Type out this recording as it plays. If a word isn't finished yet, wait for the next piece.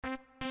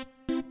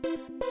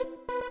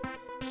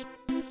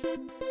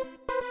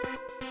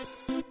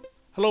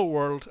Hello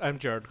world, I'm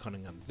Jared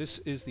Cunningham. This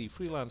is the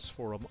Freelance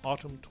Forum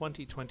Autumn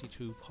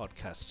 2022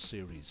 podcast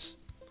series.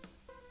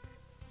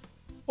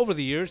 Over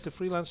the years, the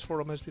Freelance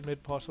Forum has been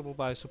made possible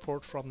by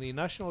support from the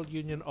National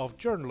Union of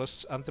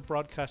Journalists and the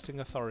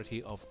Broadcasting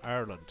Authority of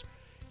Ireland.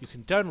 You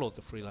can download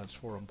the Freelance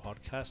Forum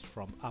podcast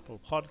from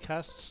Apple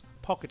Podcasts,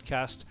 Pocket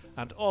Cast,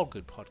 and all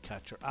good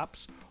podcatcher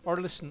apps, or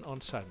listen on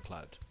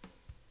SoundCloud.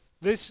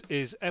 This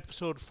is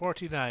episode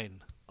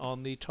 49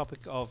 on the topic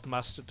of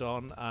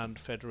Mastodon and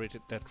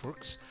federated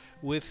networks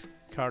with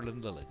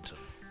Carolyn Lillington.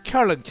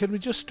 Carolyn, can we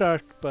just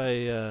start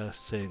by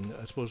saying,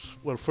 I suppose,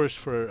 well,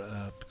 first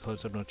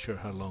because I'm not sure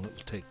how long it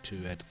will take to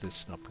edit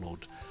this and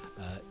upload.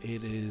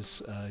 It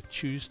is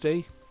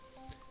Tuesday,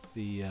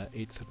 the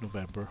 8th of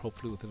November.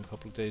 Hopefully within a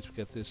couple of days we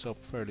get this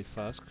up fairly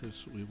fast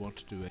because we want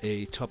to do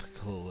a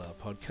topical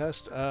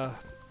podcast.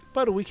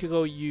 About a week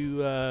ago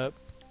you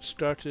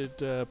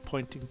started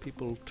pointing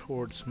people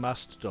towards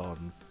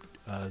Mastodon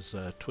as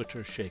a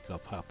Twitter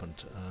shake-up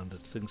happened, and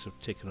things have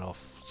taken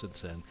off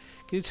since then.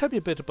 Can you tell me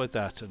a bit about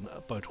that and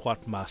about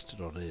what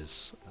Mastodon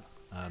is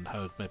and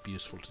how it might be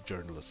useful to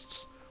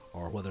journalists,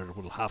 or whether it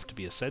will have to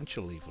be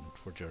essential even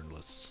for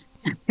journalists?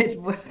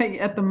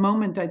 At the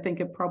moment, I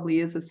think it probably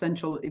is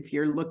essential if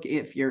you're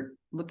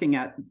looking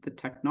at the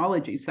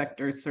technology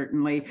sector,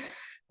 certainly,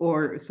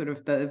 or sort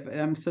of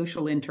the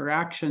social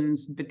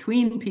interactions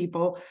between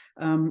people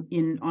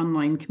in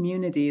online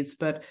communities.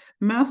 But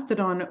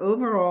Mastodon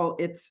overall,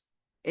 it's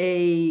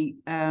a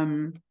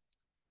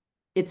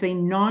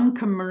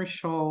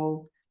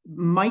non-commercial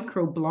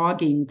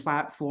microblogging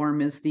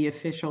platform is the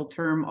official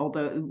term,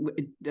 although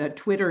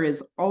Twitter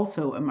is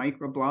also a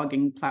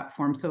microblogging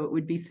platform. So it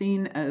would be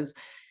seen as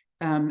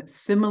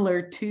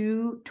similar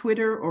to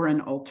Twitter or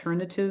an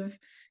alternative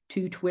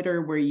to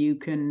Twitter, where you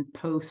can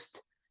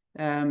post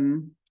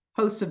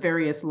posts of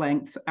various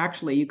lengths.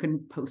 Actually, you can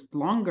post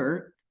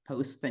longer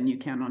posts than you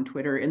can on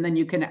Twitter, and then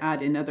you can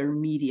add in other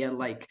media,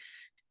 like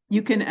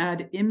you can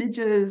add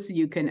images,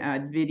 you can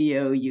add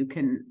video, you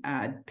can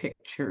add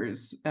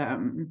pictures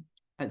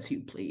as you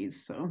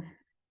please. So,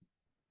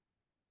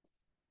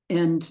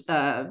 and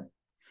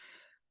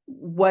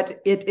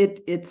what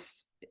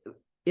it's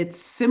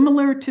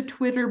similar to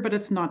Twitter, but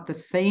it's not the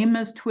same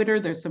as Twitter.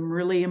 There's some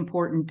really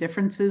important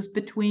differences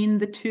between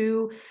the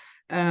two.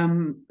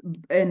 And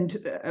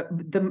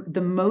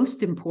the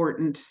most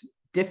important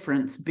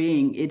difference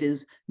being it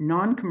is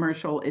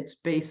non-commercial. It's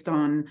based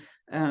on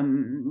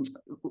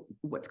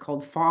what's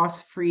called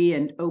FOSS-free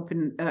and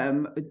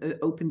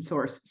open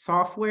source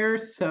software.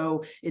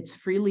 So it's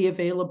freely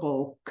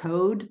available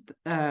code.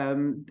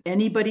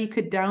 Anybody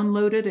could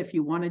download it. If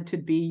you wanted to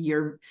be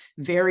your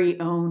very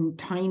own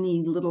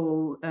tiny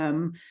little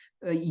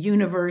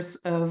universe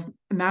of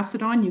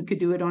Mastodon, you could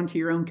do it onto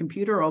your own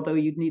computer, although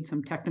you'd need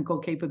some technical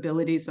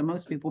capabilities. So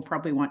most people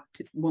probably won't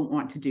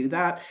want to do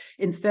that.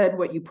 Instead,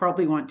 what you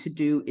probably want to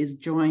do is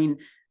join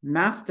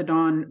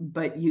Mastodon,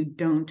 but you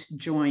don't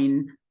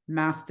join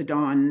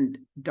Mastodon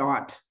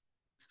dot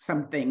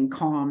something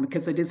com,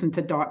 because it isn't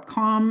a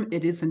 .com,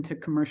 it isn't a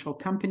commercial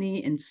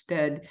company.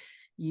 Instead,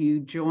 you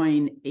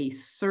join a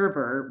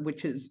server,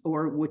 which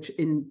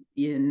in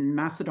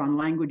Mastodon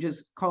language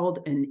is called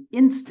an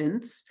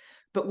instance,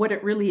 but what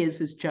it really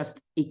is just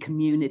a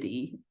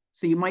community.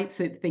 So you might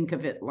think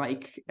of it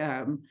like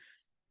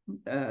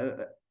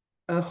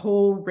a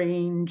whole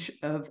range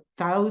of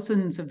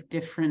thousands of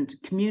different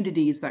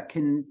communities that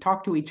can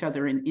talk to each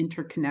other and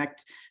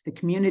interconnect. The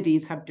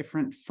communities have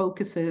different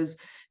focuses.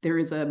 There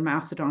is a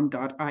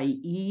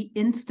Mastodon.ie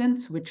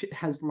instance, which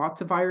has lots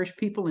of Irish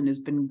people and has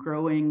been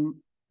growing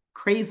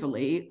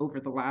crazily over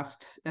the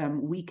last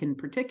week in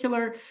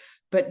particular.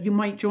 But you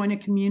might join a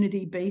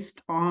community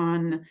based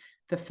on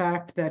the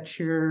fact that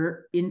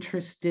you're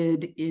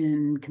interested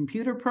in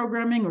computer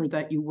programming, or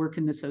that you work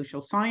in the social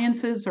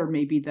sciences, or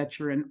maybe that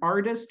you're an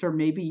artist, or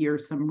maybe you're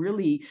some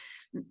really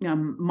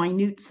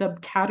minute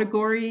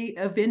subcategory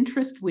of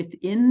interest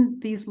within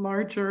these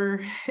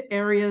larger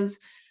areas.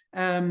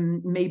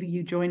 Maybe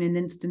you join an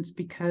instance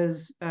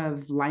because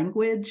of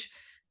language.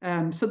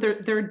 So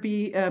there'd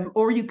be,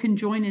 or you can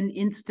join an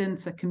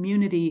instance, a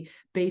community,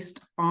 based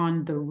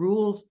on the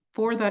rules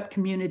for that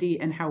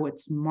community and how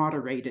it's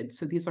moderated.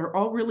 So these are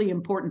all really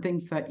important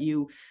things that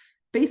you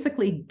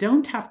basically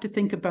don't have to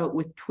think about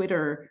with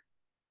Twitter.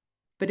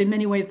 But in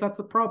many ways, that's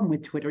the problem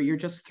with Twitter. You're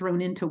just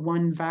thrown into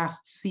one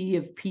vast sea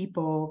of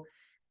people,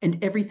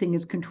 and everything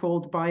is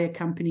controlled by a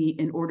company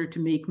in order to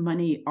make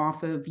money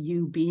off of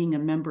you being a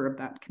member of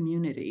that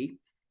community.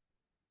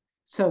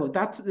 So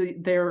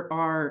there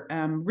are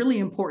really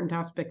important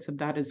aspects of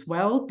that as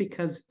well,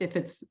 because if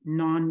it's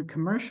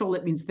non-commercial,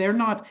 it means they're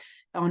not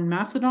on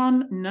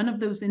Mastodon. None of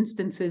those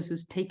instances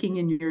is taking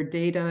in your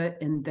data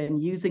and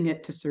then using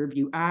it to serve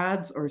you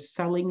ads or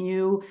selling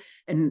you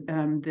and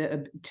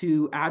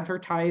to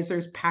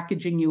advertisers,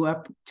 packaging you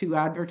up to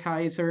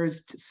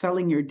advertisers, to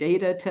selling your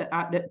data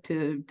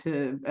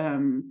to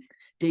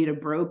data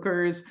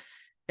brokers,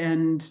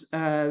 and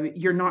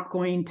you're not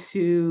going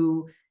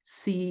to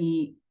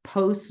see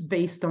posts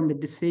based on the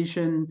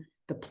decision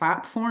the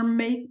platform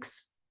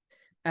makes.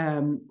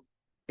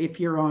 if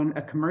you're on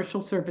a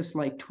commercial service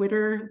like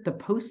Twitter, the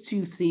posts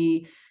you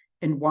see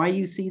and why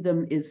you see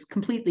them is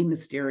completely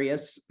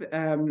mysterious.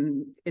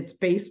 It's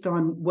based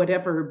on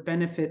whatever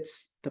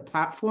benefits the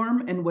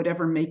platform, and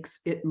whatever makes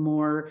it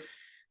more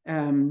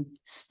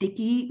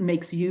sticky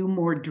makes you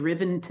more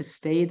driven to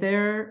stay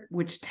there,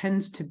 which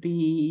tends to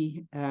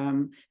be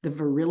the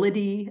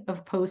virility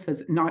of posts,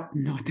 as not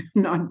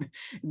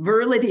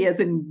virility as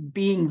in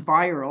being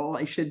viral.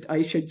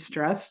 I should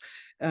stress,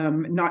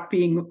 not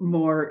being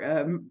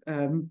more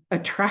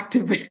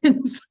attractive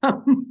in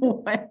some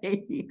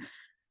way.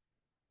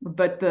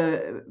 But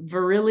the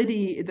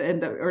virility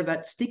and or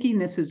that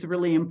stickiness is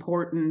really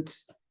important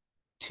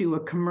to a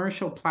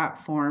commercial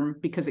platform,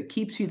 because it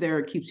keeps you there,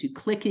 it keeps you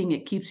clicking,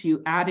 it keeps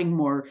you adding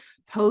more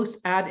posts,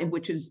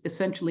 which is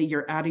essentially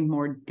you're adding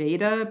more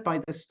data by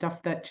the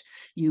stuff that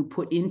you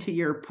put into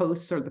your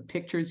posts, or the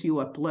pictures you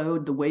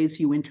upload, the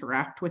ways you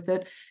interact with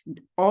it.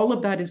 All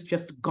of that is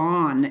just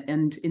gone.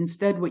 And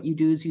instead, what you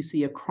do is you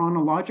see a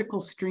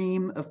chronological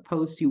stream of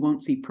posts. You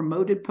won't see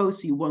promoted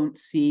posts. You won't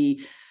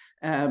see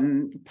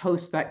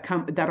posts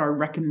that are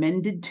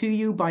recommended to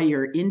you by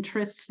your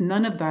interests.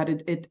 None of that.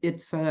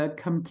 It's a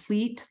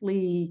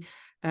completely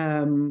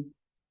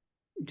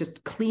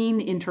just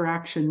clean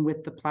interaction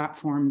with the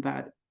platform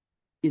that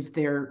is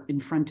there in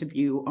front of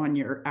you on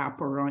your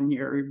app or on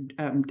your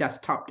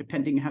desktop,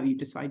 depending how you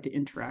decide to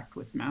interact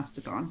with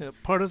Mastodon.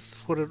 Part of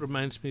what it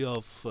reminds me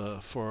of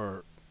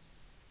for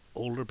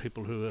older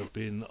people who have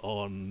been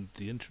on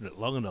the internet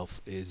long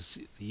enough is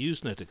the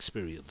Usenet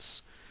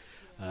experience.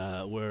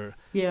 Where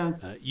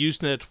yes.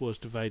 Usenet was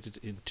divided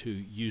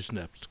into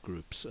Usenet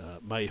groups.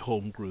 My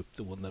home group,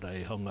 the one that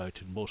I hung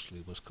out in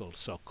mostly, was called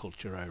Sock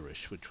Culture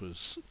Irish, which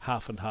was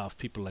half and half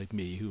people like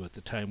me who at the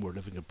time were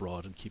living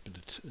abroad and keeping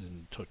it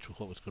in touch with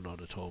what was going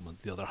on at home, and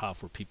the other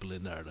half were people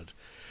in Ireland.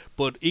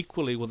 But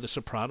equally, when The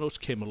Sopranos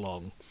came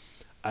along,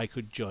 I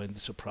could join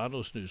the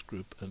Sopranos news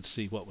group and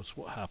see what was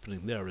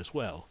happening there as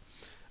well.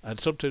 And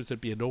sometimes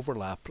there'd be an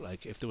overlap,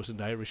 like if there was an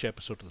Irish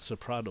episode of The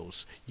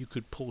Sopranos, you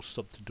could post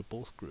something to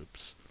both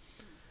groups.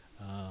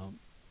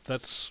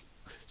 That's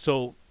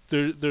so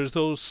there's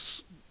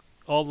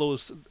all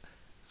those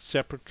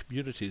separate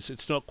communities.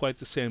 It's not quite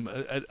the same.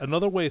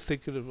 Another way of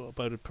thinking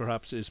about it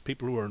perhaps is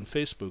people who are on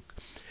Facebook.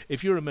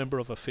 If you're a member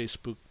of a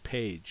Facebook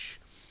page,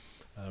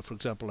 for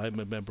example, I'm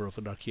a member of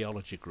an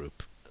archaeology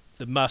group.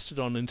 The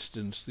Mastodon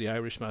instance, the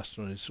Irish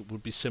Mastodon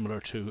would be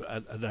similar to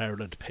an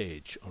Ireland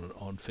page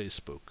on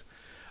Facebook.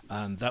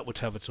 And that would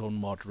have its own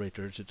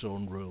moderators, its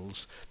own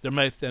rules. There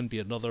might then be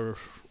another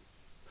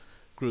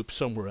group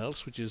somewhere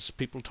else, which is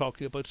people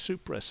talking about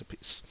soup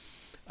recipes.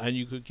 And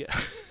you could get...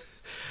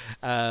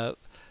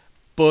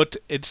 but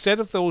instead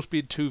of those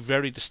being two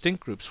very distinct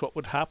groups, what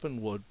would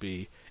happen would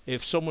be,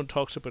 if someone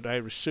talks about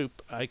Irish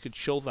soup, I could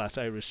show that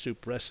Irish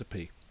soup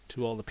recipe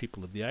to all the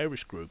people in the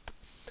Irish group.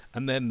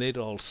 And then they'd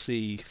all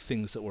see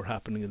things that were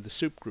happening in the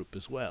soup group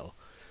as well.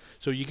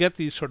 So you get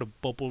these sort of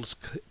bubbles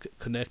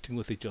connecting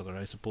with each other,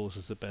 I suppose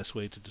is the best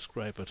way to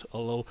describe it.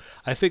 Although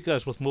I think,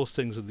 as with most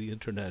things on the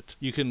internet,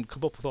 you can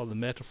come up with all the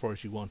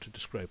metaphors you want to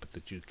describe it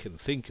that you can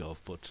think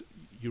of, but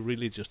you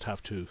really just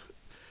have to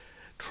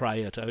try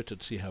it out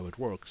and see how it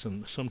works.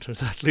 And sometimes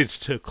that leads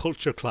to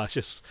culture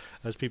clashes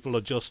as people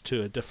adjust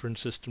to a different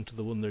system to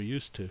the one they're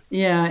used to.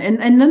 Yeah, and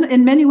none,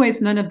 in many ways,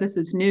 none of this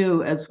is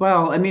new as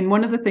well. I mean,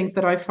 one of the things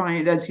that I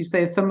find, as you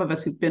say, some of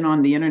us who've been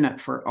on the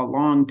internet for a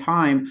long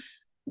time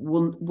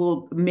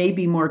will may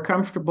be more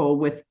comfortable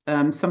with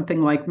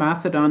something like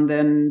Mastodon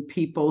than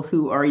people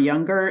who are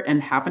younger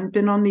and haven't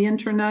been on the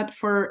internet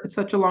for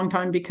such a long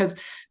time, because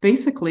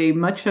basically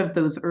much of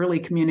those early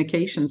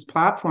communications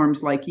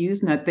platforms like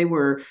Usenet, they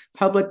were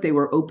public, they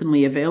were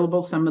openly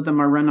available. Some of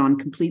them are run on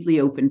completely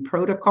open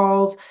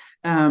protocols,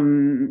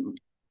 and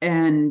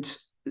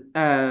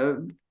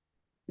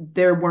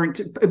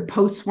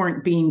posts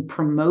weren't being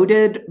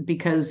promoted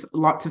because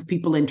lots of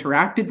people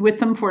interacted with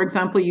them. For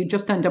example, you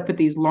just end up with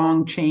these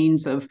long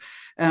chains of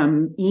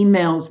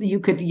emails. You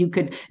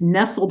could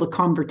nestle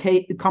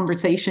the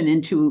conversation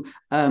into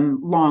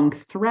long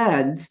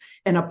threads,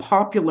 and a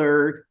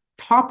popular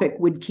topic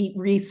would keep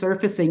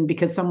resurfacing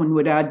because someone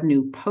would add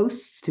new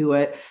posts to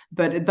it.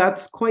 But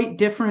that's quite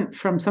different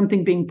from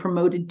something being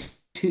promoted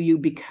to you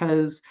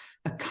because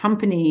a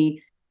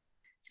company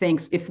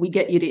thinks, if we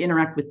get you to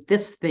interact with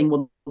this thing,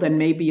 well, then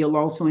maybe you'll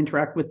also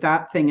interact with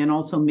that thing, and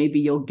also maybe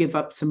you'll give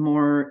up some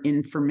more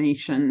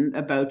information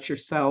about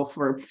yourself,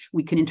 or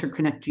we can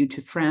interconnect you to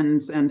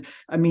friends. And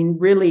I mean,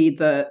 really,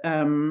 that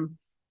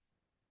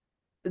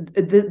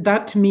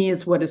to me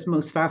is what is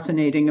most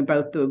fascinating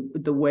about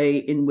the way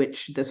in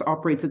which this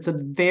operates. It's a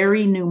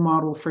very new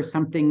model for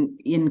something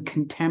in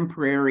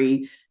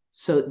contemporary,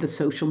 so the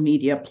social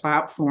media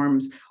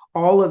platforms.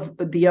 All of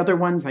the other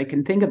ones I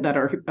can think of that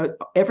are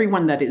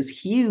everyone that is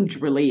huge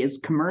really is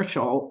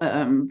commercial.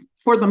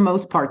 For the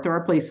most part, there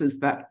are places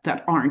that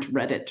aren't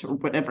Reddit or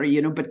whatever,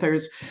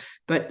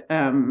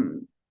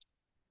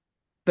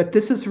 but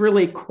this is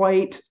really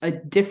quite a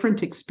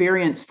different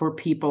experience for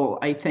people,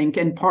 I think.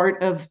 And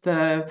part of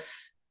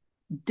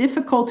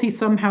difficulty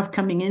some have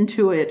coming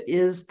into it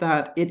is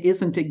that it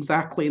isn't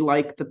exactly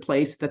like the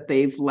place that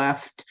they've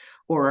left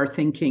or are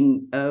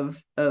thinking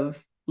of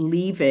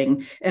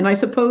leaving. And I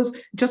suppose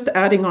just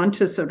adding on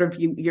to sort of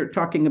you're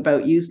talking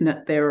about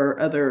Usenet there or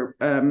other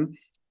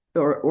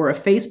or a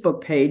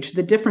Facebook page.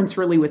 The difference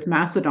really with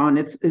Mastodon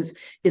is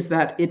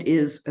that it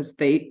is, as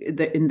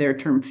in their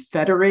term,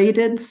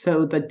 federated.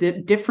 So the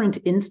different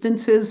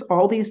instances,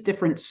 all these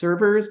different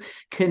servers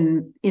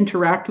can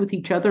interact with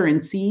each other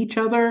and see each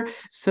other.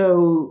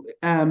 So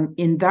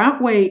in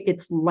that way,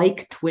 it's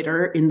like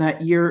Twitter in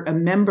that you're a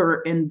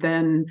member and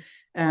then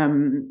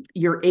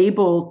you're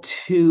able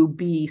to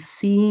be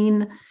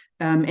seen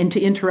and to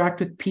interact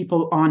with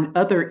people on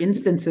other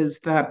instances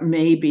that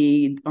may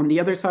be on the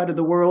other side of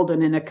the world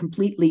and in a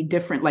completely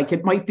different, like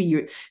it might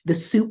be the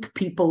soup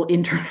people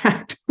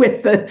interact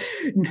with the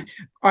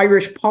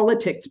Irish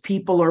politics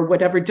people or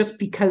whatever, just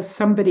because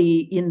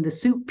somebody in the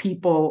soup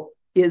people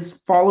is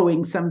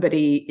following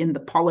somebody in the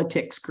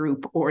politics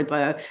group or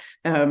the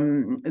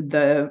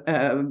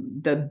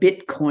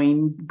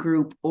Bitcoin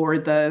group or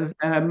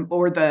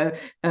the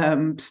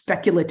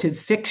speculative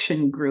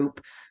fiction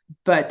group.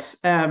 But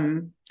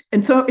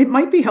and so it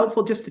might be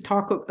helpful just to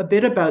talk a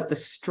bit about the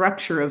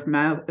structure of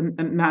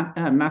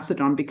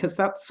Mastodon, because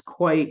that's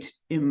quite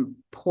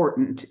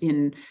important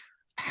in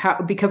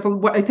how, because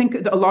I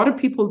think a lot of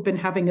people have been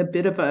having a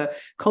bit of a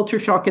culture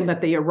shock in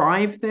that they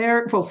arrive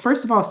there. Well,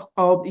 first of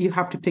all, you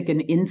have to pick an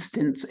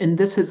instance, and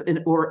this is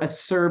or a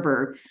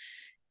server,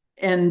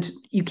 and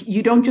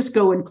you don't just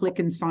go and click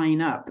and sign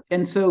up.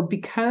 And so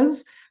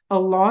because a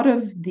lot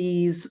of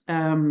these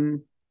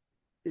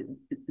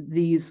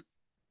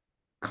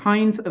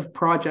kinds of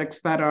projects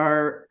that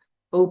are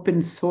open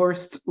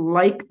sourced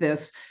like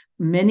this,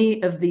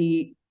 many of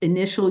the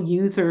initial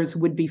users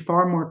would be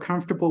far more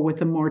comfortable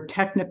with a more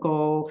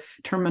technical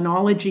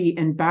terminology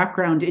and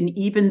background. And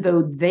even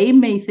though they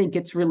may think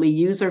it's really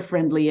user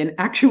friendly, in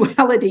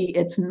actuality,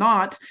 it's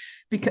not.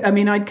 Because I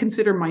mean, I'd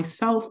consider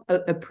myself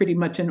a pretty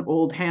much an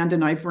old hand,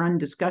 and I've run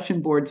discussion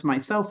boards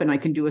myself, and I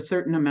can do a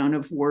certain amount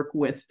of work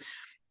with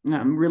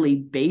really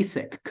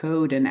basic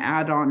code and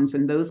add-ons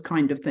and those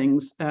kind of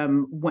things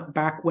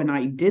back when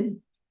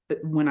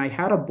I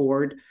had a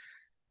board.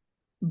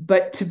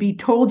 But to be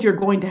told you're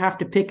going to have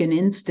to pick an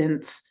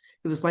instance,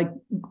 it was like,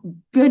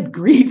 good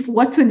grief,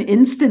 what's an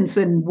instance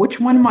and which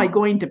one am I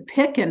going to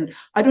pick? And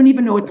I don't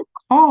even know what they're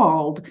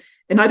called,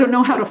 and I don't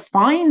know how to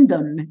find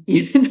them,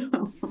 you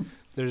know.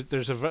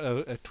 There's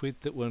a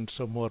tweet that went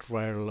somewhat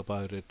viral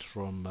about it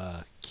from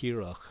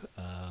Kira.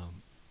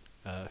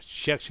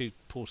 She actually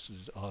posted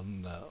it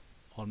on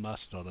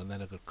Mastodon, and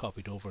then it got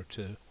copied over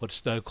to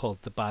what's now called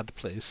the bad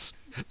place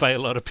by a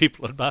lot of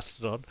people on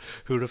Mastodon,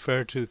 who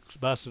refer to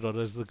Mastodon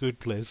as the good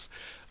place.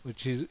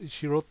 Which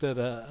she wrote that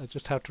I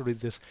just have to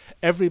read this.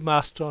 Every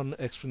Mastodon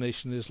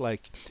explanation is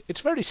like, it's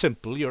very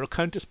simple. Your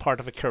account is part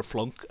of a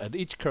Kerflunk, and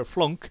each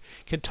Kerflunk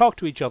can talk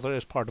to each other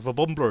as part of a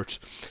Bumblert.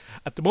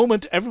 At the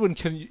moment, everyone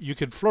you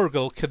can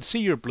Flurgle can see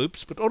your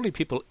bloops, but only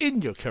people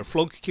in your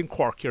Kerflunk can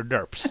quark your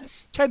derps.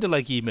 Kind of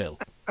like email.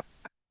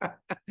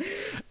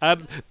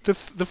 And the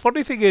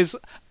funny thing is,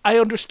 I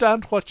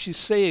understand what she's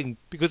saying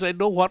because I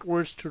know what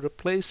words to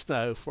replace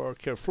now for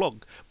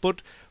Kerflunk.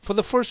 But for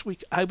the first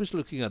week I was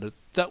looking at it,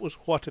 that was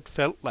what it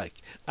felt like.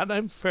 And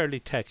I'm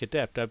fairly tech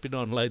adept. I've been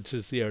online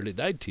since the early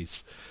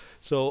 90s.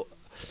 So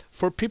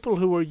for people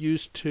who are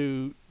used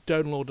to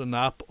download an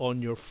app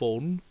on your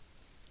phone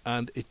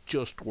and it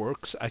just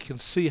works, I can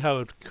see how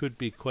it could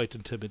be quite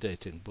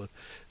intimidating. But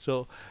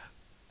so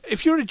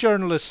if you're a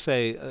journalist,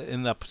 say,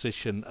 in that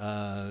position,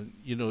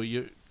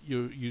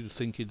 you're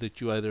thinking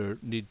that you either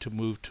need to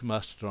move to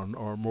Mastodon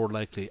or more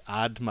likely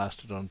add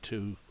Mastodon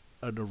to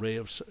an array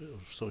of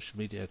social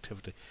media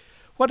activity.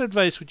 What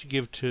advice would you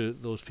give to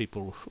those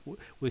people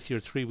with your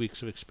 3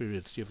 weeks of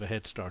experience? You have a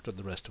head start on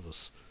the rest of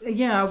us.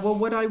 Yeah, well,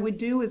 what I would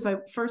do is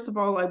first of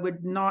all, I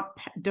would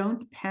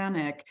don't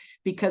panic,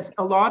 because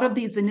a lot of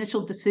these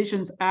initial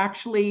decisions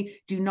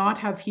actually do not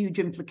have huge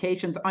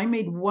implications. I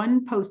made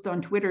one post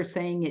on Twitter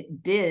saying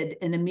it did,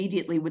 and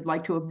immediately would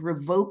like to have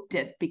revoked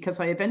it,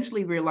 because I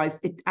eventually realized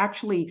it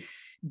actually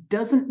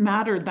doesn't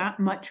matter that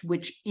much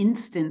which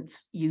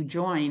instance you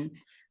join.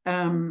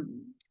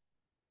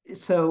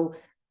 So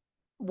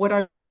what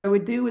I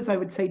would do is I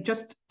would say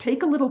just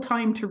take a little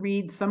time to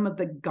read some of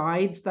the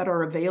guides that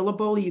are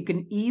available. You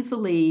can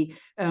easily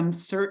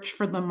search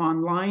for them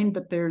online,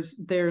 but there's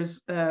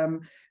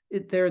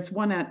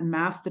one at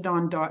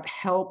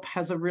mastodon.help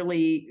has a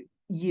really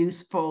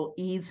useful,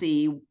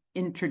 easy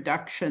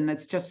introduction.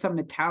 It's just some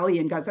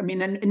Italian guys. I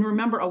mean, and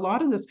remember, a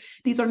lot of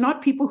these are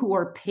not people who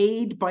are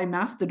paid by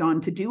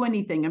Mastodon to do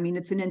anything. I mean,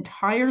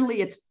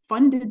 it's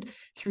funded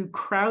through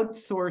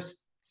crowdsourced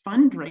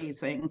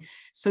fundraising.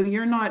 So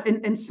you're not,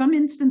 and some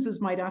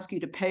instances might ask you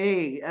to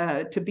pay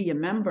to be a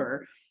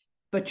member,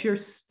 but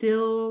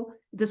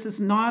this is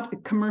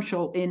not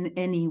commercial in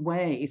any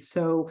way.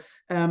 So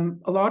a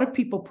lot of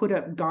people put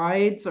up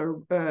guides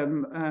or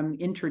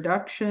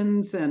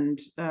introductions, and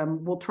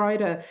we'll try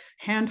to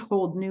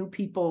handhold new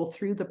people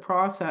through the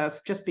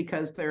process, just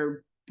because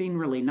they're been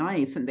really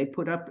nice. And they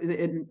put up,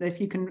 and if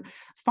you can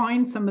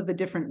find some of the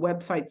different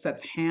websites,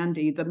 that's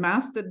handy.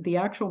 The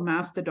actual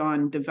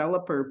Mastodon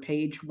developer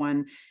page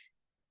one,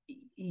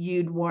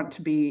 you'd want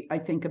to be, I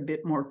think, a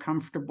bit more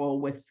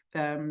comfortable with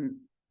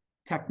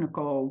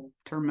technical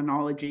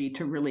terminology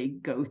to really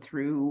go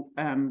through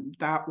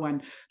that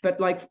one. But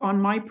like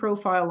on my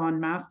profile on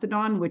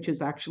Mastodon, which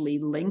is actually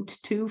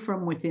linked to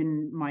from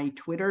within my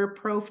Twitter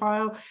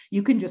profile,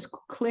 you can just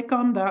click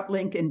on that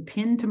link and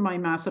pin to my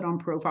Mastodon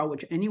profile,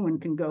 which anyone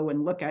can go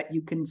and look at.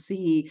 You can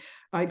see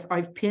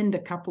I've pinned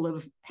a couple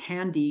of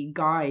handy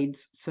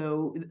guides,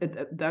 so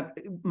that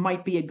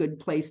might be a good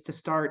place to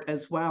start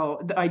as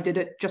well. I did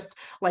it just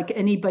like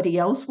anybody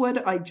else would.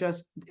 I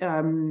just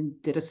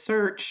did a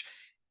search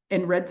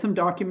and read some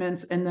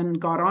documents and then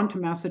got onto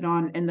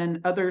Mastodon, and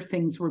then other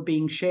things were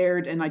being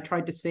shared, and I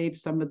tried to save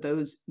some of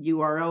those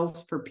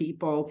URLs for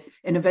people,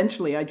 and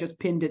eventually I just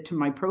pinned it to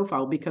my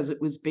profile because it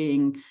was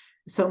being,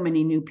 so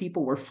many new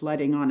people were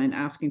flooding on and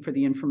asking for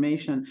the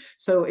information.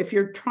 So if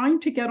you're trying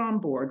to get on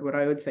board, what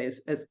I would say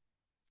is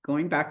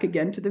going back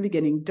again to the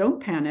beginning,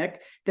 don't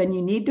panic. Then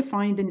you need to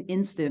find an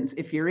instance.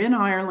 If you're in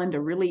Ireland,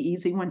 a really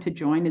easy one to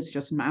join is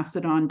just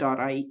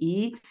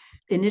mastodon.ie.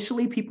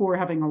 Initially, people were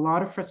having a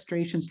lot of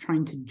frustrations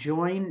trying to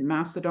join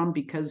Mastodon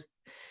because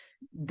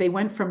they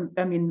went from,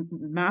 I mean,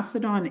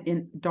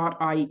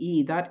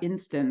 Mastodon.ie, that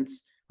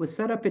instance was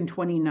set up in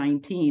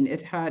 2019.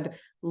 It had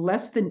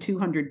less than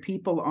 200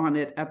 people on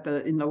it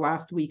in the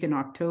last week in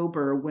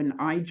October when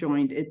I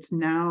joined. It's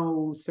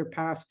now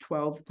surpassed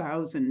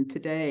 12,000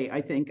 today,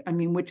 I think. I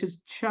mean, which is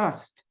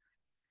just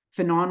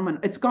phenomenal.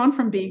 It's gone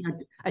from being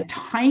a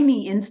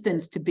tiny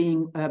instance to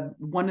being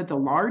one of the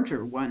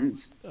larger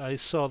ones. I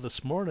saw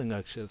this morning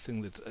actually a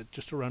thing that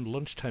just around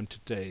lunchtime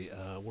today,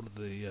 one of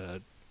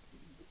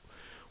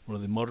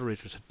the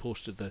moderators had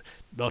posted that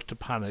not to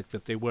panic,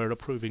 that they were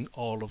approving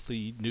all of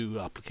the new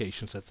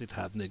applications that they'd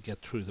had and they'd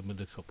get through them in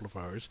a couple of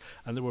hours,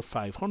 and there were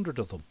 500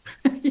 of them.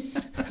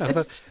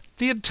 Yes.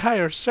 The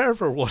entire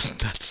server wasn't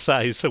that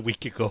size a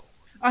week ago.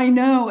 I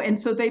know, and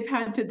so they've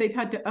had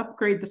to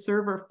upgrade the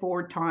server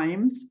 4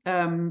 times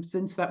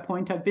since that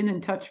point. I've been in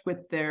touch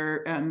with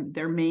their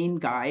main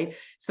guy,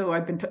 so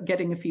I've been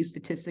getting a few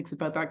statistics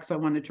about that because I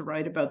wanted to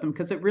write about them,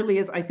 because it really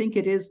is. I think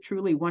it is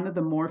truly one of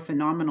the more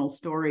phenomenal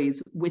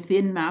stories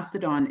within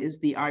Mastodon is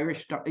the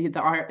Irish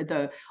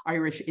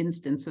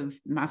instance of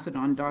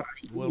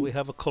Mastodon.ie. Well, we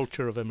have a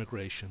culture of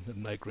immigration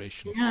and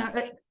migration.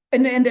 Yeah.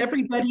 And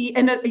everybody,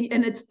 and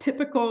it's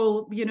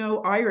typical,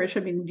 Irish. I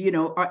mean,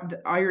 the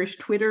Irish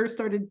Twitter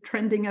started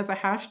trending as a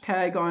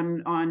hashtag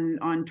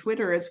on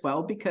Twitter as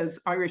well, because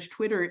Irish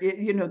Twitter,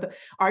 the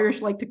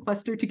Irish like to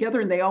cluster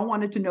together, and they all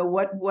wanted to know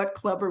what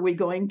club are we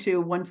going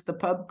to once the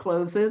pub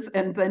closes,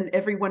 and then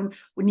everyone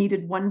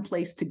needed one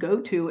place to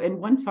go to. And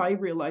once I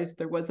realized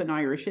there was an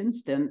Irish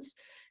instance,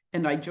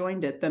 and I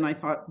joined it, then I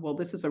thought, well,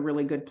 this is a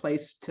really good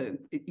place to,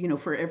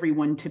 for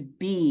everyone to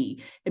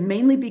be, and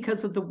mainly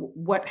because of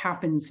what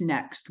happens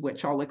next,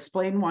 which I'll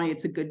explain why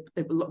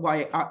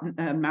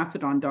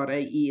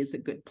Mastodon.ie is a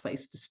good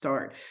place to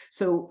start.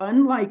 So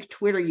unlike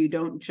Twitter, you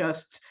don't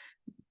just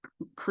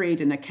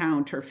create an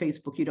account, or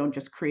Facebook, you don't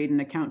just create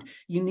an account.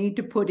 You need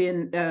to put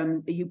in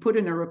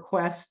a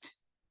request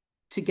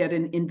to get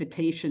an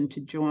invitation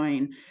to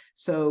join.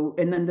 So,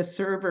 and then the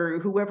server,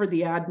 whoever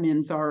the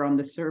admins are on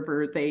the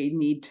server, they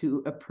need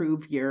to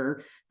approve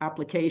your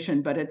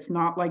application, but it's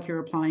not like you're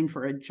applying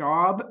for a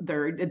job.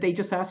 They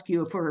just ask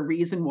you for a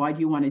reason. Why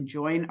do you want to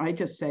join? I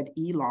just said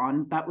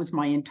Elon. That was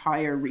my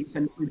entire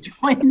reason for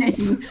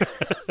joining.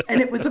 And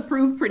it was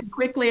approved pretty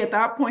quickly at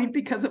that point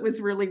because it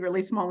was really,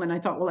 really small. And I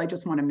thought, well, I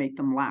just want to make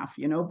them laugh,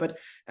 but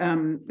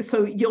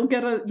so you'll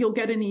get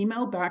an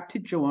email back to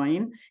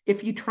join.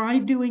 If you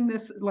tried doing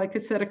this, like I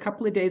said, a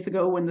couple of days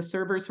ago when the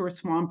servers were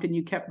swamped and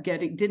you kept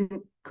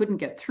couldn't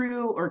get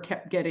through, or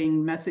kept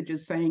getting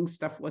messages saying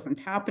stuff wasn't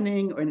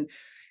happening,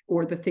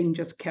 or the thing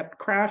just kept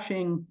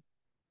crashing,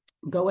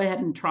 go ahead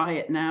and try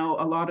it now.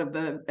 A lot of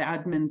the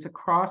admins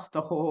across the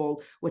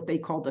whole, what they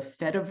call the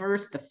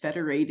Fediverse, the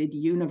federated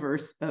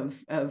universe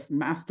of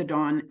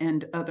Mastodon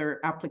and other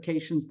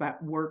applications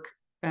that work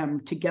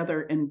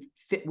together and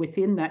fit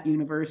within that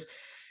universe,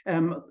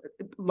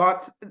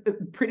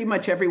 pretty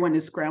much everyone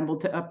is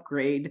scrambled to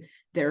upgrade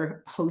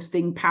their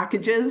hosting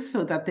packages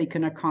so that they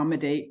can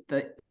accommodate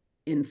the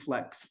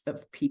influx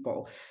of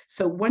people.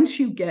 So once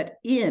you get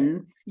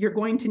in, you're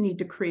going to need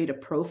to create a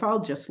profile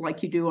just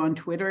like you do on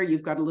Twitter.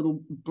 You've got a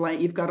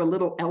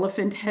little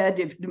elephant head.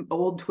 If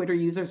old Twitter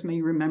users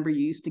may remember,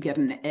 you used to get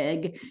an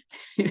egg.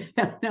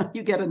 Now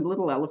you get a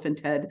little elephant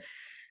head.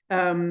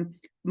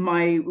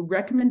 My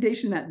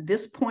recommendation at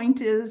this point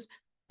is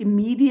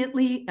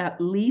immediately at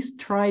least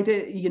try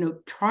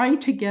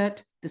to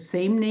get the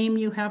same name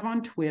you have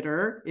on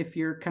Twitter if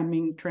you're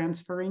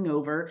transferring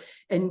over.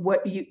 And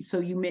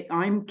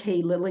I'm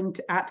Kay Lillington,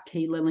 at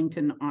Kay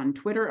Lillington on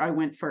Twitter. I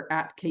went for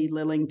at Kay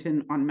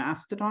Lillington on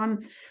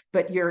Mastodon,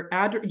 but you're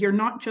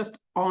not just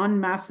on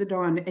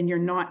Mastodon, and you're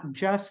not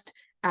just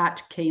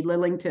at K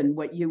Lillington.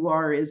 What you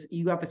are is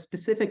you have a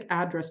specific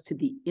address to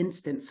the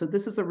instance. So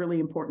this is a really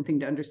important thing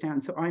to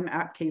understand. So I'm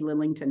at K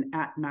Lillington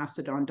at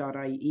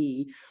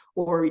mastodon.ie,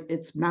 or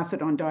it's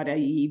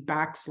mastodon.ie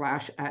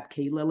 / at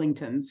K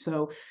Lillington.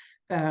 So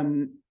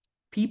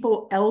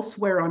people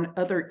elsewhere on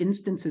other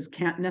instances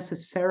can't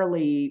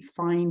necessarily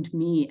find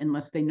me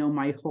unless they know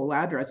my whole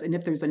address. And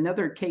if there's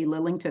another K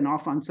Lillington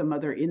off on some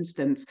other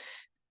instance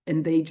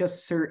and they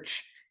just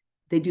search,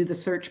 they do the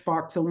search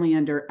box only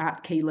under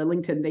at K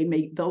Lillington,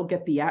 they'll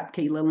get the at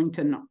K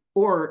Lillington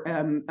or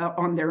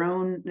on their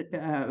own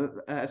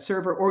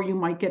server, or you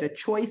might get a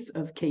choice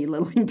of K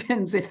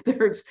Lillingtons if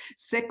there's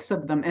 6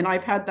 of them. And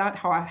I've had that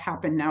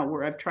happen now,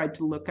 where I've tried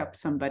to look up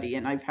somebody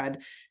and I've had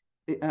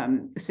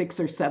 6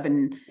 or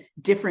 7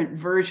 different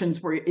versions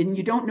and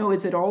you don't know,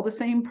 is it all the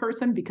same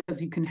person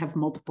because you can have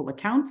multiple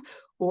accounts,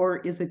 or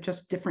is it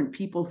just different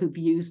people who've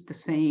used the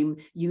same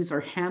user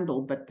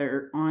handle but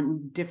they're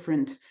on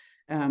different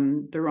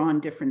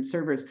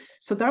servers.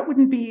 So that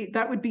would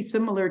be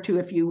similar to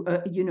if you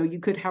you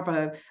could have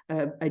a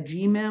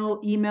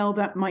Gmail email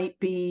that might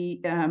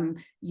be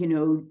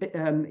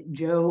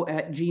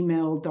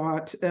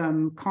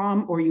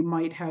joe@gmail.com, or you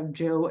might have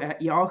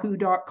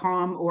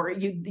joe@yahoo.com, or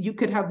you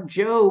could have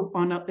Joe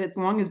as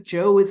long as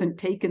Joe isn't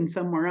taken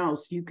somewhere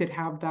else, you could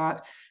have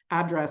that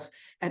address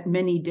at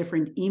many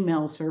different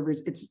email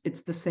servers.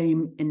 It's the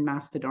same in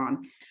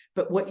Mastodon.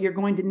 But what you're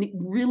going to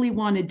really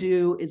want to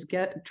do is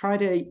try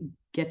to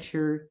get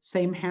your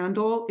same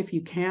handle if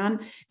you can.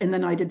 And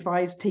then I'd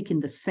advise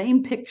taking the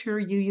same picture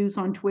you use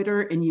on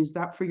Twitter and use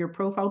that for your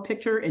profile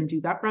picture, and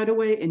do that right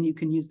away. And you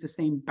can use the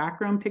same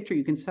background picture.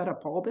 You can set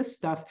up all this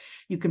stuff.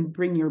 You can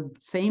bring your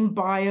same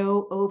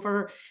bio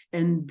over,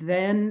 and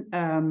then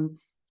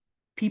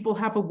people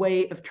have a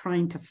way of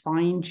trying to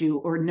find you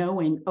or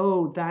knowing,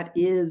 oh, that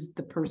is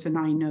the person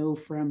I know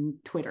from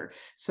Twitter.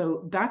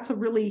 So that's a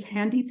really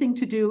handy thing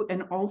to do.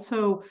 And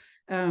also,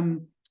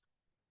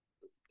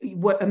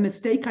 what a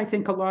mistake I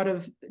think a lot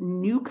of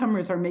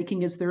newcomers are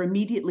making is they're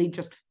immediately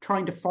just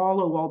trying to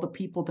follow all the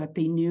people that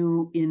they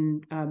knew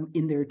in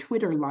their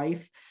Twitter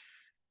life.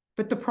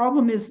 But the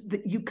problem is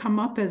that you come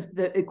up as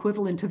the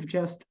equivalent of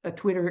just a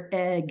Twitter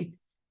egg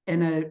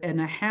and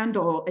a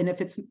handle. And if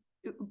it's,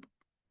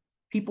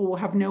 people will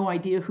have no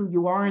idea who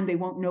you are and they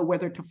won't know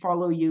whether to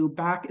follow you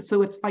back.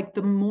 So it's like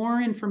the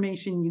more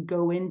information you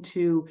go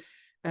into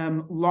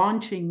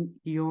launching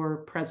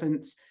your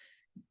presence,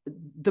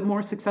 the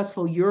more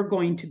successful you're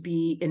going to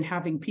be in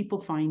having people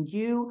find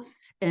you,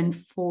 and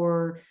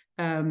for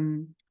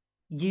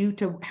you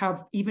to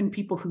have even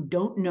people who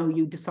don't know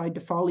you decide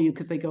to follow you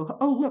because they go,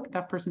 oh, look,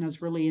 that person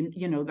has really,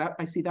 that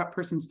I see that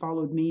person's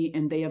followed me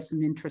and they have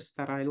some interests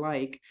that I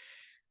like.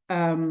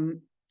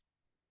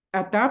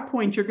 At that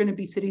point, you're going to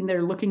be sitting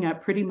there looking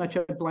at pretty much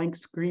a blank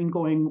screen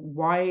going,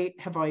 why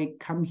have I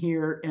come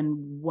here and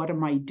what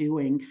am I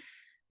doing?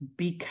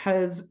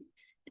 Because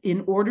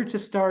in order to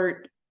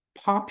start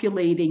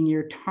populating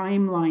your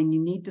timeline,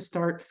 you need to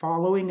start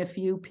following a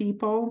few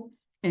people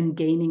and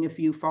gaining a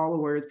few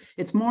followers.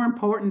 It's more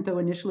important though,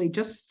 initially,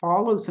 just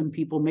follow some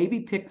people,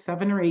 maybe pick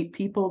 7 or 8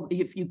 people.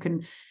 If you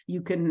can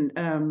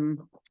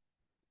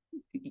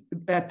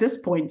at this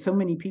point, so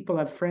many people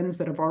have friends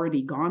that have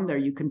already gone there.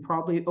 You can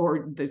probably,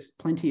 or there's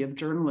plenty of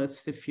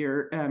journalists. If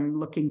you're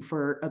looking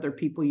for other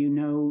people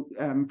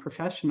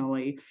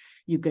professionally,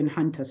 you can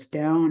hunt us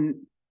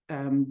down.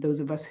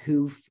 Those of us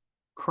who've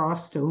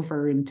crossed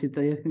over into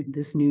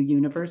this new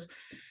universe.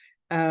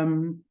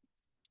 The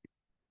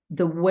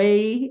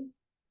way,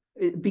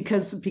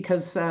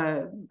 because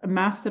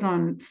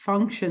Mastodon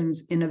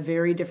functions in a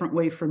very different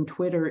way from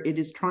Twitter, it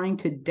is trying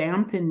to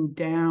dampen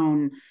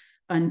down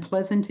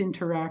unpleasant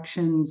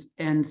interactions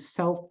and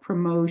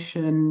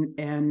self-promotion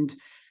and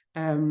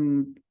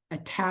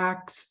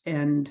attacks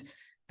and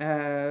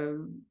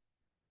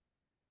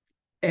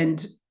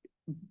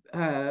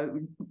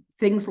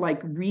things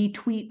like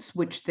retweets,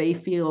 which they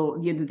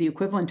feel, the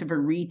equivalent of a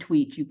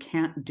retweet you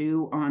can't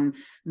do on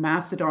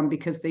Mastodon,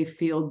 because they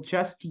feel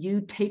just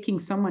you taking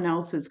someone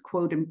else's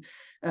quote and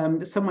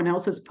someone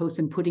else's post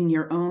and putting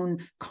your own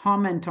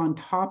comment on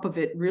top of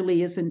it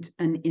really isn't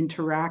an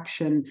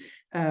interaction.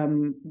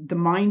 The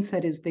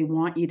mindset is they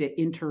want you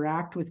to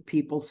interact with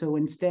people. So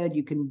instead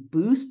you can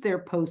boost their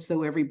post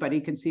so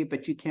everybody can see it,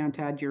 but you can't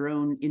add your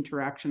own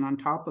interaction on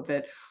top of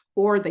it.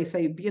 Or they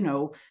say,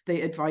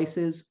 the advice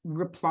is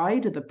reply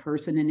to the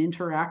person and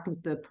interact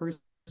with the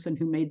person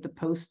who made the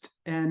post.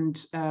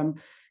 And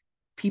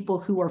people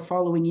who are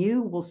following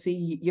you will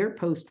see your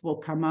post will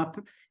come up,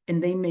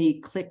 and they may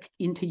click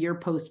into your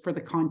post for the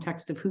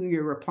context of who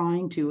you're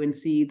replying to and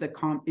see the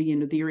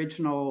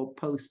original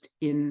post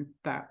in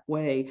that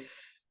way.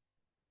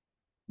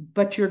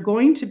 But you're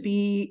going to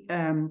be,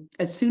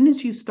 as soon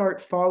as you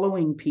start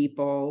following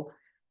people,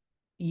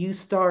 you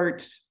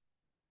start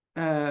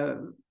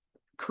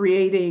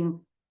creating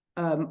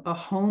a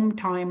home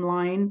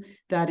timeline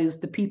that is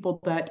the people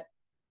that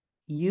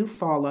you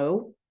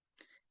follow.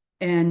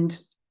 And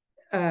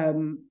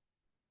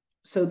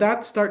so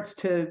that starts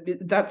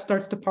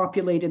to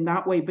populate in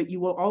that way. But you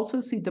will also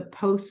see the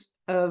posts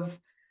of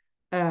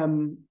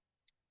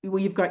well,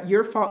 you've got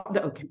your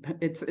okay,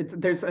 it's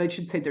there's, I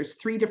should say, there's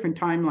three different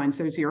timelines.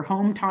 There's your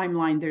home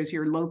timeline, there's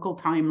your local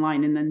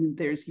timeline, and then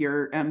there's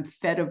your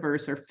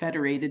Fediverse or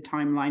federated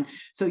timeline.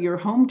 So your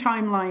home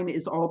timeline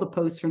is all the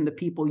posts from the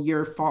people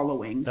you're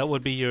following. That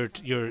would be your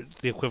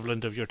the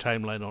equivalent of your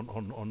timeline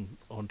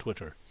on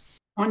Twitter.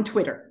 On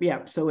Twitter,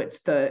 yeah. So it's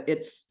the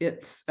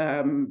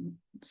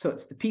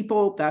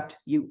people that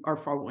you are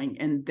following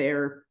and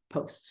their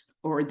posts,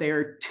 or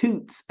their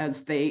toots,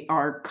 as they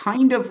are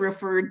kind of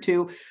referred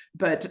to,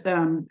 but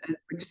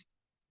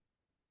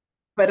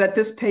at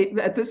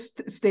this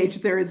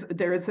stage,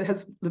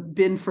 has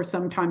been for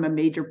some time a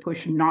major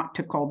push not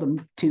to call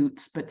them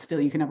toots, but still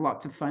you can have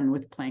lots of fun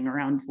with playing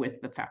around with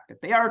the fact that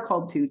they are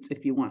called toots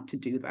if you want to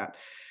do that.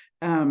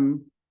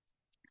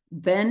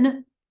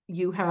 Then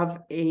you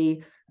have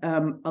a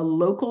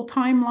local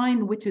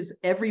timeline, which is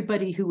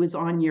everybody who is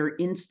on your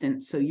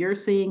instance. So you're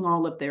seeing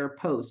all of their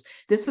posts.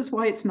 This is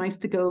why it's nice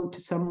to go to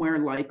somewhere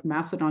like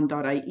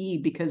mastodon.ie,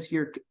 because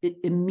your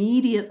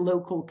immediate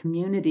local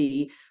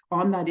community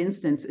on that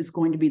instance is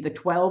going to be the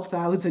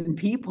 12,000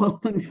 people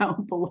who now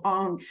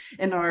belong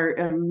and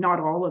are,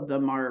 not all of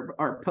them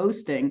are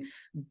posting,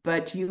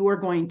 but you are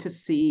going to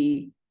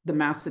see the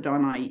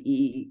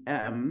Mastodon.ie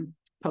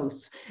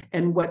posts.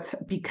 And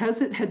because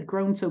it had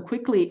grown so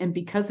quickly, and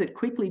because it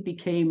quickly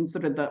became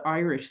sort of the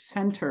Irish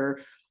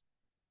center,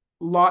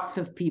 lots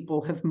of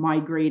people have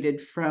migrated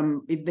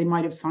from, they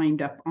might have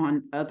signed up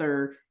on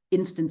other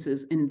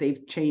instances and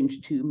they've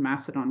changed to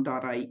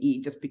Mastodon.ie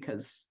just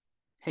because,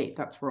 hey,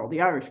 that's where all the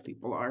Irish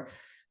people are.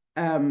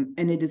 And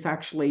it is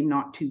actually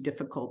not too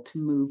difficult to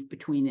move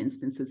between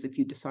instances if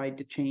you decide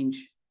to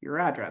change your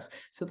address.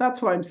 So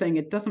that's why I'm saying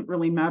it doesn't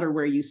really matter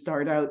where you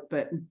start out,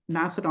 but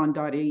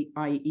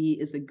mastodon.ie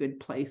is a good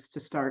place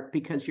to start,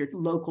 because your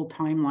local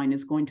timeline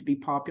is going to be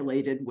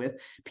populated with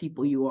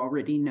people you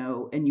already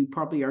know, and you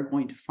probably are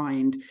going to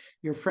find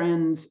your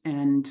friends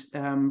and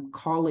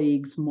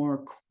colleagues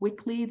more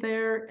quickly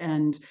there.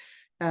 And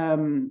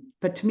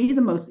but to me, the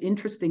most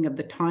interesting of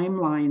the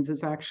timelines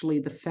is actually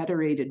the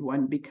federated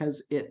one,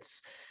 because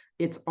it's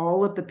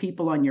all of the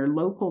people on your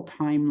local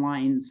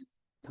timelines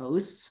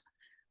posts,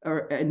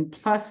 and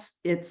plus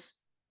it's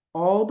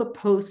all the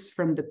posts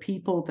from the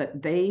people that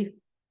they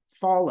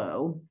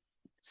follow.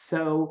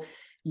 So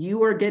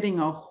you are getting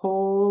a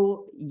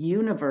whole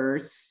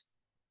universe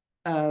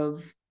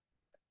of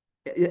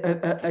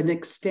an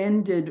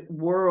extended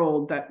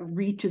world that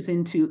reaches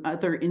into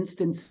other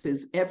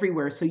instances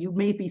everywhere. So you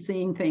may be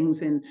seeing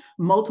things in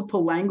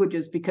multiple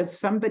languages because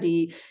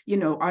somebody,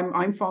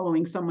 I'm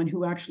following someone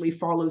who actually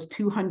follows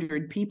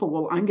 200 people.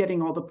 Well, I'm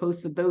getting all the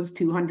posts of those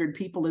 200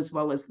 people as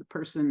well as the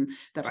person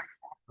that I follow.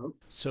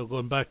 So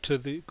going back to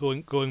the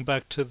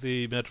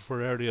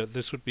metaphor earlier,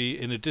 this would be,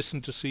 in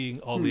addition to seeing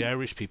all the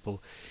Irish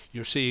people,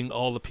 you're seeing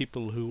all the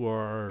people who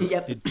are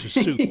into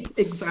soup.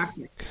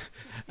 Exactly.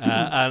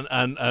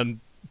 And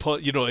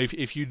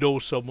if you know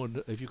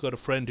someone, if you've got a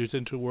friend who's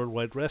into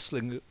Worldwide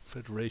Wrestling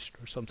Federation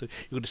or something,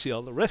 you're going to see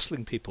all the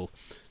wrestling people.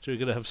 So you're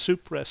going to have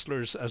soup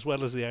wrestlers as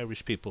well as the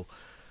Irish people.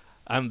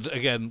 And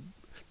again,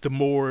 the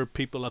more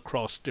people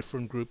across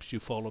different groups you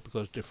follow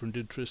because different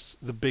interests,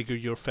 the bigger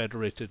your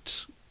federated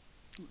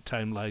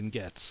timeline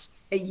gets.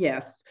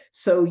 Yes.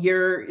 So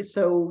your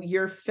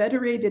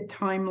federated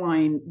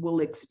timeline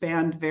will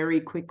expand very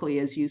quickly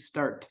as you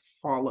start to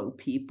follow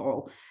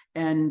people.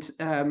 And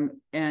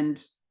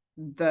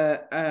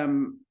the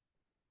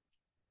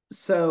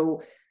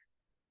so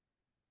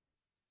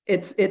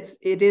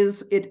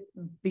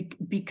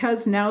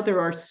because now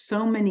there are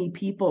so many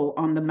people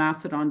on the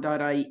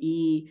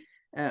Mastodon.ie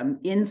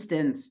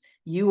instance,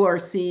 you are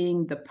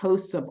seeing the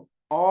posts of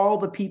all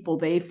the people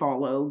they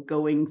follow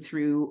going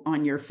through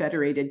on your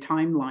federated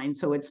timeline.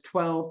 So it's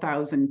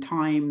 12,000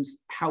 times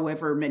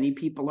however many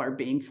people are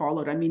being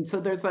followed. I mean, so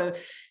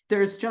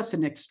there's just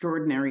an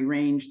extraordinary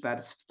range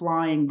that's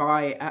flying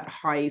by at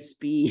high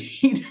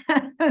speed.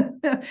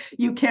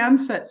 You can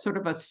set sort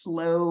of a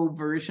slow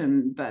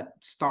version that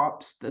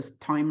stops the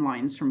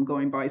timelines from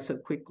going by so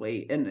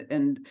quickly.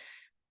 And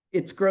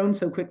it's grown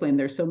so quickly, and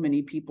there's so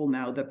many people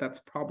now that that's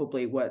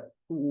probably what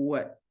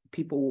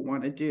people will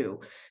want to do.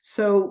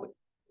 So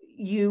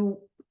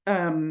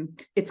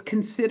it's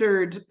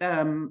considered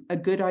a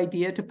good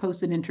idea to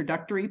post an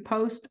introductory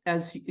post,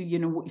 as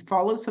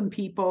follow some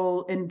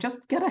people and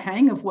just get a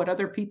hang of what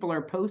other people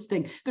are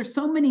posting. There's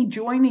so many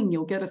joining,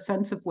 you'll get a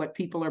sense of what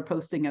people are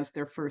posting as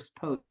their first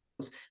post.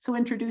 So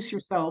introduce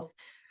yourself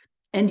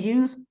and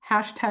use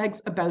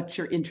hashtags about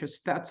your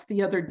interests. That's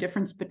the other big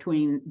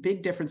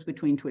difference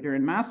between Twitter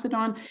and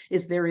Mastodon,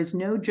 is there is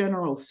no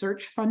general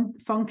search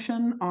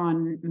function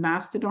on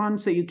Mastodon.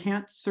 So you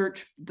can't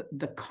search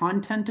the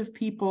content of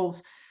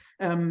people's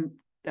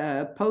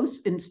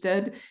posts.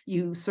 Instead,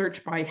 you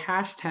search by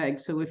hashtag.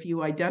 So if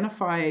you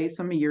identify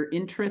some of your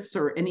interests,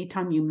 or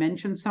anytime you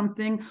mention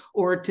something,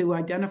 or to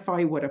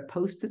identify what a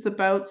post is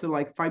about. So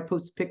like if I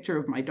post a picture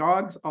of my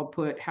dogs, I'll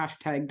put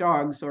hashtag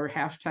dogs or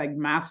hashtag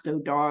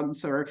Masto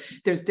dogs, or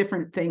there's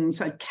different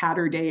things like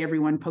Catter Day,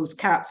 everyone posts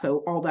cats.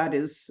 So all that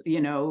is,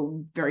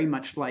 very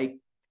much like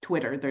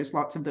Twitter. There's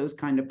lots of those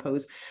kind of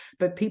posts,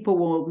 but people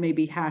will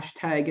maybe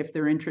hashtag if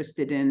they're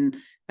interested in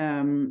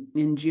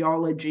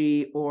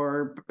geology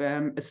or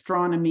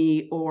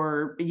astronomy,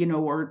 or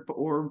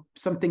or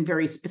something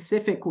very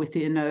specific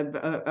within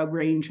a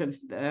range of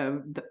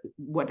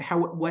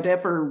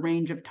whatever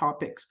range of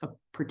topics a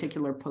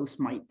particular post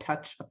might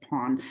touch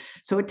upon.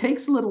 So it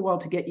takes a little while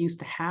to get used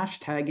to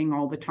hashtagging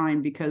all the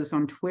time, because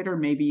on Twitter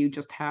maybe you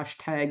just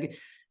hashtag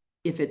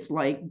if it's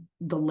like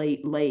the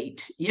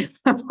late,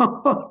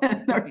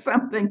 or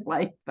something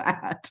like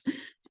that,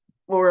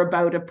 or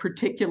about a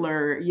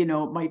particular,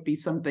 it might be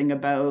something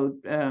about,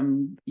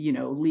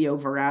 Leo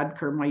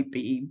Varadkar might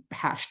be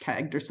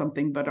hashtagged or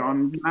something, but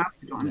on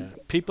Mastodon. Yeah.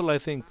 People, I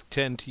think,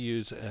 tend to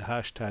use a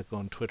hashtag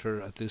on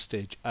Twitter at this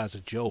stage as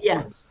a joke,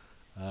 Yes.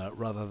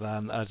 rather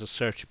than as a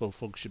searchable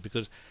function,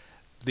 because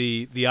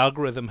the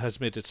algorithm has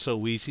made it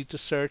so easy to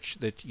search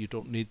that you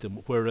don't need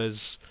them.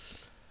 Whereas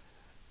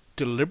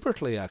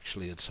deliberately,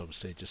 actually, at some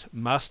stages,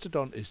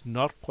 Mastodon is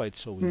not quite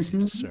so easy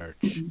to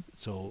search.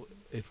 So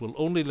it will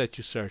only let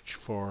you search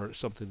for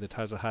something that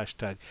has a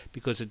hashtag,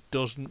 because it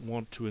doesn't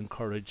want to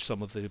encourage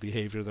some of the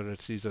behavior that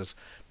it sees as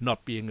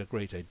not being a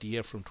great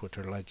idea from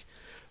Twitter. Like,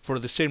 for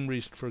the same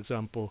reason, for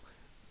example,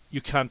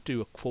 you can't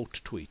do a quote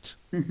tweet.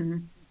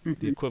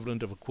 The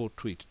equivalent of a quote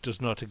tweet does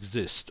not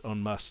exist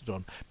on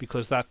Mastodon,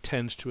 because that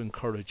tends to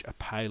encourage a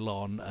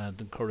pile-on and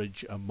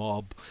encourage a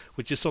mob,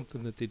 which is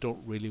something that they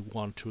don't really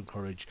want to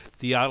encourage.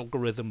 The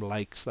algorithm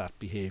likes that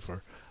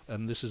behavior,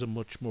 and this is a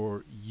much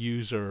more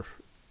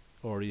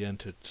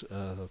user-oriented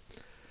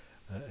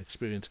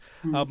experience.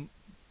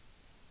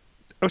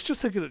 I was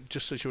just thinking,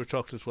 just as you were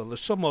talking as well, there's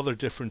some other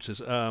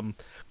differences.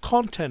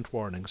 Content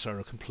warnings are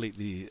a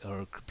completely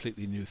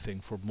new thing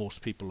for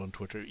most people on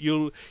Twitter.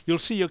 You'll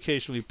see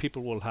occasionally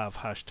people will have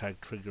hashtag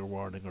trigger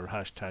warning or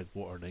hashtag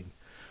warning,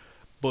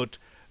 but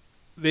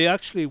they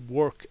actually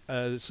work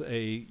as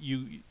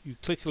you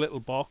click a little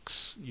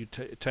box, you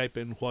type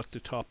in what the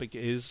topic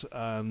is,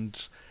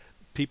 and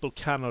people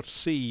cannot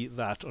see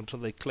that until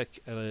they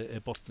click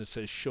a button that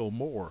says show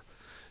more.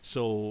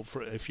 So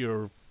if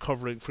you're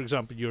covering, for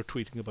example, you're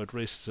tweeting about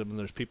racism, and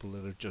there's people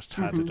that have just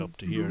had it up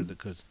to here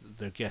because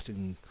they're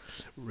getting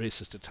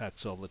racist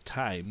attacks all the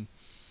time,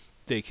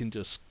 they can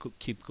just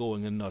keep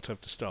going and not have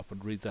to stop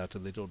and read that,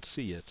 and they don't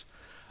see it.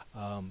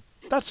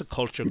 That's a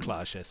culture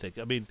clash, I think.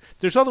 I mean,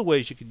 there's other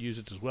ways you can use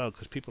it as well,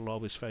 because people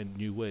always find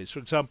new ways. For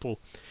example,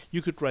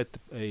 you could write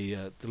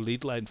the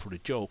lead line for a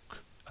joke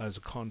as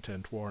a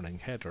content warning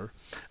header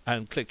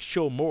and click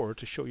show more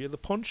to show you the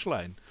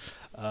punchline.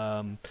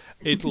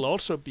 It'll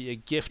also be a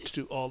gift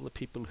to all the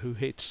people who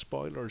hate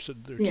spoilers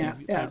in their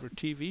favorite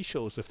TV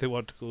shows, if they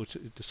want to go to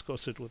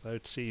discuss it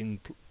without seeing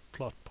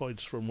plot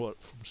points from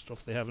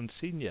stuff they haven't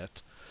seen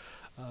yet.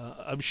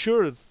 I'm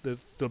sure that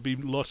there'll be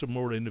lots of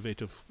more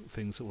innovative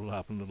things that will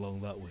happen along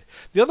that way.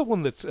 The other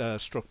one that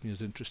struck me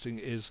as interesting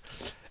is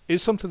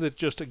something that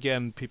just,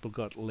 again, people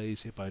got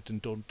lazy about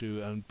and don't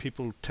do, and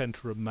people tend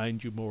to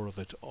remind you more of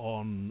it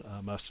on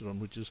Mastodon,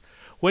 which is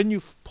when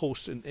you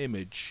post an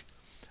image,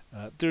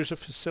 there's a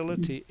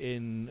facility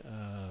in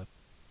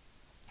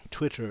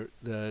Twitter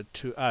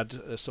to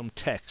add some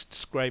text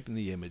describing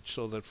the image,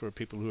 so that for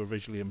people who are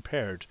visually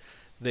impaired,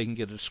 they can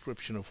get a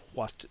description of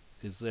what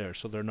is there,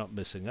 so they're not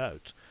missing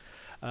out.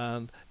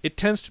 And it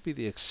tends to be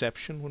the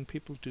exception when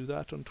people do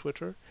that on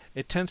Twitter.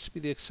 It tends to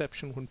be the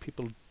exception when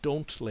people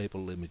don't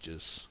label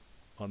images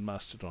on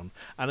Mastodon.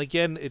 And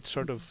again, it's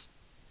sort of,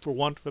 for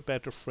want of a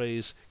better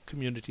phrase,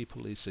 community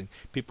policing.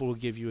 People will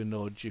give you a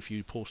nudge if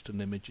you post an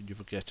image and you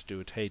forget to do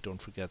it. Hey,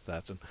 don't forget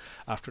that. And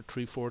after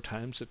 3-4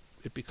 times,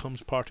 it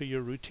becomes part of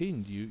your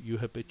routine. You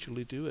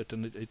habitually do it,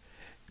 and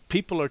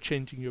people are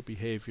changing your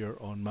behavior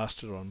on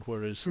Mastodon,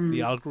 whereas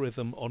the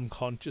algorithm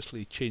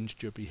unconsciously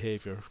changed your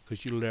behavior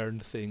because you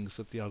learned things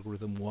that the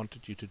algorithm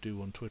wanted you to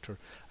do on Twitter.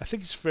 I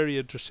think it's a very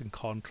interesting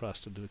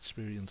contrast in the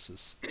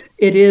experiences.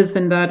 It is,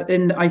 and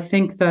I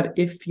think that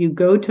if you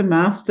go to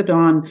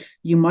Mastodon,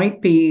 you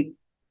might be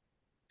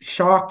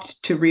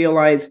shocked to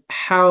realize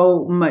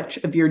how much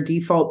of your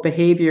default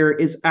behavior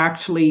is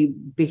actually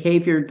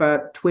behavior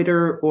that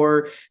Twitter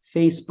or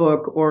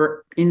Facebook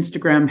or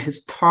Instagram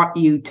has taught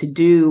you to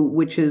do,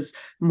 which is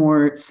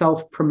more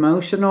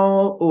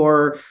self-promotional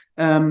or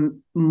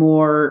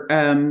more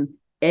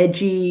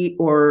edgy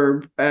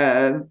or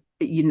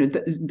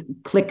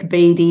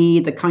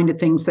clickbaity, the kind of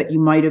things that you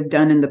might have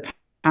done in the past.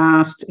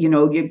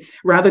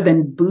 Rather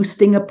than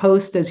boosting a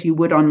post as you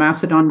would on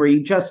Mastodon, where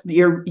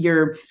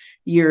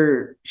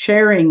you're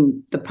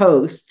sharing the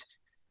post,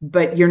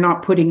 but you're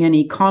not putting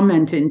any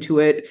comment into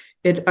it.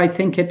 I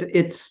think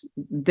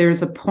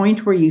there's a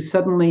point where you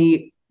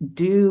suddenly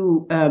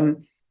do,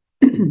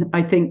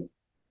 I think,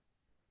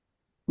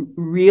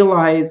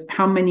 realize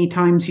how many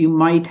times you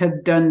might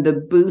have done the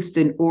boost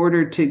in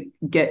order to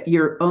get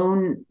your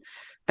own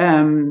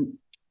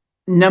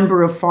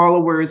number of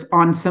followers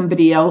on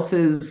somebody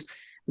else's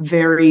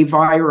very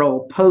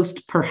viral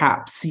post,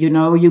 perhaps.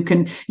 You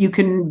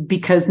can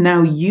because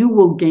now you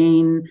will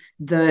gain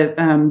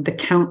the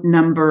count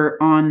number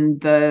on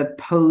the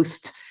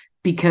post,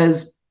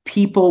 because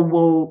people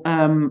will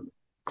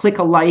click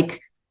a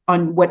like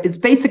on what is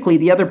basically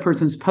the other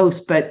person's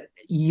post, but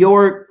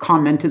your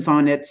comment is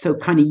on it, so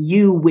kind of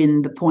you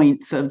win the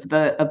points of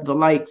the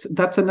likes.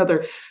 That's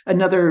another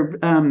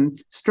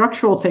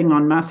structural thing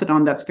on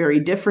Mastodon that's very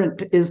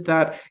different, is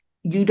that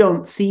you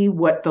don't see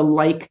what the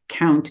like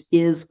count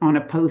is on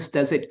a post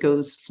as it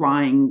goes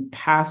flying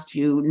past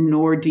you,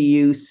 nor do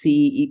you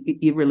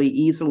see really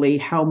easily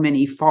how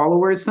many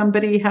followers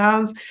somebody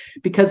has,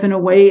 because in a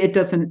way it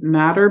doesn't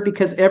matter,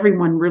 because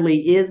everyone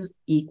really is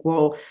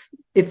equal.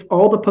 If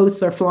all the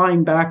posts are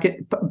flying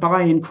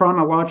by in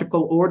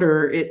chronological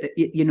order,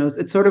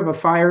 it's sort of a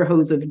fire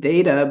hose of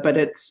data, but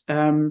it's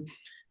not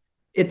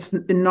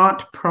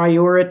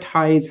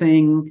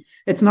prioritizing.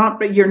 It's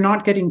not, you're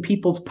not getting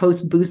people's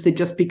posts boosted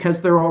just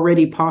because they're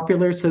already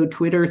popular. So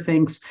Twitter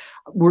thinks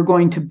we're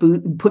going to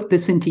put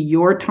this into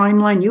your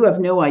timeline. You have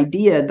no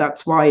idea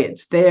that's why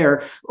it's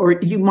there. Or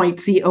you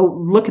might see, oh,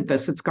 look at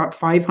this, it's got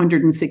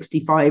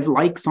 565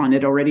 likes on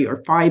it already,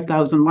 or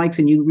 5,000 likes,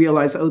 and you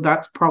realize, oh,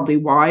 that's probably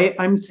why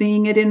I'm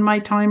seeing it in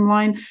my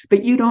timeline.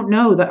 But you don't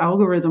know the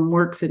algorithm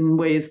works in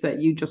ways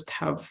that you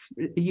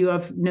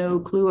have no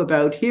clue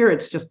about. Here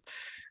it's just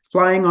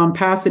flying on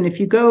past. And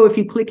if you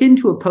click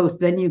into a post,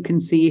 then you can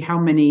see how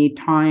many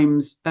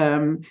times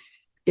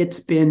it's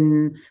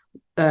been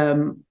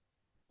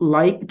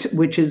liked,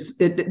 which is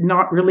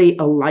not really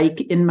a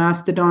like in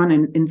Mastodon.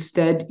 And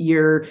instead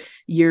you're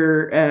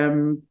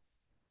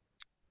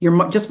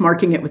just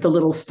marking it with a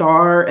little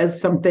star as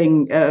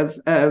something of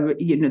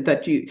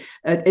that you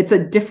it's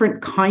a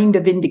different kind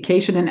of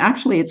indication. And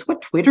actually it's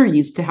what Twitter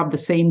used to have, the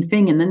same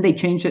thing, and then they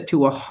changed it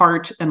to a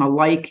heart and a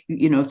like,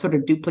 sort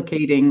of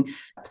duplicating.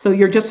 So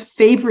you're just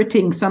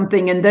favoriting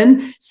something. And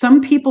then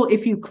some people,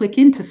 if you click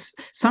into,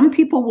 some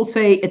people will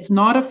say it's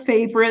not a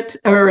favorite,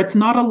 or it's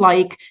not a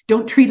like,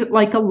 don't treat it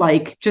like a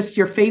like, just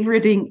you're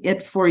favoriting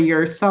it for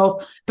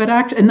yourself. But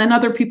and then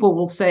other people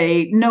will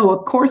say, no,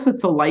 of course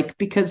it's a like,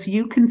 because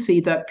you can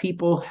see that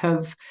people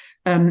have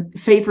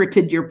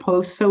favorited your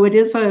post. So it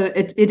is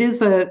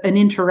an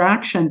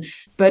interaction,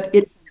 but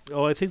it.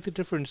 Oh, I think the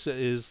difference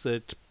is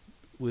that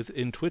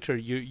in Twitter,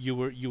 you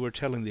were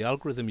telling the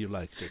algorithm you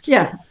liked it.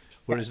 Yeah.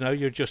 Whereas now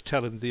you're just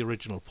telling the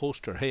original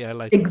poster, hey, I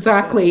like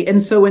exactly.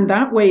 And so in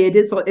that way,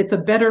 it's a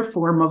better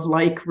form of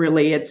like,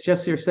 really. It's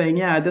just you're saying,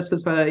 yeah, this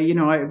is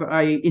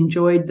I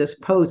enjoyed this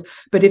post.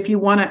 But if you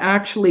want to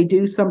actually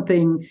do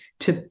something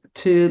to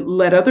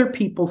let other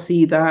people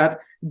see that,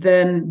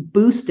 then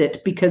boost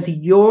it, because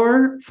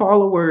your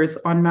followers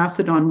on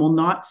Mastodon will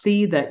not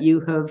see that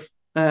you have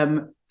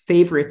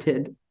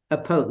favorited a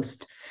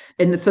post.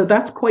 And so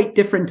that's quite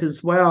different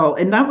as well.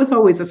 And that was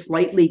always a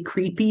slightly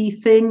creepy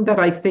thing that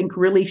I think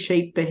really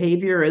shaped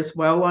behavior as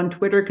well on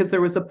Twitter, because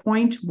there was a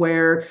point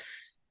where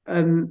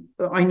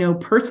I know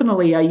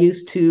personally I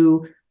used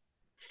to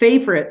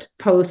favorite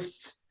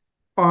posts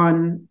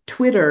on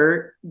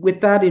Twitter with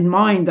that in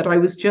mind, that I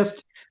was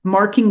just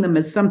marking them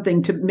as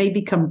something to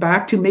maybe come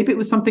back to. Maybe it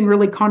was something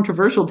really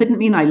controversial. Didn't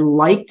mean I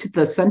liked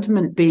the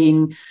sentiment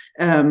being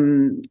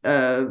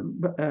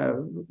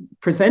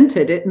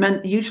presented. It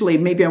meant usually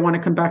maybe I want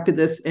to come back to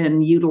this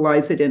and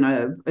utilize it in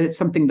it's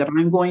something that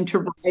I'm going to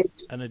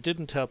write. And it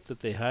didn't help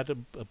that they had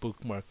a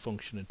bookmark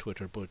function in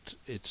Twitter, but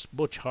it's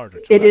much harder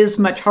to access. It is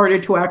much harder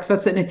to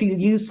access. And if you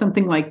use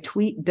something like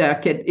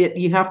TweetDeck,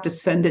 you have to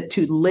send it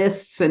to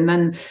lists, and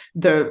then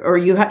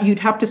you'd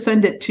have to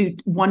send it to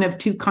one of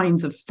two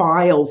kinds of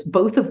files,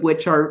 both of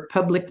which are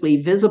publicly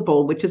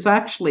visible, which is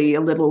actually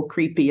a little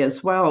creepy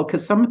as well,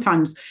 because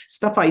sometimes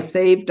stuff I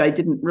saved I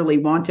didn't really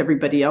want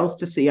everybody else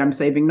to see. I'm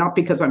saving not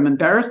because I'm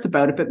embarrassed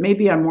about it, but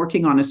maybe I'm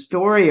working on a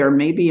story, or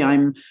maybe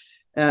I'm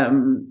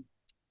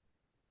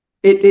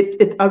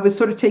I was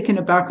sort of taken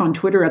aback on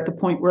Twitter at the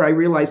point where I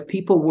realized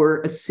people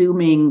were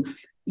assuming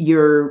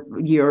your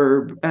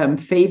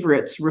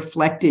favorites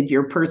reflected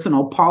your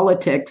personal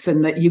politics,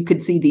 and that you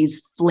could see these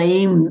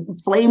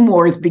flame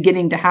wars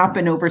beginning to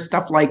happen over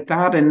stuff like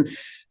that.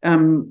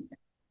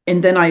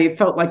 And then I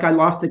felt like I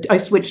lost it. I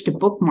switched to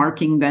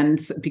bookmarking then,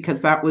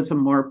 because that was a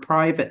more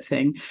private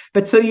thing.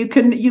 But so you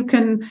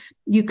can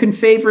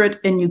favorite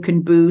and you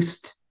can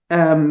boost.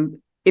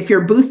 If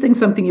you're boosting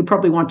something, you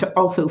probably want to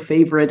also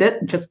favorite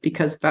it, just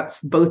because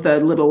that's both a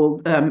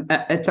little,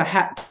 it's a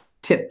hat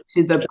tip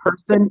to the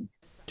person.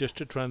 Just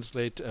to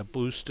translate, a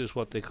boost is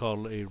what they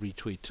call a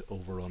retweet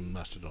over on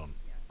Mastodon.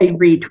 A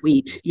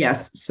retweet,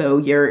 yes. So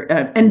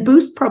and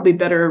boost probably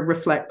better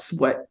reflects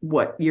what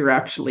you're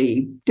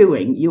actually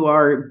doing. You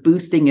are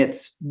boosting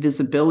its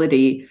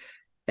visibility,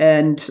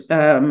 and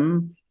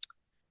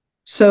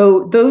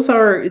so those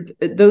are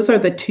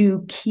the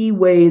two key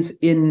ways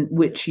in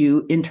which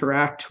you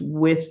interact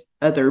with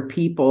other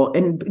people.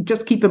 And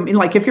just keep them in,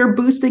 like, if you're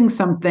boosting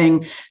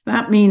something,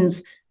 that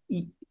means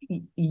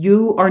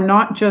you are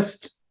not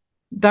just,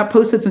 that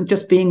post isn't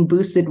just being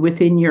boosted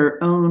within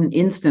your own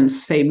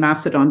instance, say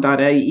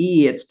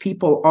mastodon.ie. It's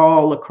people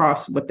all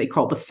across what they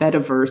call the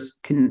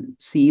Fediverse can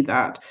see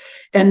that.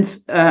 And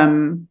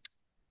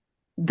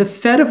the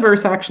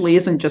Fediverse actually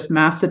isn't just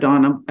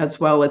Mastodon as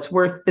well. It's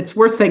worth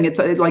saying it's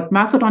like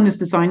Mastodon is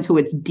designed so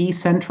it's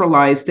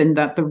decentralized, and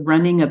that the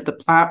running of the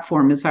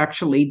platform is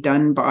actually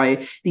done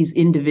by these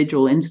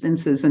individual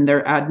instances and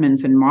their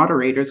admins and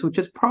moderators, which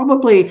is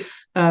probably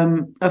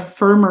a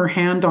firmer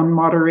hand on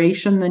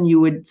moderation than you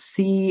would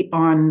see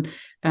on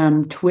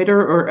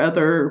Twitter or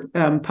other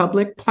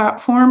public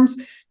platforms.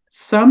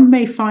 Some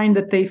may find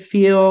that they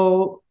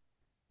feel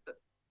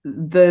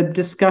the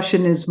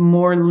discussion is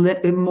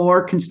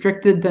more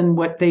constricted than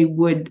what they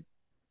would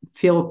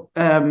feel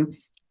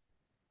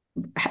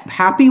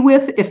happy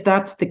with. If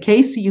that's the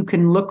case, you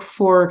can look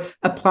for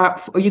a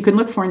platform, you can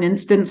look for an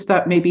instance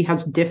that maybe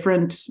has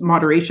different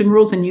moderation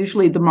rules, and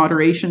usually the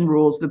moderation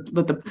rules,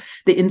 the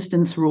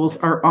instance rules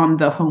are on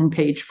the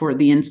homepage for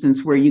the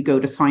instance where you go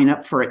to sign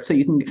up for it. So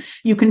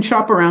you can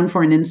shop around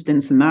for an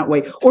instance in that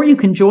way, or you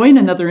can join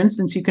another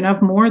instance. You can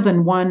have more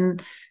than one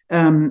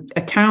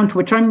account,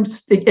 which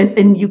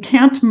and you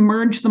can't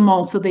merge them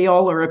all so they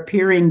all are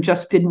appearing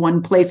just in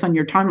one place on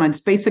your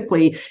timelines.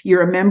 Basically,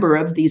 you're a member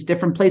of these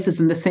different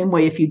places in the same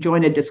way if you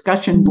join a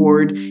discussion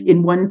board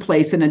in one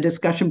place and a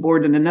discussion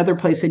board in another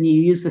place and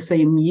you use the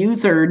same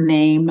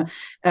username,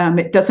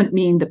 it doesn't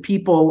mean the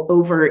people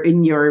over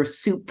in your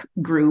soup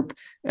group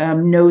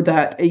know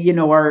that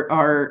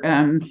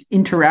are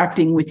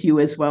interacting with you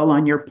as well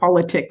on your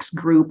politics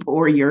group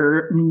or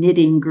your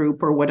knitting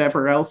group or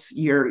whatever else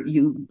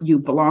you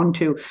belong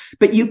to.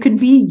 But you can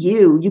be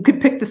you could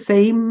pick the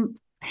same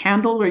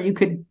handle or you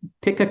could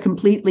pick a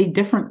completely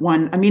different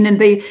one. I mean, and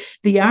the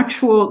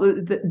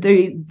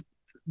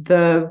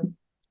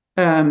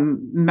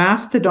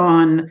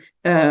Mastodon,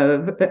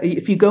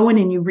 if you go in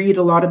and you read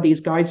a lot of these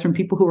guides from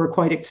people who are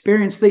quite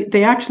experienced,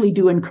 they actually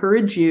do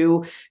encourage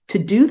you to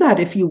do that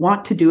if you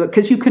want to do it,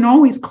 because you can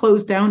always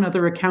close down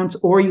other accounts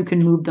or you can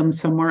move them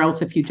somewhere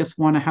else if you just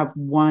want to have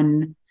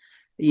one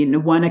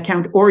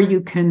account, or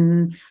you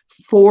can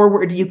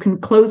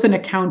close an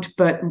account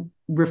but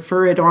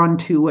refer it on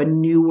to a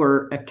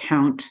newer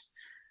account.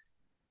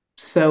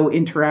 So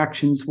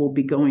interactions will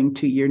be going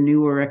to your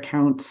newer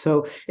account.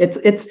 So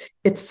it's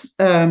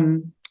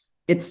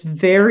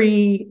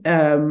very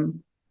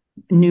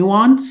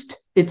nuanced.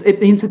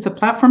 It means it's a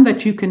platform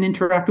that you can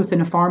interact with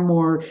in a far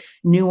more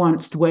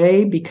nuanced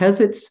way because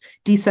it's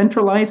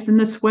decentralized in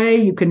this way.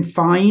 You can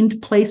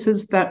find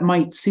places that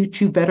might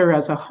suit you better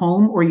as a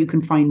home, or you can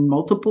find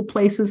multiple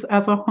places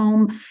as a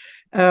home.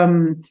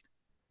 And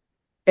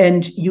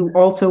you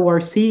also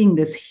are seeing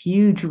this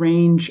huge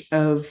range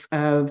of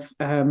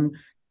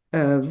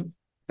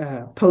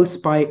posts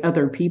by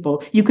other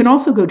people. You can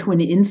also go to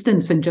an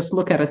instance and just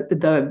look at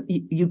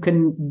you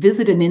can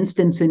visit an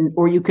instance,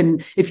 or you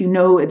can, if you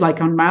know,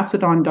 like on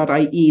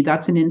mastodon.ie,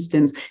 that's an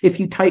instance. If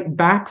you type /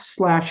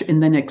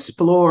 and then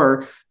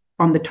explore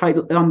on the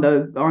title, on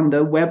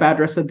the web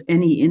address of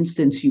any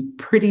instance,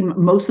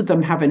 most of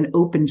them have an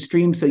open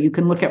stream, so you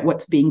can look at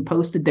what's being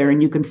posted there,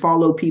 and you can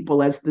follow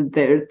people as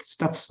their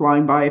stuff's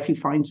flying by if you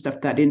find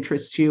stuff that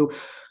interests you,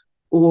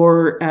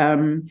 or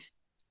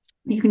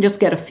you can just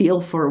get a feel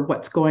for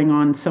what's going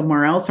on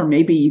somewhere else, or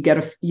maybe you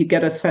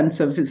get a sense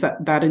of, is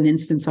that an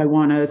instance I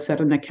want to set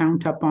an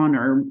account up on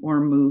or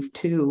move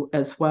to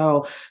as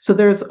well. So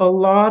there's a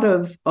lot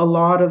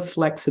of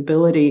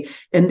flexibility.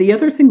 And the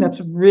other thing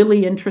that's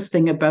really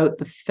interesting about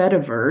the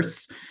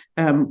Fediverse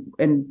and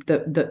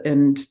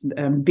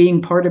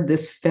being part of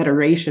this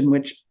federation,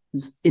 which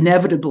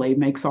inevitably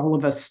makes all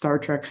of us Star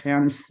Trek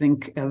fans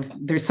think of,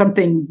 there's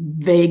something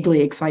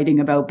vaguely exciting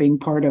about being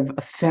part of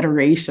a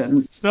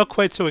federation. It's not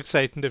quite so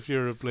exciting if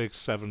you're a Blake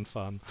 7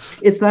 fan.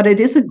 It's that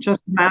it isn't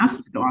just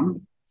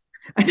Mastodon.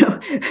 I know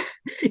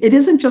it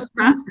isn't just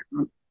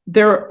Mastodon.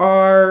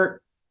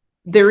 There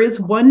is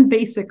one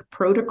basic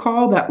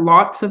protocol that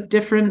lots of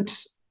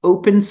different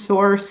open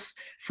source,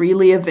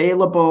 freely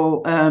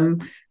available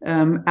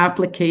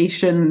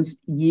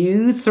applications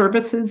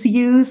services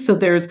use. So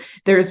there's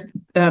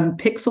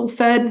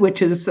PixelFed,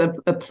 which is a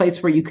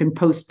place where you can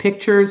post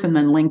pictures and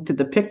then link to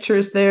the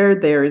pictures there.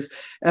 There's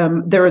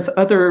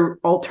other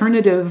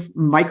alternative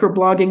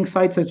microblogging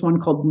sites. There's one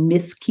called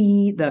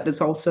Misskey that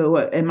is also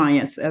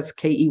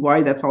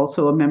MISSKEY. That's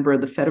also a member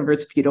of the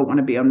Fediverse if you don't want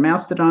to be on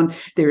Mastodon.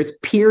 There's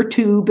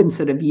PeerTube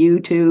instead of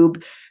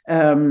YouTube.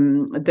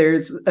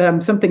 There's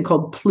something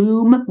called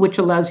Plume, which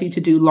allows you to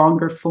do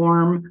longer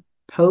form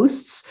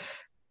posts.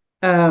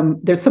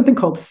 There's something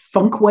called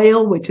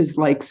Funkwhale, which is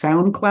like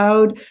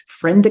SoundCloud.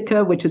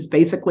 Friendica, which is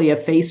basically a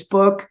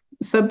Facebook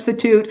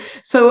substitute.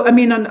 So, I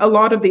mean, a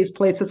lot of these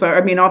places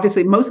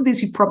obviously, most of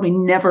these you've probably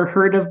never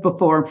heard of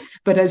before.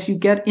 But as you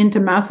get into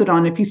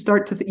Mastodon, if you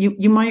start to,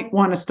 you might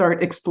want to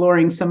start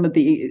exploring some of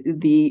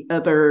the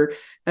other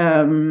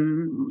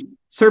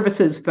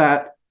services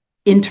that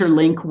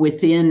interlink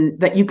within,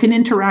 that you can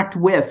interact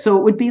with. So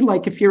it would be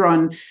like if you're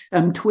on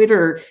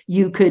Twitter,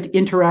 you could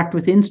interact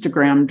with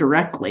Instagram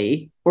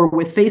directly or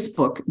with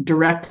Facebook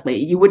directly.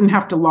 You wouldn't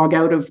have to log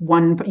out of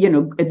one,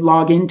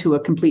 log into a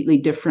completely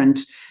different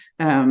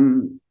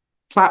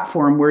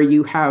platform where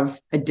you have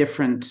a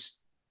different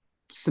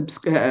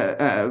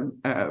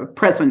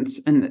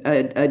presence and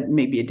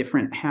maybe a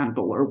different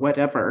handle or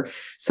whatever.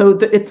 So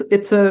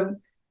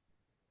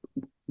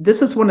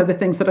this is one of the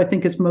things that I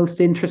think is most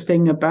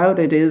interesting about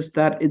it, is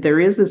that there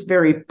is this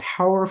very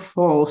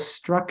powerful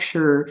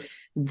structure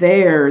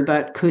there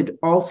that could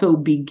also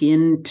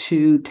begin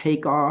to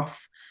take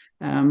off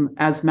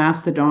as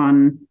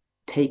Mastodon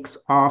takes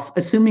off,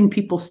 assuming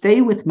people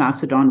stay with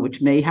Mastodon,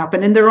 which may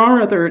happen. And there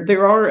are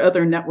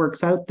other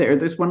networks out there.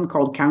 There's one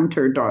called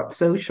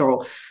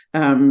Counter.social.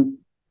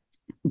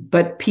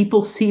 But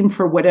people seem,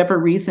 for whatever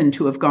reason,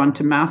 to have gone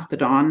to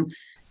Mastodon.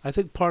 I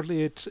think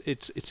partly it's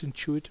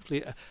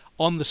intuitively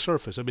on the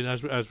surface. I mean,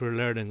 as we're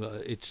learning,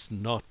 it's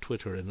not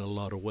Twitter in a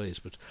lot of ways,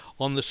 but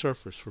on the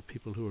surface, for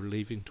people who are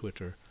leaving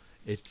Twitter,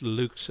 it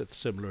looks at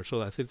similar.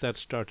 So I think that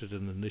started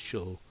an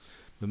initial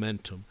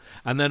momentum,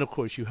 and then of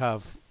course you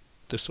have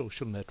the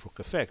social network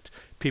effect.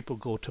 People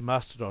go to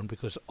Mastodon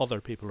because other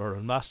people are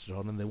on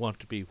Mastodon, and they want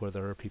to be where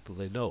there are people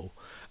they know,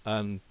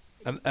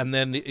 and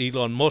then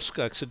Elon Musk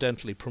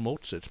accidentally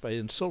promotes it by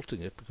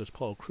insulting it because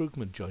Paul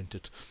Krugman joined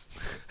it.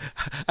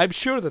 I'm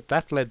sure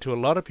that led to a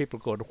lot of people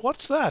going,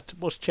 "What's that?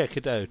 Must check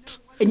it out."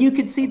 And you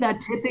could see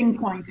that tipping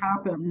point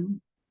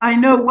happen. I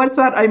know, what's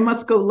that? I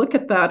must go look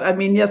at that. I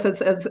mean, yes,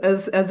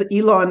 as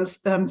Elon's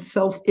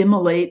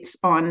self-immolates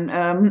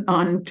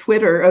on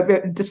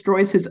Twitter,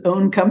 destroys his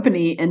own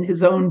company and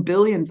his own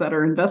billions that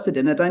are invested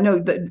in it. I know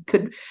that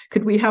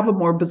could we have a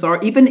more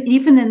bizarre, even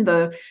in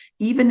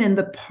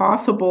the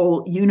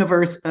possible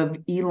universe of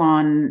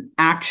Elon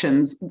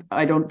actions,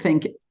 I don't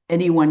think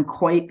anyone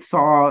quite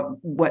saw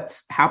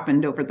what's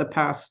happened over the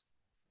past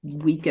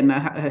week and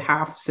a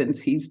half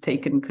since he's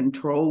taken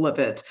control of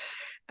it.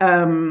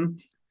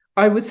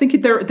 I was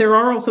thinking there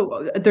are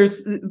also,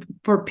 there's,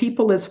 for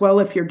people as well,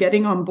 if you're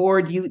getting on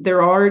board, you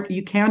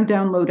can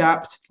download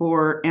apps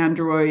for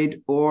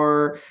Android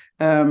or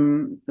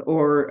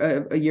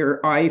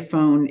your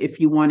iPhone if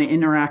you want to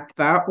interact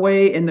that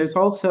way. And there's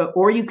also,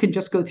 or you can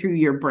just go through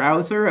your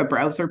browser, a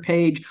browser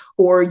page,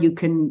 or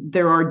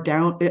there are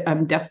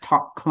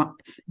desktop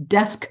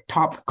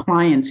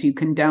clients you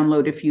can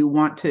download if you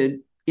want to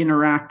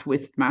interact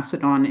with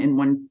Mastodon in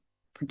one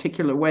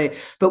particular way.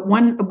 But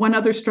one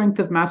other strength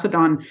of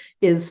Mastodon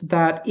is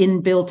that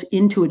inbuilt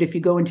into it, if you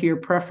go into your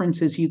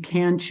preferences, you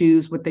can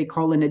choose what they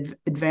call an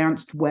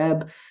advanced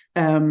web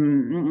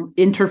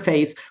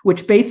interface,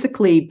 which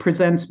basically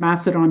presents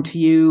Mastodon to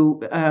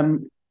you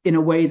in a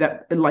way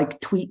that,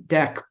 like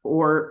TweetDeck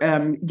or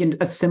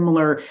a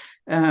similar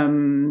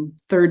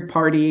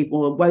third-party,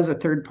 well, it was a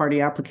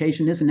third-party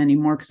application, isn't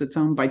anymore because it's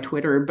owned by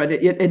Twitter, but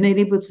it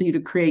enables you to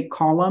create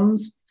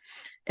columns.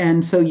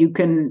 And so you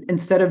can,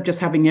 instead of just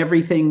having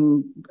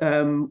everything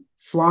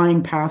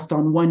flying past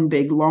on one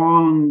big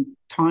long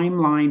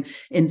timeline,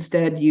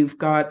 instead you've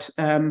got,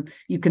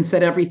 you can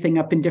set everything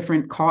up in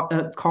different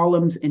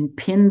columns and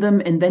pin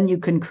them, and then you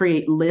can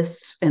create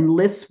lists. And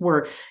lists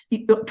where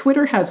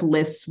Twitter has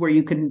lists where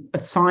you can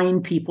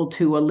assign people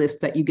to a list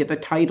that you give a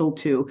title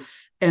to.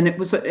 And it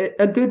was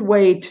a good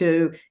way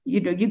to,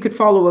 you could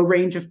follow a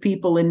range of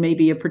people in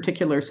maybe a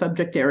particular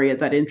subject area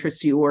that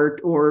interests you,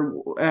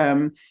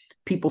 or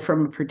people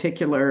from a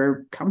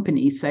particular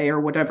company, say, or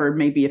whatever,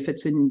 maybe if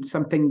it's in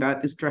something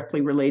that is directly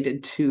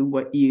related to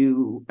what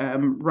you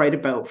write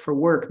about for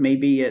work.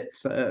 Maybe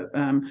it's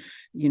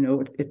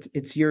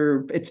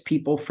it's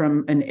people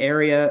from an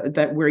area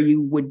that where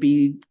you would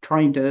be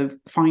trying to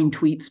find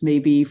tweets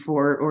maybe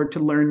or to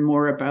learn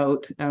more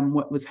about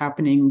what was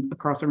happening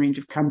across a range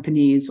of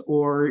companies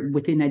or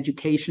within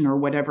education or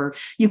whatever.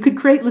 You could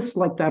create lists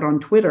like that on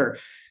Twitter.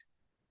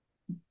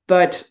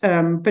 But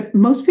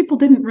most people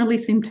didn't really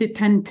seem to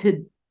tend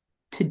to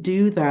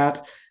do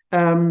that.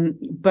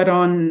 But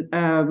on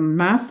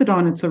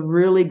Mastodon, it's a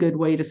really good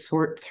way to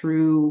sort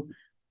through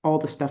all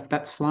the stuff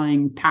that's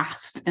flying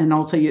past. And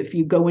also, if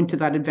you go into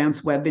that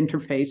advanced web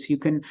interface, you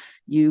can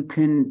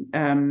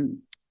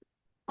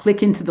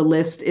click into the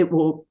list. It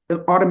will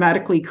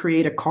automatically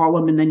create a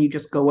column, and then you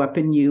just go up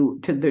and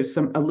there's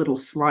a little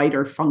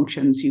slider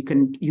functions. You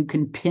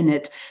can pin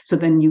it. So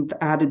then you've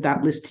added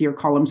that list to your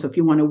column. So if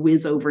you want to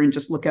whiz over and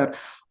just look at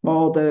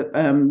all the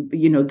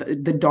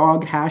the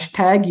dog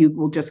hashtag, you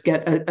will just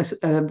get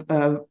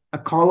a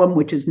column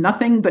which is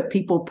nothing but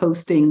people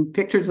posting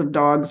pictures of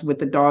dogs with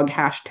the dog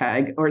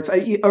hashtag,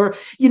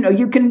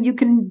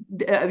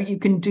 you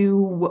can do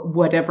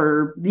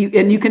whatever,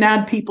 and you can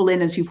add people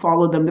in as you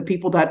follow them. The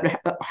people that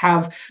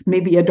have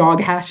maybe a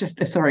dog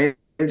sorry,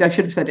 I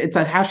should have said it's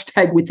a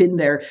hashtag within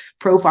their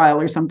profile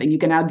or something. You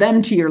can add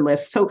them to your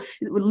list. So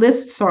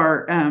lists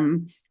are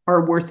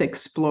worth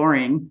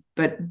exploring,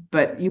 but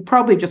you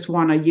probably just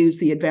want to use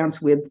the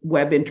advanced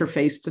web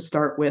interface to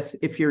start with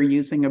if you're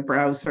using a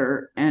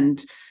browser,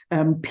 and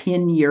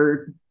pin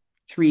your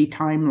 3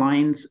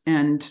 timelines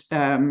and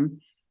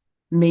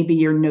maybe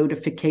your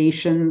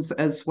notifications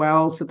as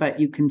well, so that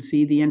you can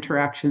see the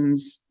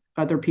interactions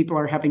other people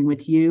are having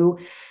with you.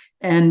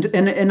 And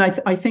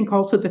I think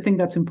also the thing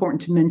that's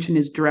important to mention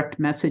is direct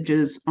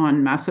messages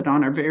on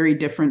Mastodon are very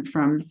different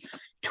from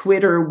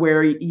Twitter,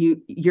 where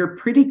you're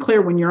pretty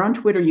clear when you're on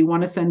Twitter, you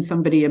want to send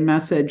somebody a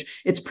message.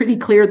 It's pretty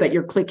clear that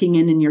you're clicking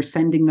in and you're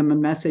sending them a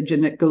message,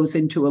 and it goes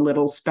into a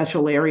little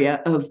special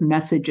area of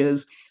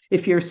messages.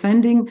 If you're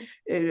sending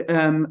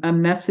a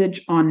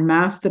message on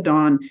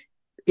Mastodon,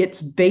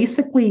 it's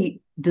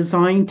basically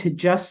designed to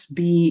just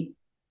be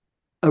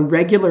a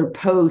regular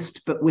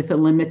post, but with a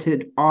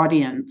limited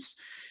audience,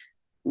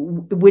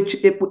 which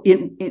it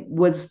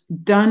was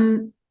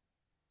done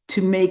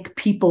to make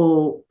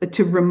people,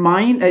 to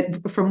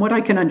remind, from what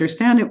I can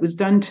understand, it was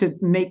done to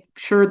make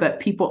sure that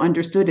people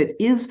understood it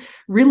is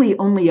really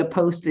only a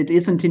post. It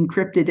isn't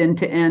encrypted end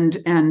to end,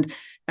 and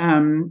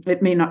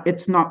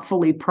it's not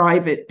fully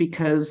private,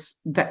 because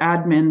the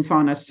admins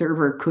on a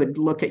server could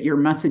look at your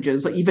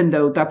messages, even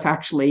though that's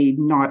actually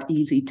not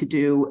easy to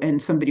do.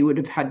 And somebody would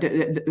have had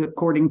to,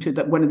 according to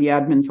one of the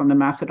admins on the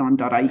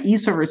Mastodon.ie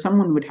server,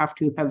 someone would have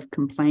to have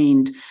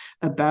complained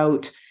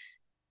about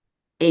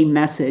a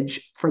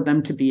message for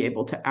them to be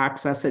able to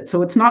access it.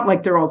 So it's not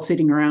like they're all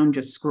sitting around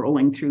just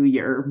scrolling through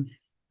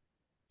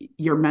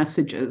your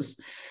messages.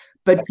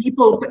 But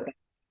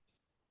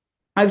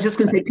I was just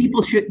going to say,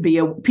 people should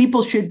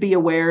be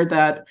aware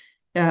that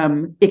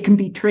it can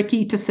be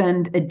tricky to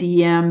send a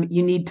DM.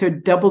 You need to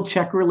double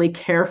check really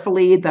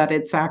carefully that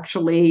it's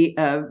actually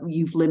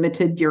you've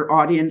limited your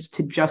audience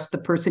to just the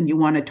person you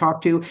want to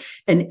talk to.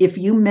 And if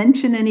you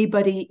mention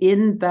anybody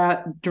in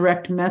that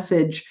direct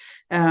message,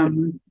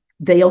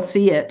 they'll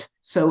see it.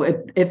 So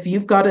if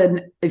you've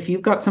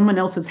got someone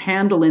else's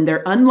handle in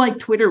there, unlike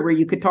Twitter, where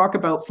you could talk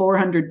about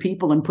 400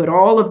 people and put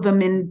all of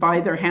them in by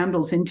their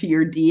handles into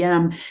your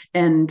DM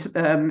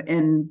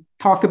and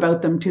talk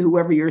about them to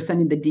whoever you're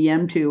sending the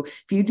DM to.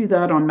 If you do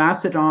that on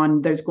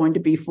Mastodon, there's going to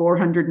be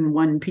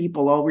 401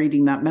 people all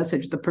reading that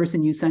message, the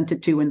person you sent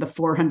it to and the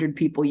 400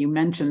 people you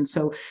mentioned.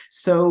 So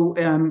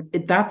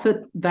that's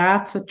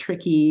a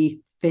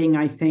tricky thing,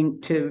 I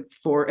think,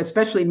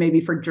 especially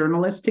maybe for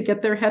journalists to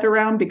get their head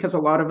around, because a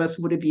lot of us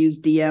would have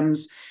used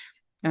DMs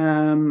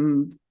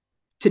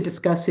to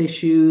discuss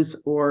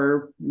issues,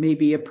 or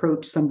maybe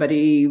approach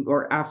somebody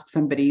or ask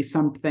somebody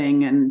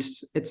something, and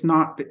it's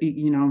not,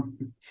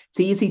 it's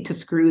easy to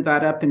screw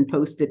that up and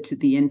post it to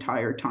the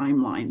entire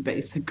timeline,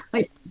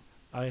 basically.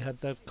 I had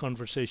that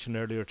conversation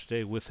earlier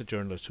today with a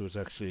journalist who was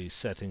actually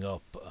setting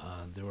up,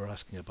 and they were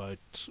asking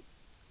about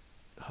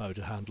how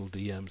to handle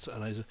DMs,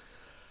 and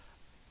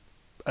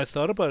I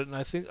thought about it, and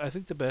I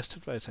think the best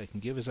advice I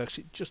can give is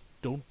actually just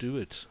don't do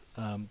it.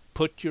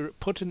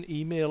 Put an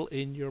email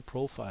in your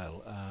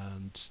profile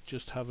and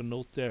just have a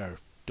note there.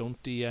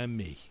 Don't DM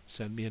me.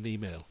 Send me an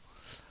email.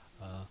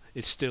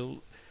 It's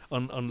still,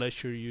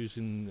 unless you're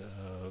using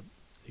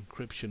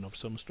encryption of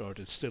some sort,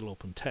 it's still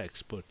open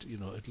text. But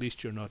at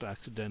least you're not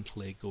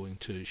accidentally going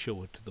to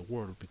show it to the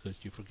world because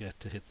you forget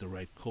to hit the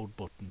right code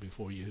button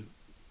before you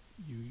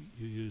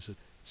use it.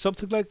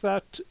 Something like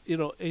that.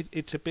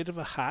 It's a bit of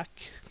a hack,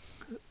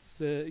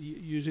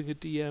 using a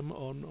DM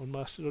on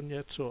Mastodon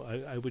yet, so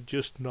I would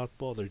just not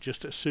bother.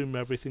 Just assume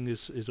everything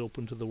is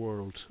open to the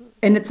world.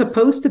 And it's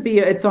supposed to be,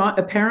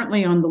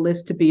 apparently on the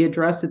list to be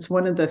addressed. It's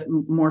one of the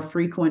more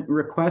frequent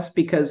requests,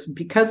 because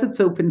it's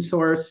open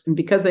source and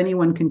because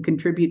anyone can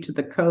contribute to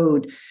the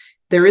code.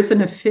 There is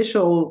an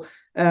official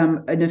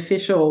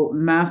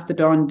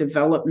Mastodon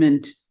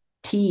development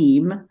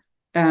team,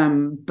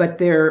 but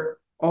they're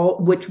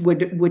which would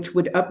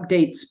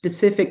update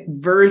specific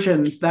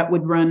versions that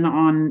would run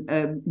on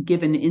a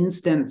given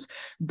instance,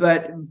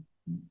 but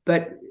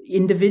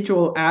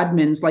individual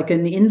admins, like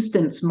an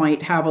instance,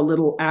 might have a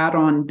little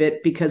add-on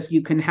bit because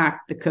you can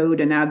hack the code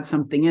and add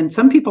something in.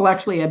 Some people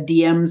actually have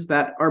DMs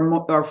that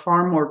are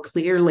far more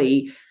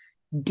clearly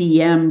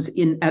DMs,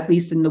 at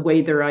least in the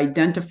way they're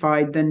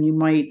identified, than you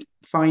might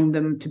find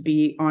them to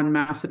be on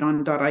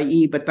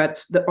Mastodon.ie. But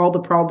all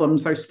the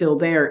problems are still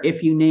there.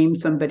 If you name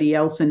somebody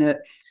else in it,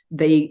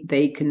 they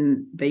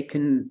can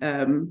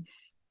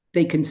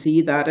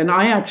see that. And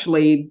I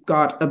actually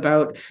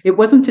it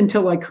wasn't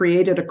until I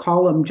created a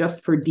column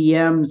just for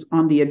DMs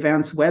on the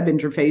advanced web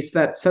interface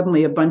that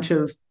suddenly a bunch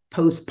of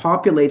posts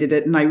populated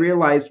it, and I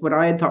realized what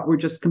I had thought were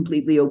just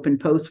completely open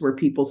posts were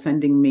people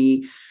sending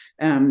me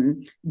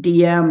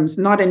DMs,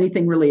 not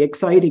anything really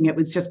exciting. It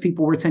was just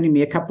people were sending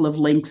me a couple of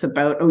links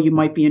about, oh, you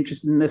might be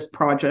interested in this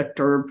project,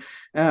 or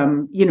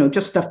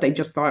just stuff they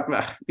just thought,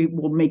 it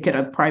will make it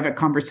a private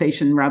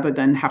conversation rather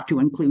than have to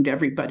include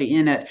everybody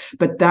in it.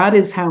 But that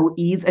is how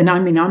easy. And I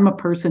mean, I'm a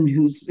person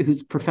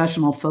whose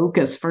professional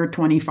focus for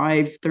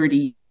 25,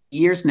 30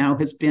 years now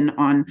has been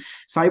on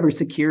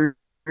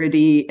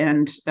cybersecurity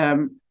and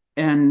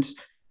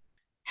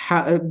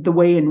how the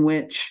way in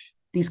which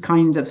these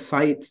kinds of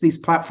sites, these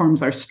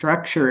platforms are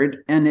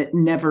structured. And it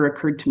never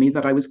occurred to me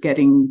that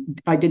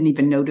I didn't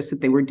even notice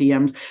that they were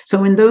DMs.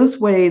 So in those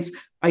ways,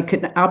 I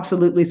can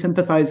absolutely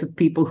sympathize with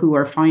people who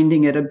are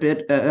finding it a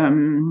bit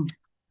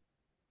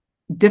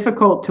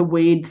difficult to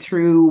wade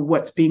through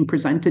what's being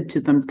presented to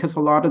them, because a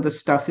lot of the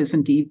stuff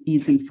isn't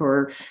easy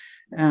for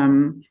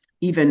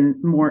even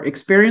more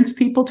experienced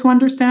people to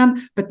understand.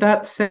 But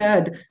that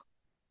said,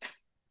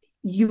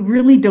 you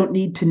really don't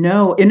need to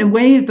know. In a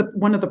way,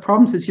 one of the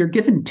problems is you're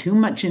given too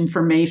much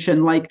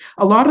information. Like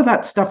a lot of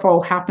that stuff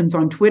all happens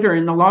on Twitter,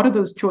 and a lot of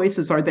those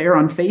choices are there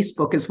on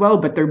Facebook as well,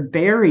 but they're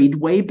buried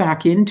way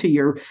back into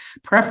your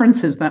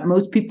preferences that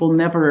most people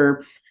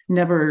never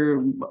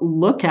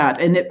look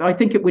at. And I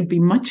think it would be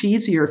much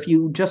easier if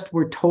you just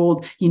were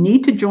told you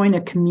need to join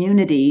a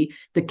community.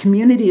 The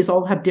communities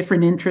all have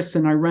different interests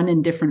and are run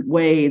in different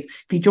ways.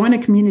 If you join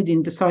a community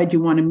and decide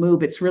you want to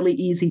move, it's really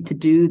easy to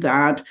do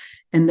that.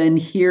 And then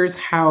here's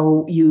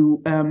how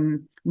you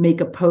make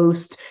a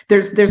post.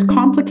 There's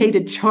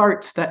complicated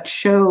charts that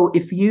show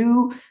if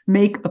you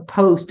make a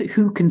post,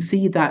 who can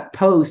see that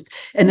post.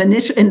 And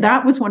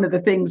that was one of the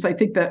things I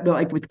think that,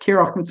 like with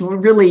Kirok, was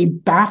really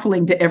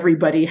baffling to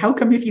everybody. How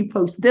come if you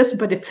post this,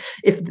 but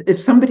if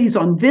somebody's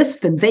on this,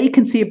 then they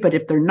can see it, but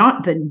if they're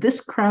not, then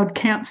this crowd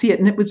can't see it.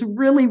 And it was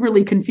really,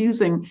 really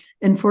confusing.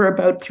 And for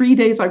about 3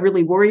 days, I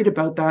really worried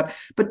about that.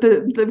 But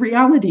the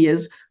reality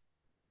is,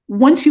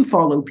 once you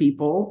follow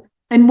people,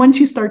 and once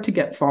you start to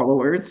get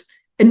followers,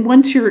 and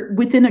once you're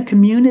within a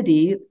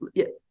community,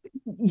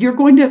 your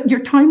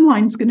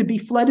timeline's going to be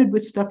flooded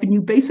with stuff, and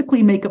you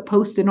basically make a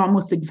post in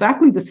almost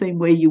exactly the same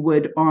way you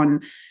would on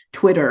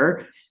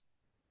Twitter.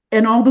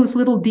 And all those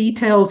little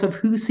details of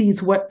who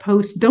sees what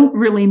post don't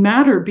really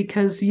matter,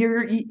 because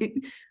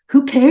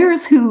who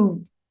cares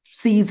who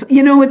sees?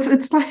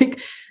 It's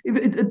like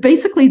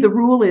basically the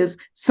rule is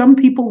some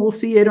people will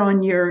see it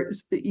on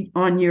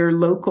your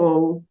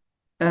local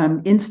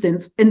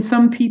instance, and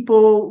some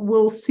people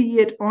will see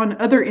it on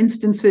other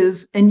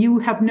instances, and you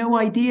have no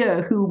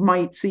idea who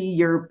might see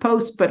your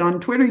post. But on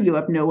Twitter, you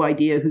have no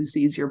idea who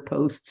sees your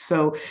posts.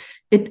 So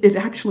it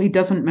actually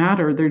doesn't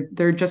matter.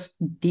 They're just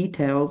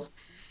details.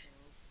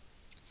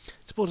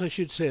 I suppose I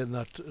should say in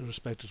that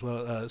respect as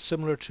well,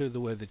 similar to the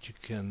way that you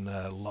can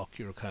lock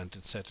your account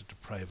and set it to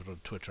private on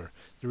Twitter,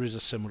 there is a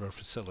similar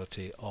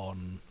facility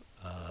on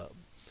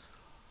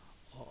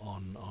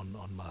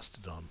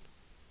Mastodon,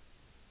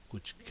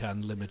 which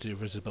can limit your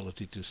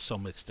visibility to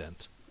some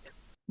extent.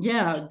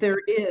 Yeah, there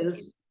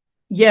is.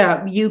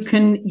 Yeah, you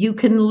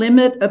can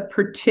limit a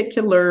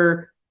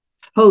particular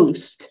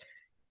post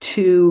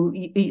to,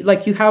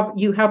 like, you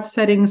have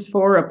settings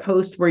for a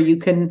post where you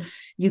can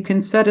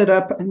set it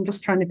up. I'm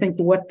just trying to think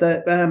what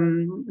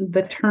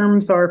the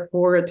terms are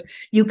for it.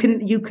 You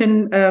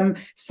can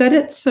set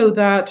it so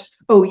that,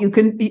 you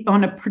can be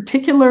on a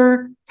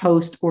particular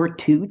post or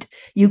toot.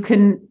 You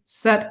can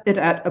set it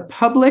at a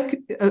public.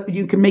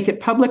 You can make it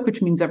public,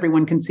 which means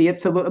everyone can see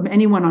it. So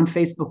anyone on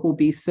Facebook will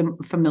be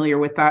familiar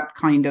with that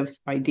kind of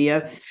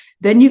idea.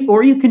 Then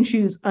you can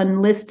choose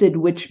unlisted,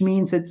 which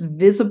means it's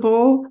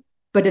visible,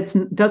 but it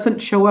doesn't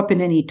show up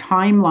in any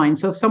timeline.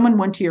 So if someone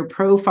went to your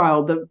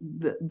profile,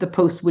 the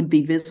post would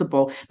be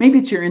visible. Maybe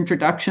it's your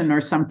introduction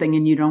or something,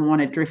 and you don't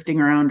want it drifting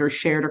around or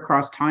shared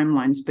across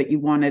timelines, but you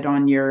want it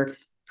on your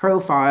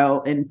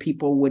profile and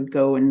people would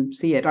go and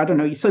see it. I don't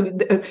know. So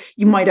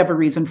you might have a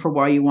reason for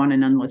why you want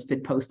an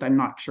unlisted post. I'm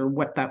not sure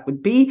what that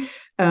would be.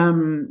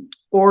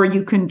 Or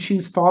you can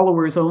choose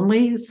followers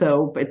only.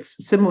 So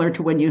it's similar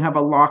to when you have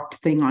a locked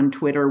thing on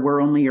Twitter where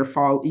only your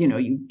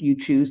you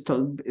choose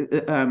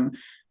to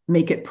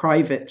make it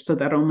private so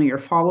that only your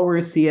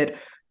followers see it.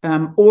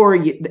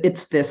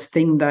 It's this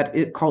thing that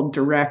it called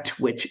direct,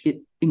 which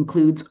it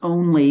includes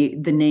only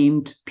the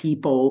named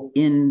people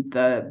in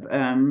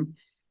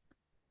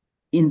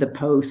the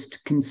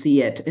post can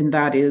see it, and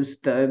that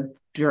is the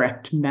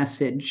direct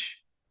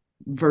message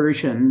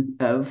version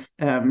of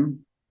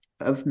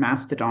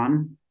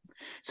Mastodon.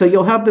 So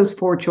you'll have those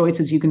 4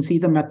 choices. You can see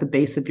them at the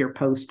base of your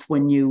post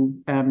when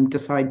you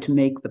decide to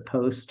make the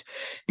post.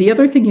 The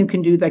other thing you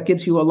can do that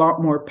gives you a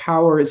lot more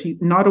power is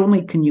not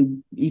only can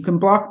you can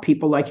block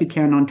people like you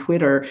can on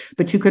Twitter,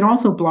 but you can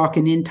also block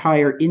an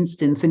entire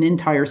instance, an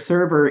entire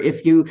server,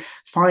 if you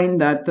find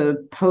that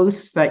the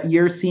posts that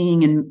you're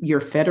seeing in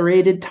your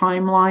federated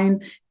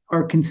timeline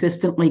are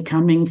consistently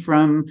coming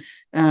from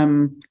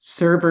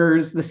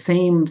servers, the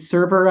same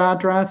server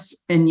address,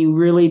 and you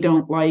really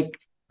don't like,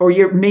 or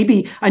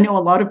I know a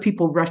lot of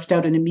people rushed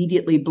out and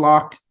immediately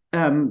blocked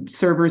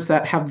servers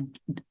that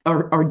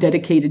are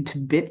dedicated to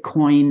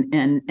Bitcoin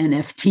and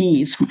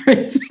NFTs, for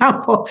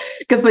example,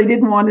 because they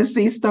didn't want to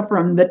see stuff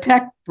from the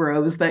tech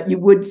bros that you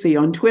would see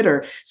on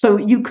Twitter. So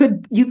you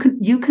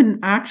can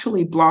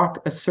actually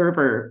block a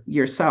server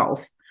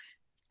yourself,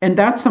 and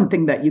that's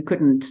something that you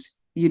couldn't.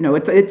 You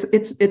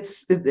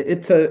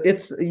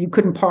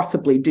couldn't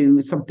possibly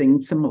do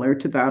something similar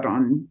to that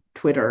on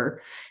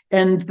Twitter.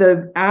 And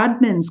the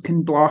admins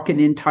can block an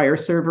entire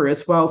server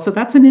as well. So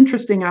that's an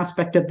interesting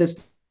aspect of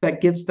this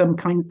that gives them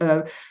kind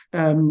of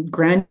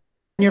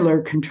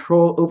granular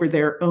control over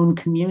their own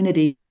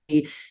community.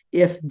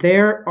 If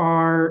there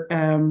are,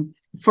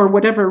 for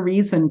whatever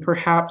reason,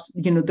 perhaps,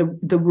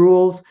 the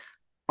rules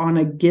on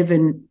a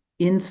given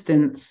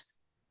instance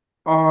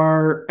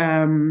are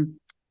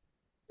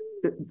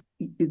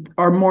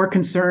more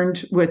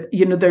concerned with,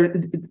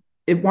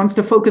 it wants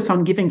to focus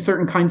on giving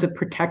certain kinds of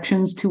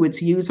protections to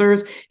its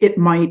users, it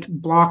might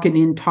block an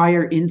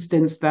entire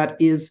instance that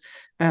is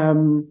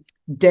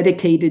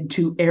dedicated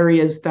to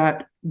areas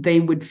that they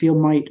would feel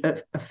might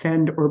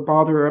offend or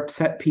bother or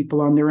upset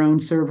people on their own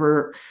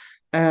server.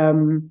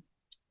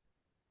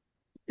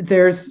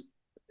 There's,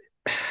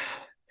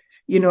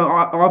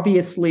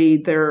 obviously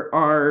there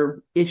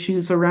are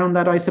issues around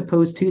that, I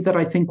suppose, too, that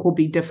I think will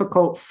be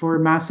difficult for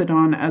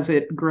Mastodon as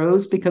it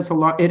grows, because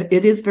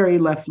it is very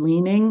left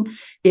leaning.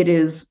 It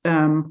is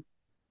kind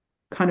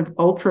of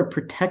ultra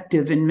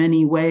protective in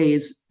many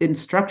ways, and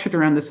structured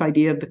around this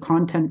idea of the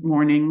content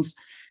warnings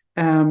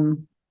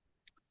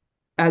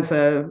as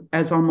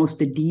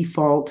almost a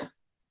default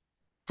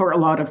for a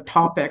lot of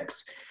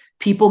topics.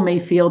 People may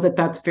feel that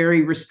that's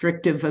very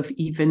restrictive of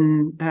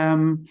even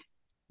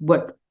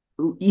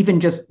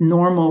just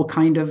normal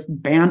kind of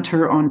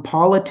banter on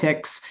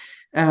politics.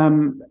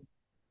 And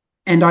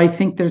I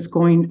think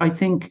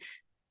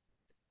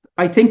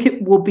I think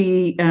it will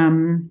be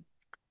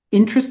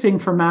interesting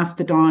for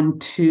Mastodon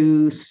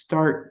to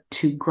start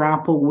to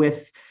grapple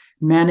with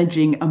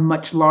managing a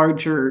much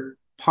larger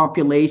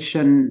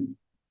population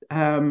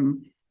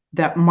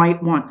that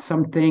might want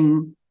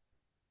something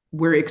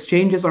where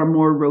exchanges are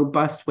more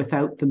robust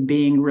without them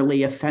being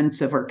really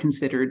offensive or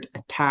considered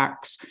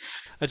attacks.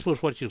 I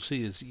suppose what you'll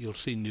see is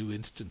new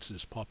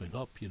instances popping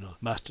up,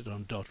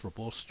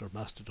 Mastodon.robust or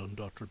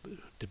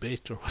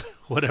Mastodon.debate or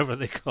whatever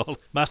they call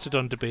it.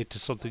 Mastodon debate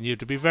is something you have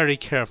to be very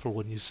careful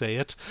when you say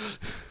it.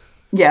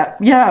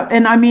 Yeah.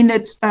 And I mean,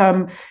 it's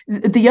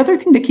the other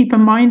thing to keep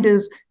in mind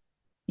is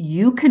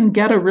you can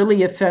get a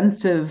really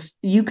offensive,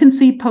 you can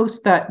see posts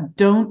that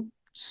don't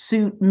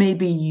suit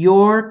maybe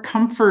your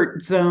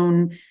comfort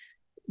zone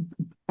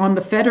on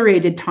the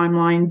federated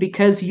timeline,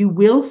 because you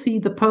will see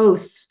the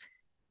posts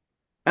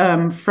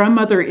from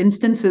other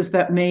instances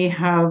that may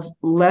have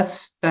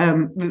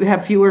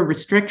have fewer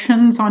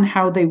restrictions on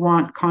how they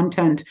want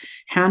content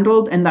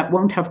handled, and that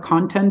won't have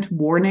content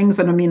warnings.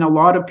 And I mean, a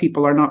lot of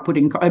people are not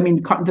putting,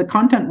 the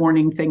content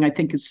warning thing, I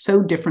think, is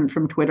so different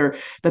from Twitter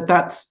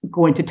that's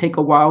going to take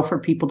a while for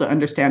people to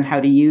understand how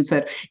to use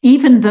it,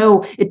 even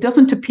though it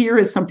doesn't appear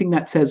as something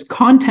that says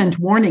content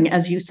warning.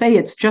 As you say,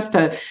 it's just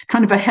a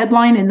kind of a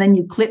headline, and then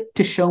you click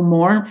to show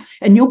more,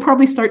 and you'll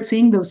probably start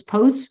seeing those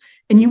posts,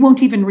 and you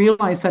won't even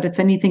realize that it's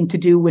anything to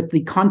do with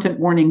the content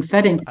warning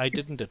setting. I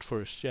didn't at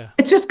first, yeah.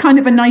 It's just kind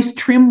of a nice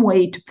trim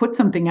way to put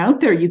something out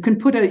there. You can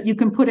put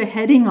a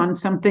heading on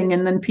something,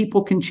 and then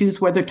people can choose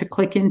whether to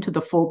click into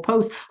the full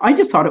post. I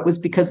just thought it was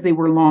because they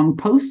were long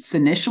posts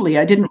initially.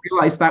 I didn't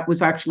realize that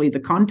was actually the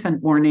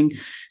content warning.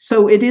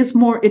 So it is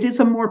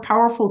a more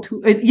powerful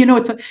tool.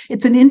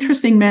 It's an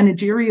interesting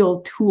managerial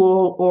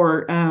tool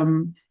or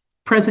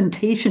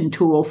presentation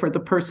tool for the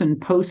person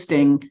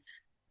posting,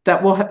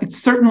 that will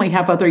certainly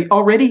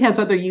already has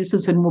other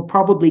uses, and will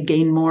probably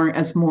gain more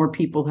as more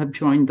people have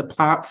joined the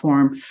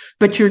platform.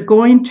 But you're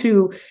going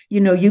to,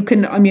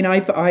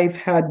 I've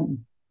had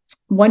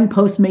one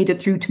post made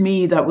it through to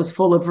me that was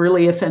full of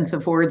really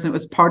offensive words, and it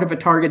was part of a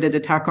targeted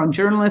attack on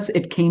journalists.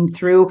 It came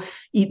through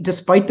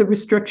despite the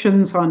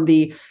restrictions on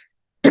the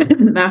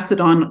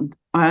Mastodon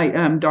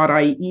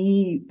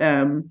 .ie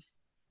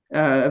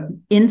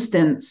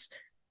instance.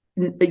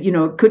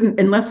 Couldn't,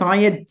 unless I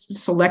had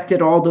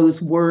selected all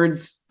those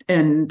words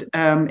and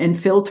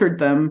filtered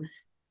them,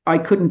 I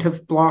couldn't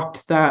have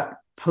blocked that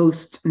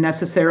post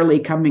necessarily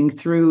coming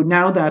through.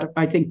 Now that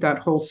I think that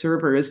whole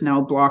server is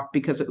now blocked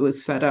because it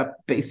was set up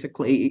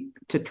basically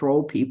to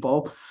troll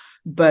people.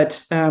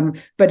 But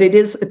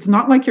it's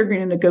not like you're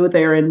going to go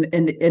there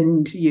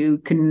and you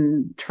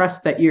can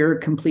trust that you're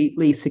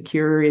completely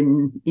secure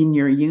in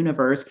your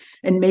universe.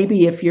 And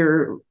maybe if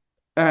you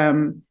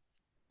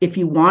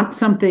want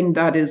something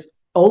that is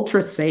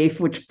ultra safe,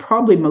 which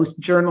probably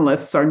most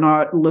journalists are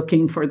not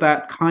looking for,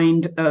 that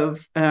kind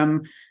of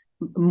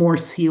more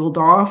sealed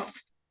off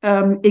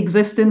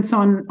existence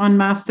on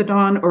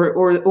Mastodon,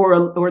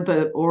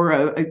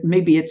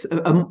 maybe it's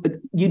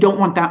you don't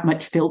want that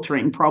much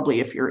filtering, probably,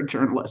 if you're a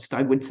journalist,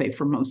 I would say,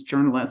 for most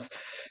journalists.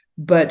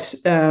 But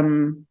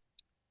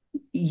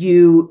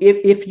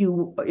if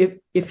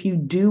you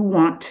do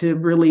want to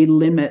really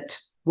limit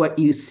what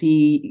you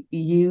see,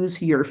 use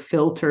your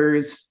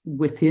filters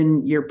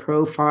within your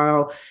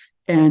profile,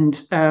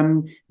 and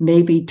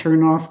maybe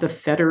turn off the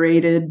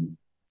federated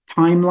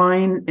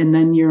timeline, and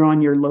then you're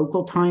on your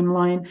local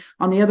timeline.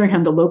 On the other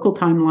hand, the local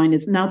timeline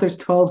is now, there's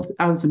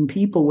 12,000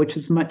 people, which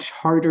is much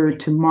harder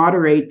to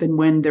moderate than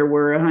when there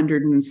were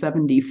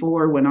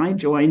 174 when I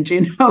joined,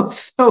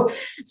 so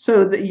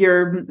that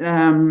you're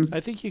I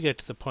think you get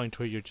to the point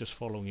where you're just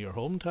following your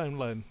home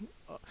timeline.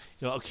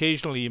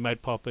 Occasionally you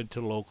might pop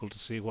into local to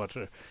see what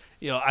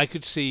I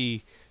could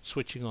see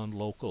switching on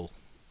local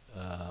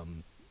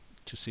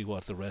to see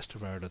what the rest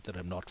of Ireland that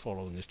I'm not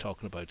following is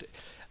talking about.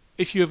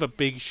 If you have a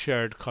big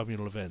shared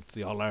communal event,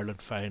 the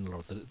All-Ireland final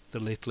or the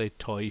Late Late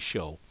Toy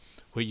Show,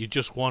 where you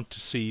just want to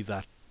see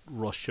that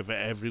rush of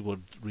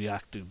everyone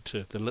reacting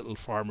to the little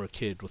farmer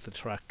kid with the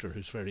tractor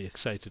who's very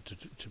excited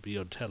to be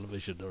on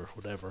television or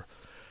whatever.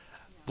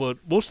 But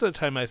most of the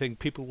time I think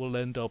people will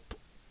end up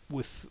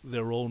with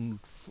their own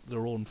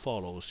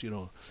follows,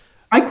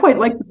 I quite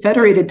like the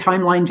federated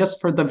timeline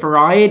just for the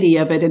variety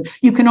of it. And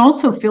you can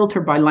also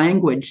filter by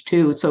language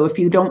too. So if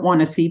you don't want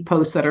to see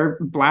posts that are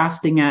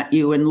blasting at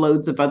you in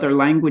loads of other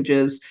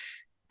languages,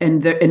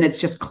 and it's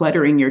just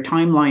cluttering your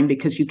timeline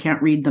because you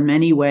can't read them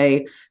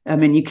anyway. I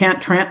mean, you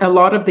can't a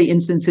lot of the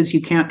instances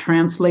you can't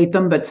translate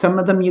them, but some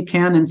of them you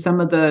can, and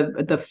some of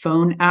the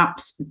phone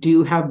apps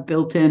do have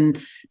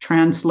built-in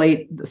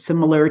translate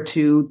similar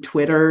to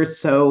Twitter.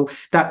 So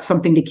that's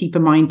something to keep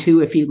in mind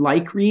too. If you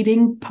like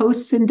reading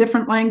posts in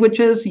different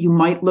languages, you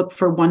might look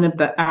for one of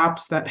the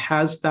apps that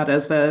has that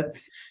as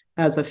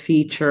a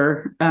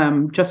feature,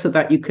 just so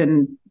that you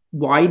can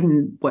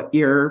widen what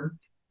you're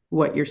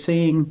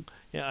seeing.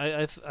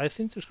 Yeah, I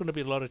think there's going to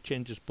be a lot of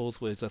changes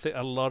both ways. I think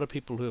a lot of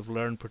people who have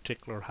learned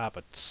particular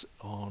habits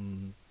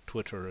on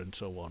Twitter and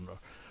so on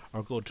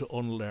are going to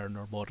unlearn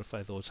or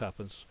modify those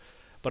habits.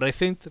 But I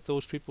think that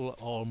those people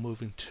all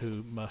moving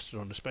to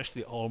Mastodon,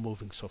 especially all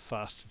moving so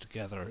fast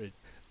together,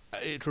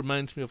 it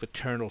reminds me of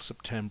Eternal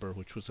September,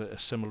 which was a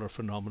similar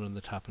phenomenon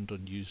that happened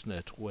on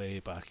Usenet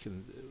way back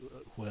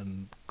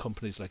when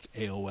companies like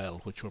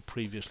AOL, which were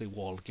previously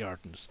walled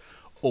gardens,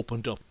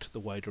 opened up to the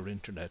wider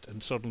internet,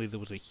 and suddenly there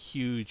was a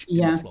huge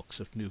influx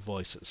of new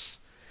voices.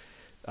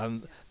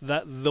 And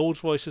that those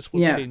voices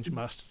will change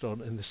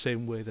Mastodon in the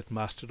same way that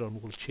Mastodon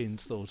will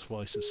change those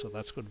voices. So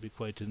that's going to be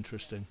quite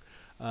interesting.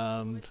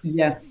 And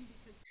yes.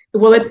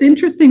 Well, it's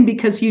interesting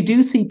because you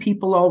do see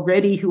people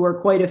already who are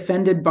quite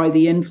offended by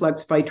the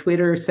influx by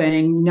Twitter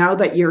saying, now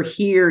that you're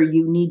here,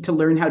 you need to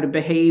learn how to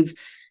behave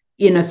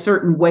in a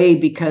certain way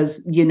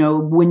because,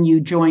 when you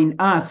join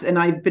us. And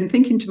I've been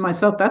thinking to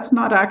myself, that's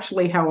not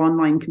actually how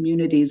online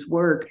communities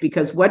work,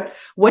 because what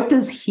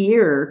does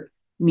here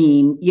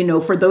mean?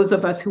 For those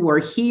of us who are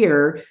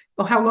here,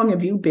 well, how long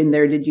have you been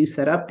there? Did you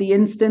set up the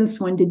instance?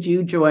 When did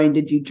you join?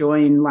 Did you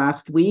join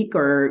last week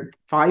or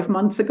 5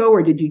 months ago,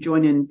 or did you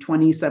join in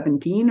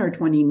 2017 or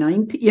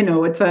 2019?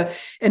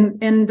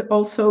 And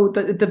also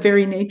the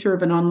very nature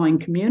of an online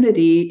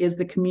community is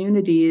the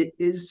community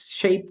is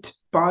shaped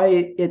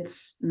by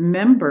its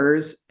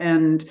members,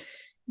 and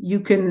you're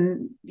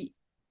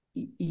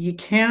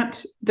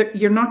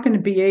not going to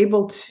be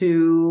able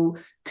to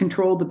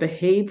control the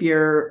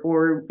behavior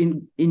or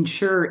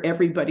ensure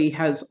everybody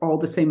has all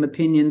the same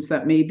opinions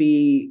that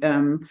maybe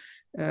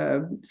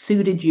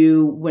suited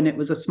you when it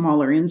was a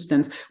smaller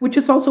instance, which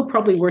is also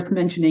probably worth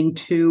mentioning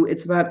too.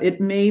 It's that it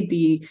may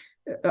be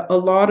a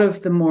lot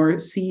of the more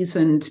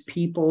seasoned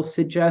people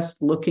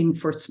suggest looking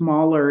for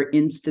smaller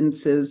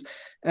instances.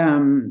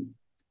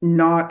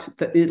 Not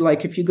that,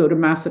 like if you go to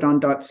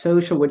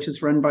mastodon.social, which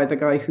is run by the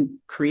guy who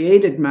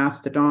created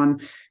Mastodon,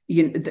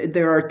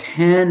 there are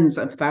tens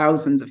of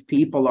thousands of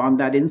people on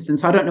that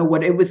instance. I don't know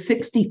what it was,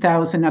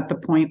 60,000 at the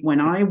point when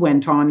I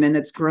went on, and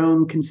it's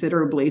grown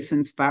considerably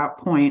since that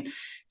point.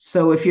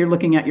 So if you're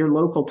looking at your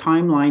local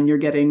timeline, you're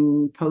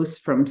getting posts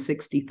from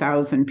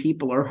 60,000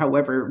 people, or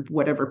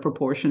whatever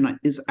proportion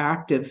is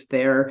active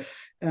there.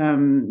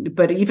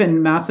 But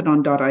even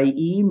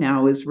Mastodon.ie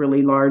now is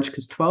really large,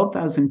 because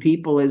 12,000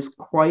 people is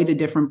quite a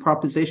different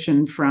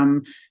proposition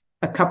from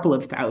a couple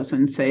of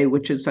thousand, say,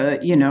 which is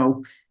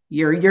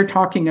you're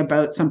talking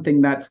about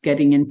something that's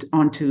getting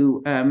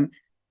onto a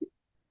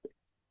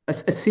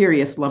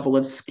serious level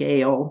of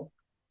scale.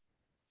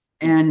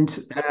 And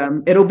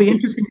it'll be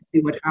interesting to see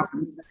what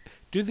happens.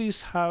 Do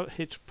these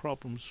hit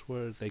problems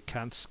where they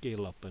can't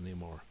scale up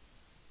anymore?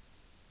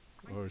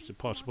 Or is it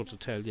possible to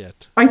tell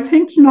yet? I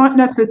think not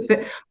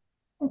necessarily.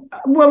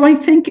 Well, I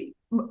think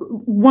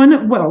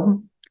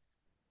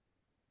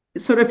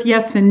sort of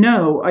yes and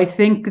no. I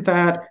think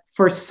that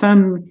for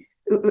some,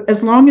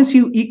 as long as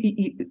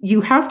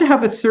you have to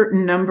have a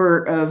certain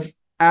number of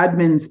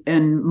admins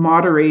and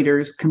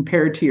moderators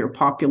compared to your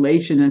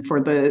population, and for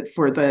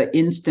the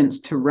instance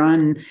to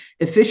run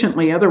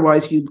efficiently,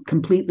 otherwise you'd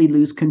completely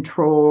lose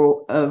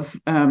control of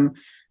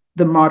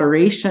the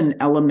moderation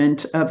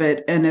element of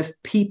it. And if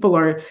people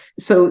are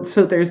so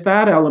there's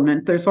that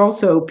element. There's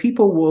also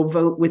people will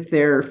vote with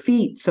their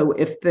feet. So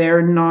if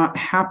they're not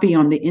happy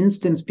on the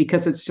instance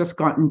because it's just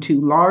gotten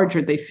too large,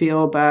 or they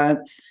feel that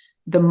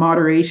the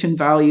moderation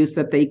values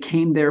that they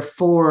came there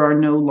for are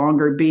no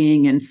longer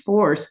being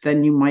enforced,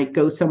 then you might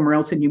go somewhere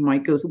else, and you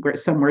might go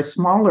somewhere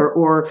smaller,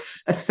 or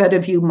a set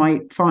of you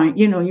might find,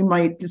 you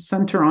might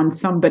center on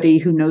somebody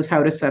who knows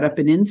how to set up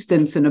an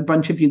instance, and a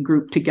bunch of you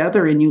group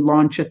together and you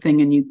launch a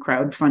thing and you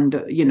crowdfund,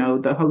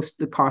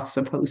 the costs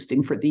of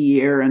hosting for the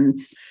year.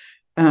 And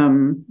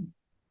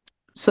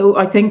so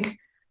I think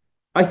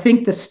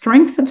the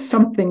strength of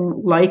something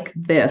like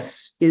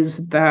this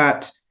is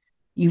that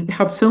you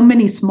have so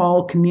many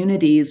small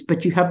communities,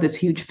 but you have this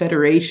huge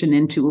federation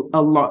into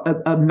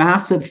a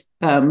massive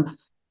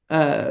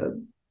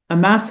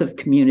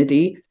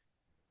community.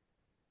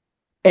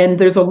 And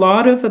there's a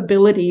lot of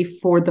ability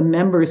for the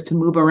members to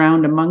move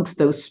around amongst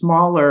those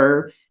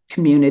smaller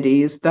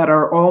communities that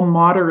are all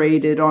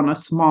moderated on a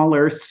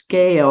smaller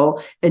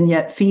scale, and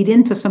yet feed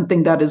into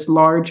something that is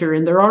larger.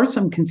 And there are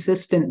some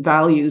consistent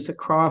values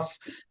across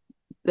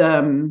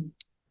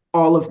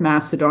all of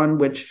Mastodon,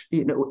 which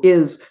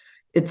is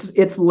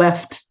it's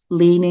left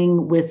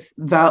leaning with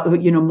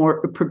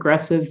more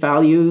progressive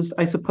values.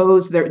 I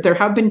suppose there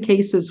have been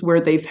cases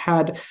where they've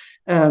had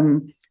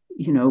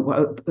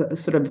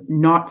sort of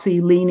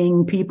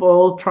Nazi-leaning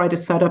people try to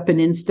set up an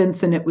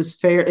instance, and it was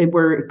fair,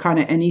 where kind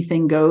of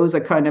anything goes,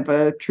 a kind of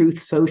a Truth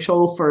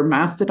Social for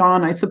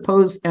Mastodon, I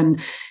suppose, and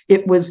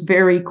it was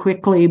very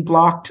quickly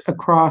blocked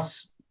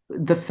across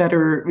the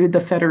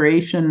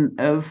federation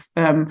of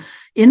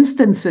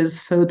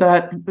instances, so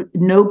that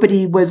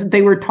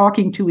they were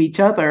talking to each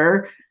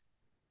other,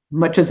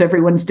 much as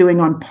everyone's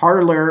doing on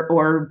Parler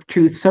or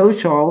Truth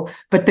Social,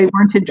 but they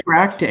weren't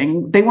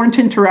interacting. They weren't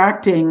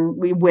interacting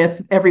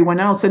with everyone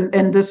else.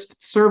 And this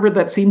server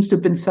that seems to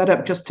have been set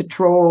up just to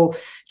troll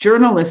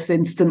journalists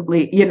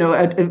instantly,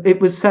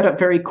 it was set up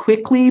very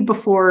quickly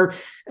before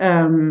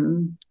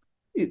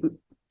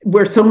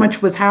where so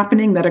much was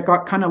happening that it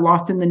got kind of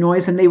lost in the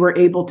noise, and they were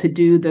able to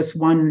do this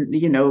one,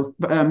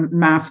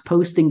 mass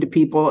posting to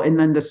people. And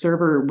then the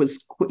server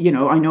was,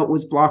 I know it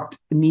was blocked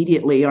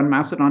immediately on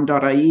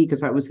mastodon.ie,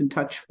 because I was in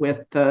touch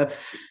with the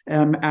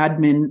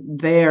admin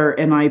there,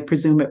 and I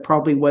presume it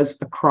probably was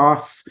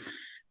across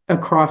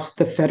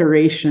the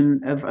federation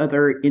of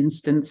other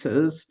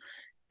instances.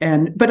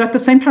 But at the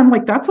same time,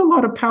 like, that's a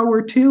lot of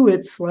power too.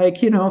 It's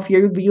like, if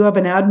you have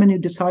an admin who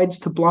decides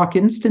to block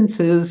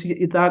instances,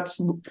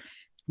 that's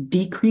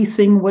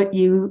decreasing what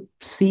you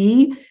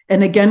see.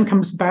 And again,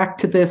 comes back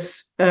to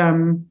this,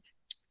 it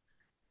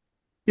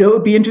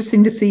would be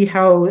interesting to see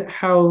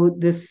how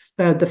this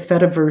the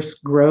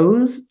Fediverse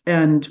grows,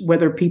 and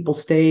whether people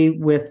stay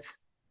with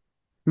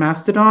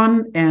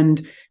Mastodon,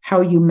 and how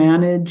you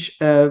manage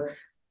a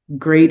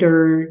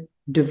greater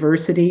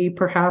diversity,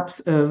 perhaps,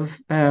 of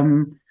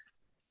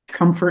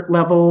comfort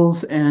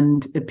levels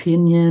and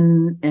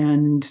opinion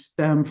and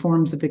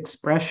forms of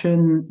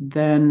expression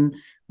than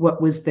what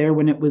was there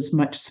when it was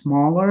much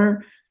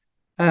smaller.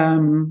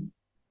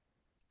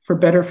 For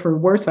better, for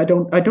worse, I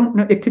don't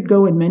know. It could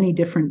go in many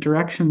different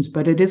directions,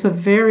 but it is a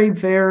very,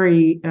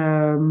 very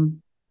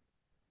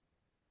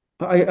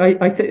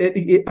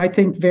I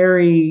think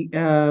very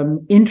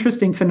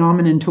interesting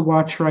phenomenon to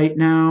watch right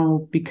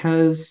now,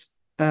 because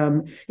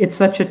it's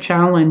such a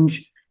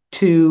challenge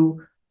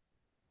to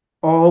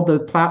all the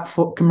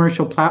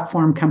commercial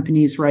platform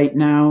companies right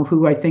now,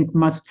 who I think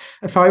must,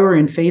 if I were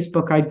in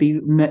Facebook, I'd be,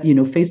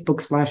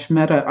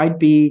 Facebook/Meta, I'd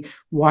be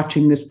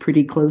watching this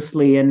pretty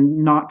closely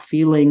and not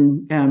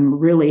feeling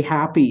really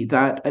happy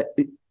that,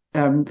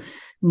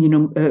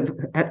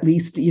 at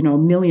least, a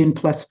million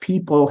plus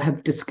people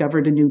have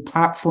discovered a new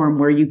platform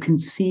where you can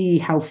see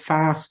how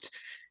fast,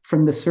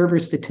 from the server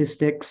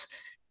statistics,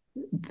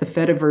 the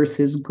Fediverse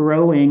is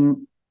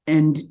growing.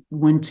 And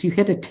once you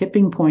hit a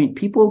tipping point,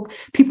 people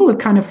have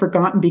kind of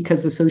forgotten,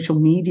 because the social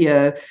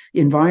media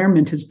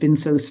environment has been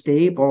so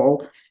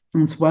stable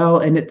as well,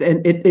 and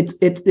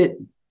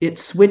it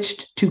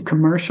switched to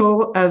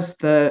commercial as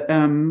the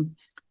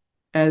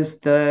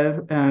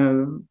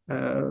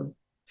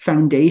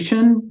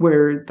foundation,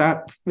 where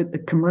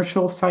the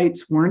commercial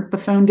sites weren't the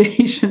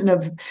foundation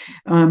of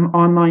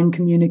online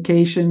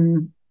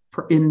communication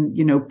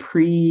in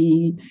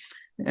pre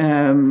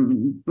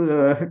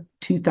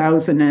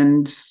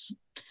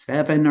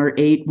 2007 or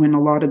 8, when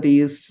a lot of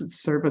these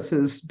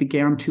services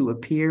began to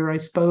appear, I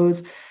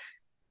suppose.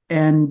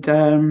 And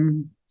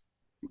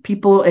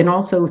people, and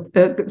also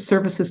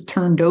services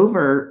turned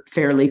over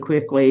fairly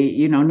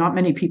quickly. Not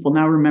many people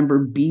now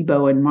remember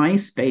Bebo and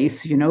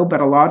MySpace,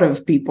 but a lot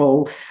of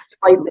people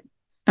slightly.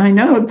 I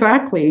know,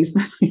 exactly.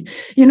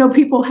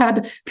 People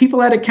had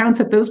accounts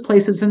at those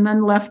places and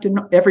then left, and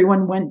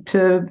everyone went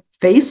to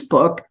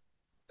Facebook.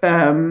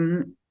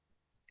 But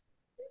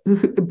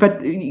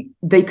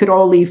they could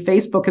all leave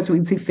Facebook, as we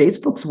can see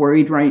Facebook's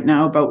worried right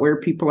now about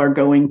where people are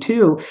going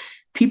to.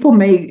 People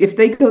may, if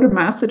they go to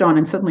Mastodon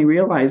and suddenly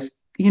realize,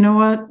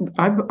 what,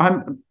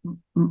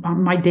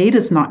 my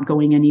data's not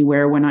going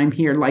anywhere when I'm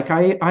here. Like,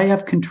 I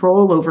have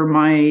control over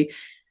my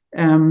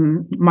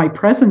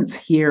presence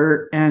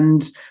here,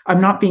 and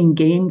I'm not being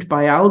gamed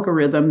by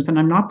algorithms, and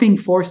I'm not being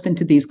forced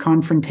into these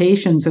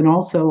confrontations. And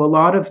also, a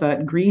lot of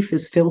that grief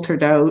is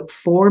filtered out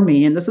for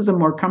me, and this is a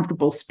more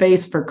comfortable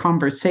space for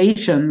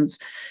conversations.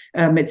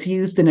 It's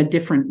used in a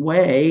different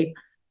way.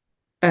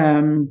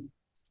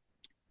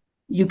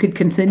 You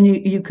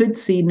could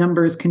see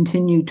numbers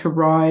continue to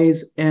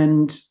rise,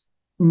 and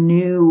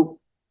new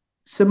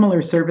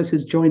similar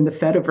services join the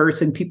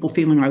Fediverse, and people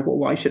feeling like, well,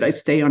 why should I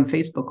stay on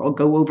Facebook? I'll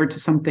go over to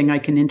something I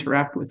can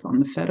interact with on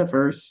the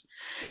Fediverse.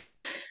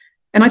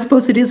 And I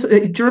suppose it is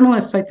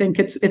journalists. I think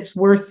it's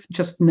worth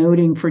just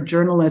noting for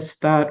journalists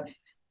that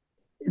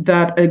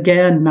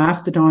again,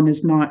 Mastodon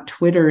is not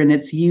Twitter, and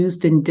it's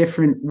used in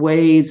different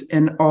ways.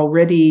 And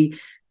already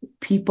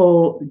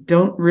people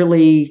don't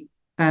really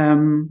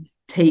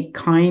take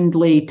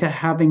kindly to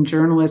having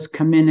journalists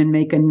come in and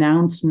make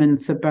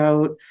announcements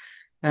about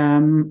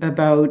who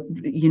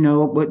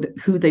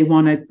they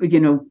want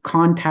to,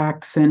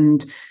 contacts,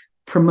 and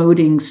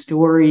promoting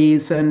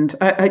stories. And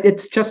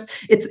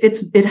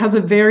it has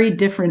a very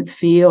different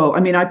feel. I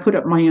mean, I put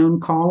up my own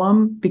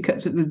column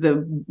because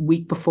the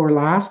week before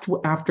last,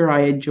 after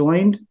I had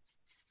joined,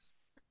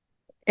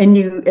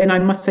 And I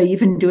must say,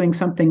 even doing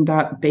something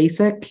that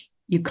basic,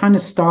 you kind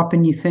of stop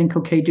and you think,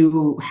 okay,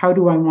 how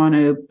do I want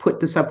to put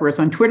this up? Whereas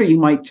on Twitter, you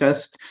might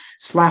just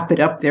slap it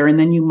up there, and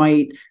then you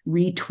might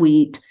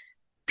retweet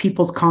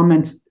people's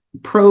comments,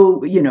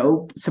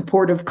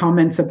 supportive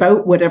comments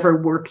about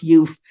whatever work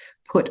you've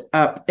put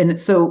up. And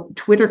so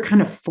Twitter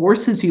kind of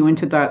forces you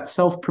into that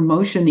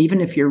self-promotion,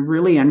 even if you're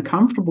really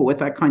uncomfortable with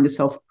that kind of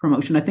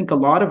self-promotion. I think a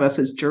lot of us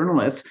as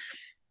journalists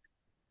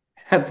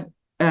have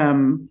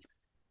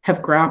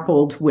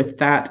grappled with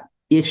that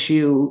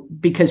issue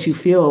because you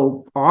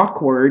feel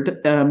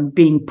awkward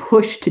being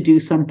pushed to do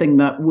something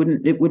that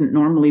wouldn't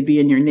normally be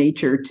in your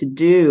nature to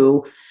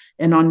do.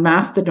 And on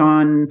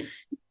Mastodon,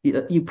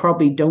 you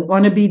probably don't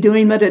want to be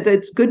doing that.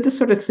 It's good to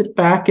sort of sit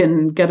back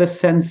and get a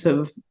sense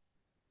of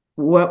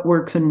what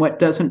works and what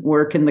doesn't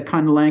work, and the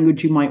kind of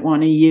language you might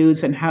want to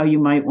use and how you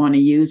might want to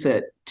use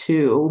it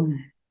too.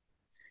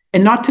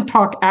 And not to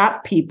talk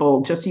at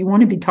people, just you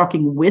want to be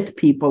talking with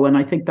people. And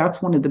I think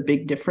that's one of the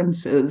big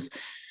differences.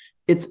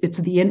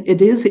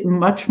 It is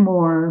much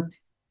more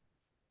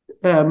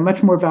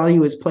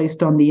value is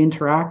placed on the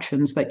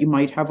interactions that you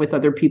might have with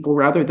other people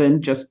rather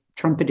than just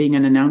trumpeting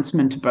an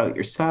announcement about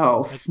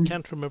yourself. I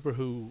can't remember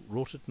who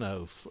wrote it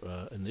now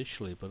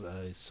initially, but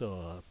I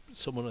saw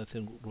someone, I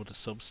think, wrote a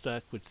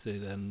Substack, which they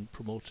then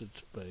promoted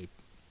by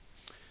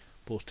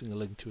posting a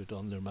link to it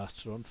on their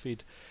Mastodon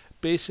feed,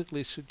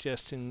 basically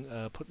suggesting,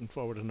 putting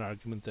forward an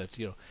argument that,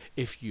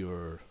 if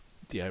you're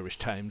the Irish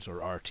Times or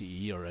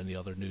RTE or any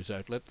other news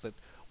outlet, that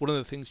one of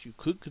the things you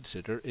could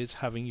consider is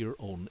having your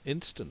own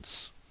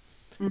instance,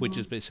 which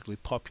is basically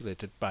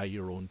populated by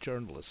your own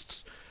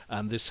journalists.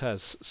 And this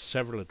has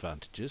several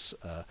advantages.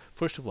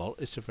 First of all,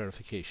 it's a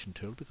verification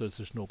tool because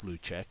there's no blue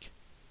check.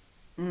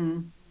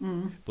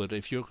 But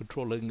if you're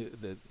controlling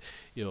the,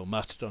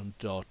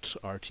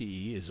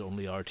 Mastodon.rte is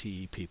only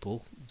RTE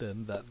people,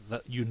 then that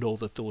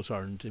that those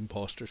aren't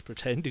imposters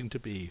pretending to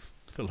be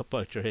Philip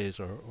Boucher-Hayes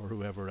or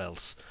whoever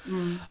else.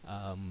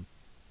 And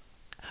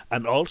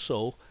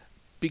also,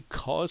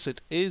 because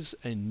it is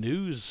a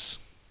news,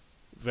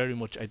 very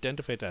much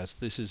identified as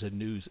this is a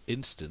news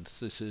instance,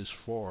 this is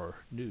for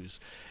news,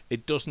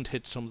 it doesn't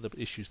hit some of the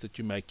issues that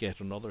you might get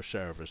on other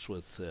servers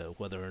with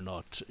whether or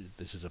not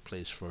this is a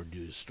place for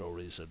news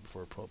stories and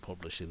for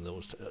publishing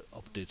those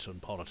updates on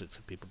politics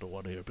that people don't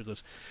want to hear,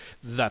 because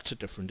that's a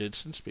different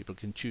instance. People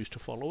can choose to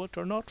follow it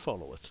or not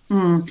follow it.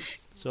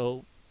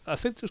 So I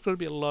think there's going to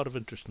be a lot of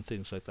interesting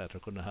things like that are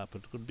going to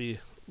happen. There's going to be a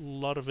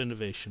lot of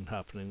innovation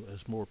happening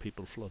as more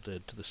people flood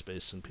into the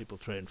space and people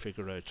try and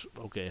figure out,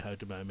 okay, how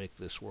do I make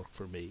this work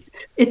for me?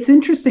 It's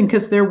interesting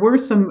because there were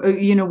some,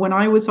 when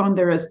I was on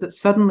there,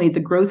 suddenly the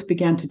growth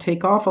began to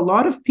take off. A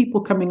lot of people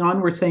coming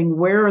on were saying,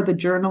 where are the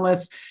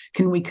journalists?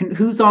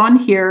 Who's on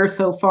here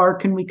so far?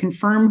 Can we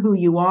confirm who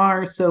you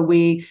are so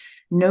we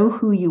know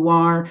who you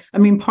are? I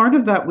mean, part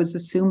of that was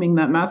assuming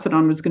that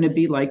Mastodon was going to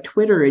be like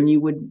Twitter, and you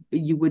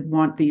would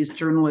want these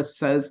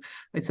journalists as,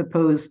 I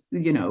suppose,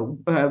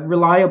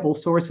 reliable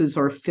sources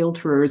or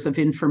filterers of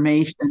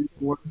information.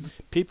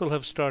 People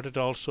have started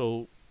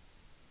also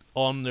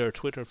on their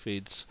Twitter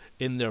feeds,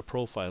 in their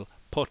profile,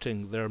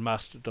 putting their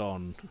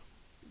Mastodon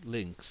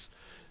links,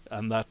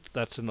 and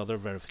that's another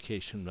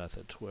verification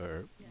method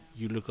where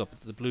you look up,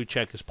 the blue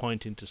check is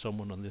pointing to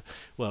someone on the,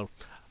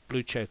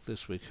 blue check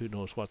this week, who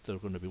knows what they're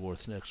going to be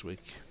worth next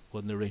week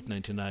when they're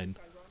 $8.99.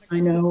 I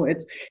know,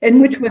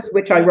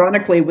 which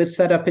ironically was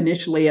set up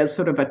initially as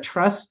sort of a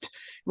trust.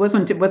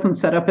 It wasn't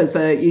set up as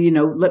a,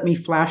 let me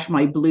flash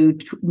my blue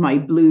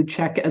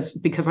check as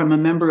because I'm a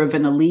member of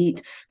an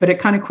elite, but it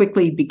kind of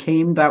quickly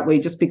became that way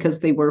just because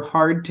they were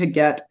hard to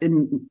get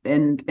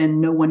and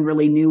no one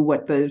really knew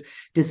what the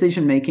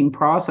decision-making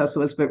process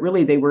was. But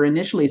really they were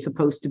initially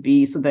supposed to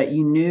be so that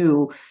you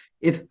knew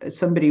if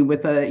somebody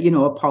with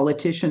a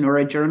politician or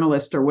a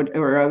journalist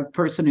or a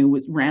person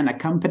who ran a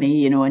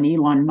company, and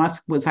Elon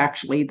Musk was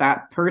actually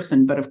that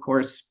person. But of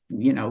course,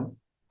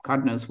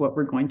 God knows what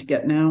we're going to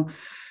get now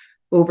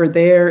over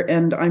there.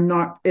 And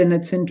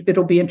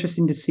it'll be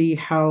interesting to see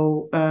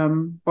how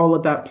all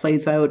of that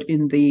plays out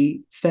in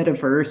the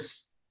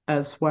Fediverse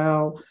as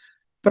well.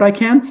 But I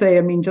can say,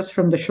 I mean, just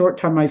from the short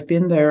time I've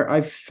been there,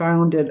 I've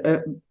found it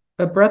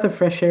a breath of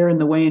fresh air in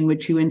the way in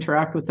which you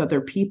interact with other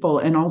people.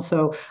 And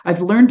also,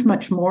 I've learned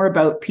much more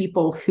about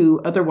people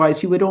who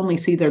otherwise you would only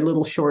see their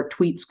little short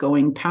tweets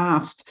going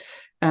past.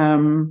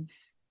 And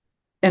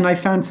I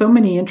found so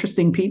many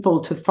interesting people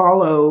to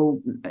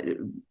follow,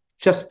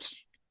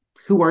 just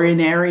who are in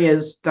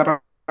areas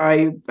that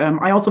I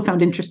also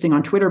found interesting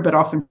on Twitter, but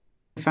often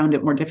found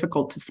it more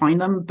difficult to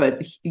find them.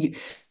 But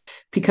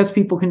because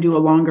people can do a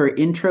longer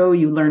intro,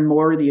 you learn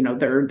more. They're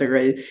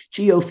a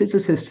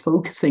geophysicist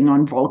focusing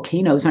on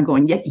volcanoes. I'm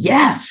going,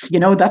 yes,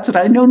 that's what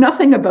I know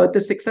nothing about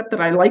this except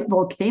that I like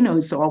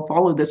volcanoes, so I'll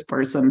follow this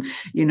person.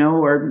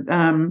 Or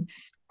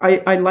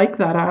I like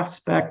that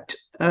aspect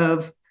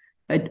of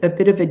a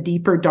bit of a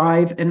deeper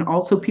dive, and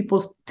also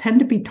people tend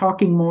to be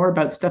talking more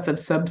about stuff of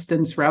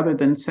substance rather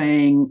than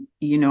saying,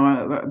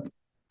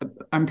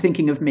 I'm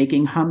thinking of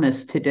making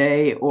hummus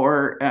today,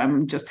 or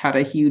just had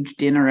a huge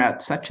dinner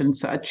at such and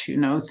such,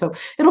 So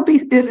it'll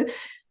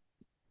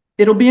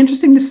be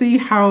interesting to see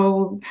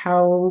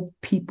how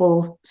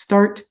people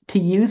start to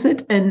use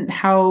it and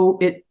how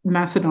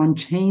Mastodon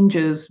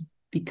changes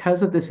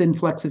because of this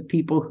influx of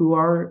people who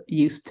are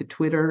used to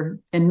Twitter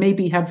and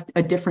maybe have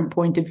a different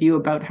point of view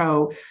about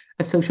how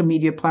a social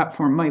media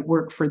platform might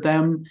work for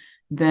them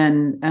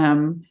than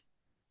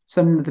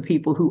some of the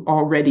people who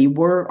already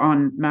were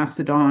on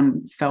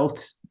Mastodon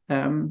felt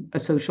a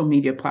social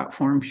media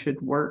platform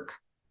should work.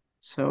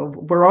 So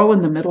we're all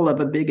in the middle of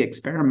a big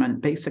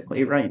experiment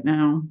basically right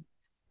now.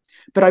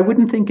 But I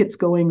wouldn't think it's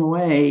going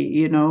away.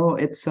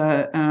 It's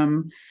at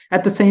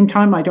the same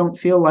time, I don't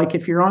feel like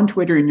if you're on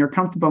Twitter and you're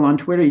comfortable on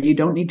Twitter, you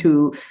don't need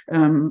to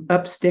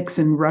up sticks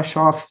and rush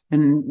off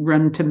and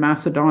run to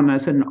Mastodon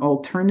as an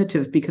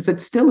alternative, because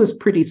it still is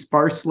pretty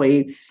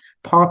sparsely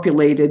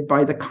populated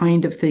by the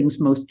kind of things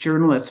most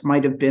journalists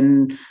might have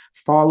been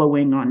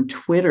following on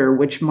Twitter,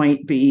 which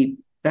might be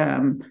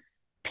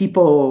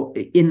people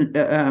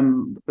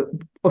in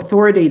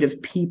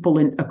authoritative people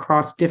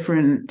across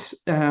different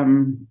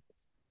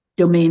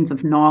domains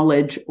of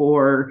knowledge,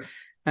 or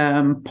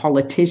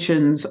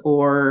politicians,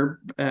 or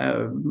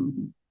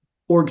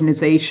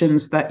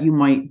organizations that you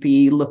might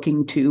be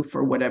looking to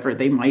for whatever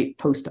they might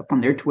post up on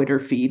their Twitter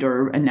feed,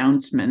 or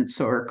announcements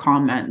or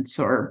comments,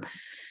 or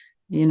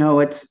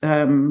it's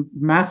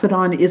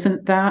Mastodon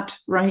isn't that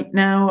right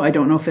now. I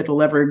don't know if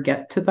it'll ever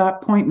get to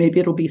that point. Maybe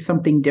it'll be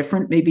something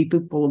different. Maybe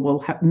people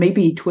will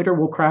maybe Twitter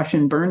will crash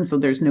and burn, so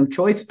there's no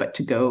choice but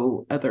to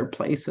go other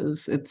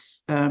places.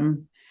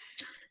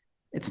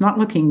 It's not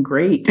looking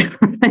great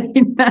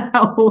right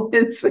now,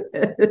 is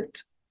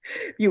it?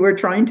 You were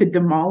trying to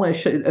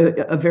demolish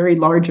a very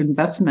large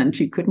investment.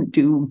 You couldn't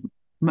do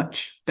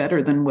much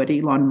better than what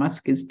Elon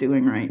Musk is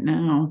doing right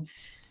now.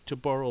 To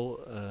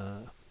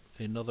borrow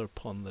another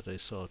pun that I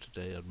saw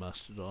today on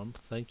Mastodon,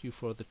 thank you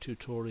for the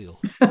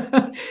tutorial.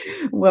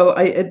 Well,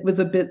 it was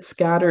a bit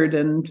scattered,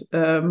 and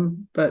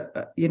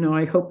but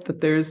I hope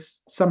that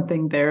there's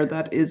something there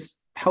that is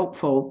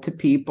helpful to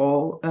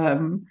people.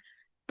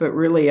 But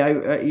really,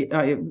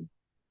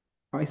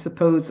 I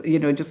suppose,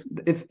 just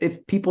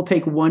if people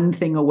take one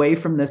thing away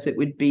from this, it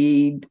would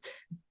be,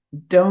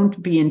 don't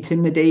be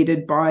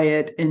intimidated by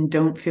it, and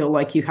don't feel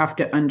like you have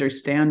to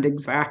understand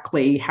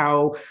exactly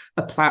how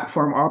a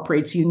platform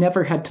operates. You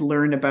never had to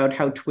learn about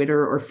how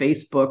Twitter or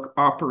Facebook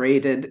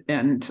operated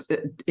and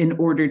in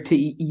order to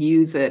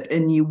use it.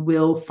 And you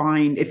will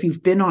find, if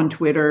you've been on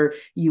Twitter,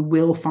 you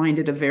will find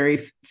it a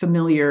very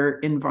familiar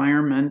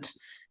environment.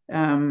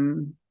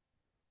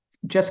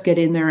 Just get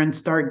in there and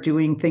start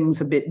doing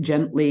things a bit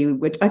gently,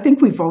 which I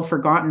think we've all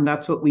forgotten.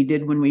 That's what we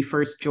did when we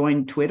first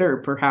joined Twitter,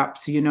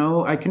 perhaps.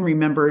 I can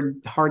remember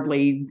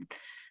hardly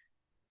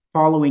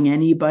following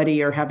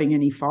anybody or having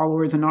any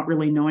followers and not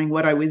really knowing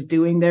what I was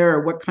doing there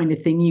or what kind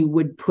of thing you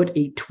would put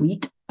a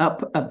tweet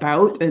up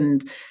about.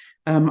 And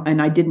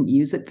I didn't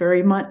use it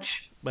very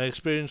much. My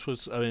experience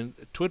was,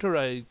 Twitter,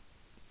 I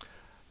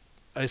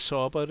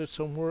saw about it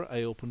somewhere.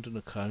 I opened an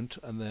account,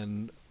 and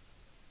then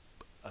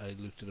I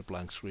looked at a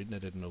blank screen. I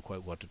didn't know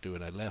quite what to do,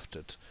 and I left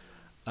it.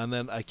 And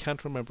then I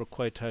can't remember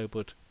quite how,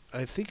 but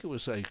I think it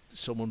was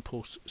someone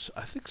on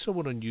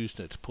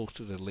Usenet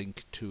posted a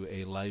link to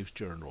a live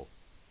journal,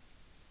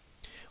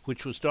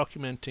 which was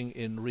documenting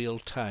in real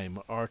time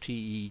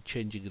RTE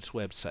changing its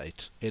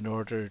website in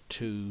order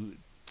to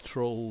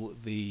throw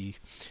the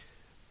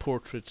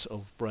portraits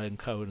of Brian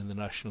Cowen in the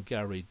National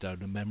Gallery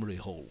down a memory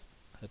hole.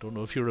 I don't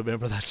know if you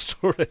remember that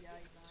story.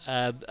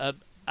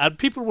 And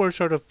people were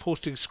sort of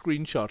posting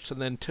screenshots,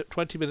 and then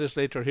 20 minutes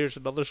later, here's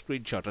another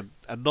screenshot, and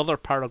another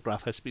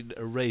paragraph has been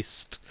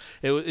erased.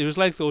 It was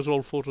like those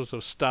old photos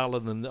of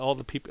Stalin, and all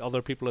the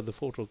other people in the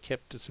photo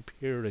kept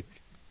disappearing.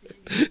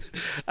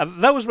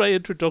 And that was my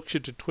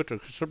introduction to Twitter.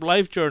 Because from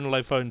LiveJournal,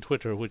 I found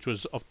Twitter, which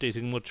was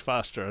updating much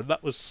faster, and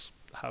that was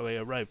how I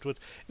arrived. But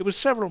it was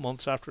several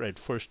months after I'd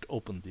first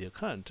opened the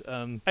account.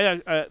 And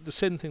the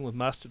same thing with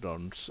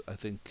Mastodons, I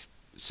think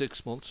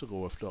 6 months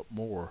ago, if not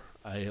more,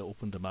 I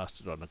opened a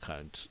Mastodon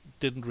account.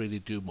 Didn't really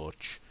do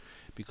much,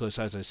 because,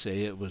 as I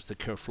say, it was the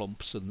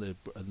Kerflumps and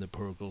the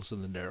Purgles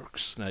and the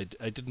Nerks, and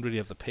I didn't really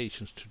have the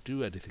patience to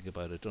do anything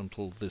about it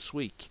until this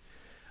week.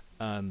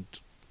 And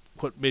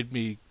what made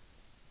me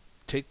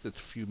take the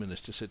few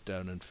minutes to sit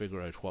down and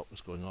figure out what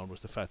was going on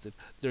was the fact that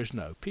there's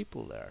now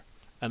people there.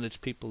 And it's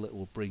people that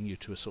will bring you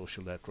to a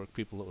social network,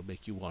 people that will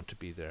make you want to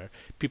be there,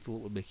 people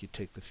that will make you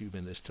take the few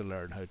minutes to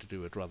learn how to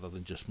do it rather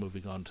than just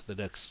moving on to the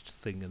next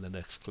thing and the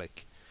next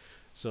click.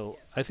 So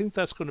I think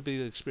that's going to be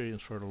the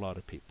experience for a lot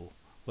of people,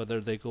 whether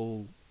they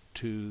go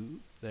to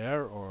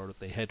there or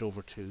they head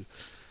over to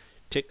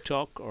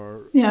TikTok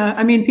or... Yeah,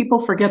 I mean, people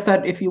forget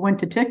that if you went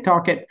to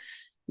TikTok, it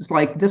was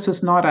like, this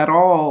was not at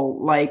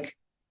all like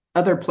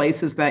other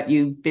places that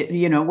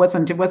it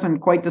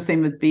wasn't quite the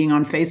same as being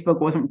on Facebook,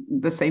 wasn't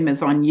the same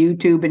as on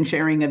YouTube and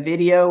sharing a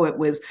video.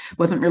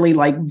 Wasn't really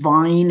like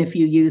Vine if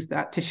you used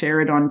that to share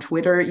it on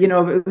Twitter.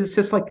 It was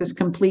just like this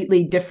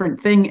completely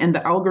different thing, and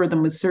the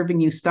algorithm was serving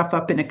you stuff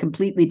up in a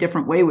completely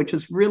different way, which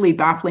is really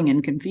baffling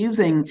and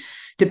confusing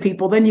to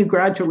people. Then you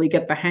gradually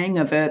get the hang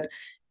of it,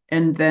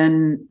 and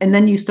then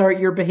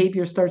your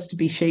behavior starts to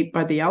be shaped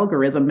by the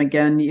algorithm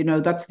again.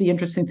 That's the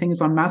interesting thing,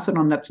 is on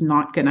Mastodon that's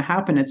not going to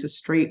happen. It's a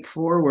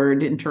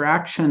straightforward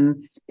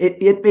interaction.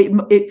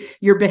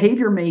 Your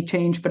behavior may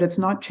change, but it's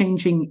not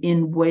changing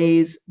in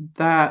ways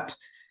that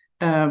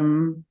at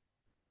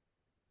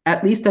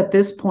least at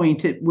this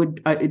point,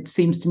 it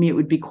seems to me it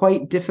would be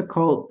quite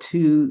difficult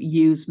to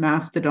use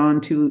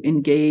Mastodon to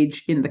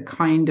engage in the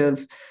kind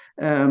of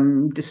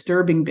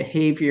disturbing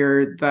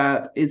behavior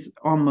that is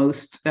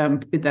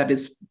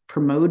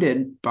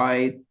promoted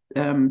by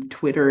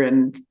Twitter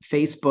and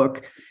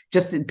Facebook,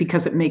 just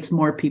because it makes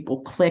more people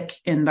click,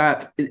 and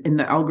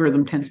the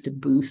algorithm tends to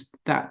boost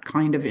that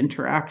kind of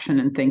interaction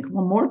and think,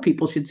 well, more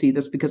people should see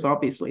this because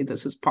obviously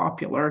this is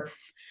popular.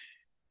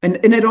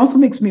 And it also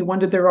makes me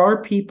wonder, there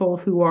are people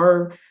who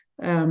are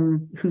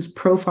whose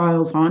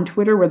profiles on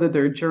Twitter, whether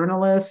they're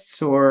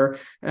journalists or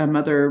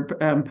other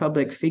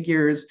public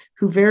figures,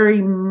 who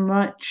very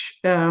much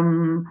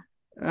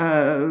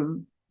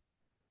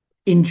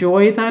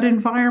enjoy that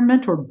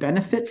environment or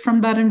benefit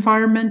from that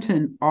environment,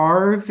 and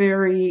are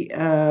very,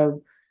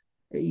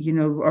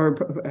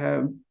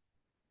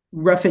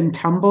 rough and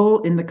tumble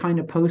in the kind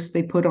of posts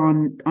they put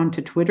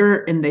onto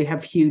Twitter, and they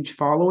have huge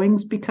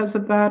followings because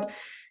of that.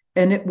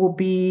 And it will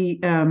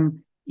be,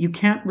 you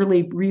can't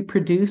really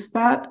reproduce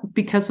that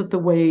because of the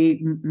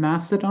way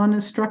Mastodon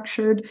is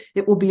structured.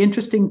 It will be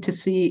interesting to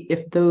see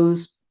if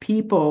those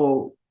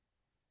people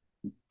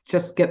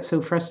just get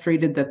so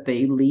frustrated that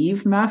they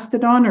leave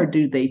Mastodon, or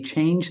do they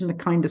change in the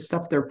kind of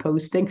stuff they're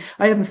posting.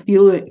 I have a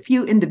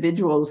few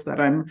individuals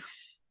that I'm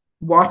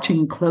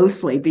watching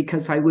closely,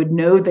 because I would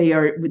know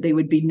they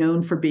would be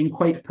known for being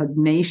quite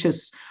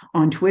pugnacious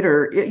on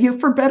Twitter,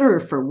 for better or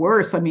for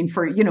worse. I mean,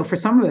 for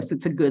some of us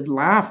it's a good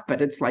laugh,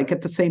 but it's like,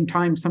 at the same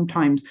time,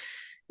 sometimes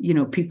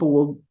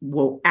people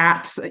will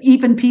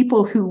even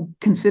people who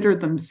consider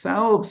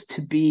themselves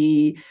to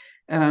be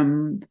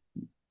the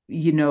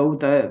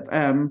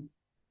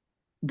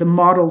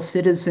model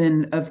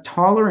citizen of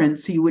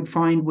tolerance, you would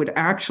find would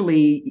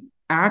actually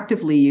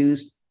actively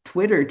use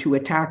Twitter to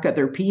attack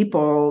other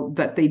people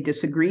that they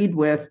disagreed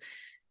with,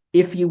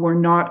 if you were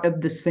not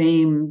of the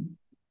same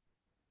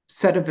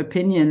set of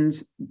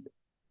opinions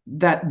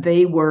that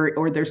they were,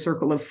 or their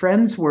circle of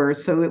friends were.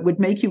 So it would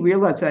make you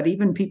realize that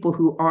even people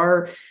who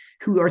are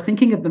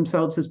thinking of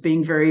themselves as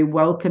being very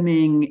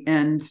welcoming,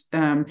 and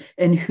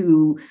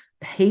who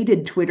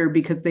hated Twitter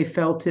because they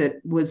felt it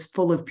was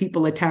full of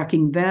people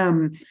attacking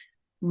them,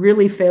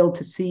 really failed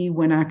to see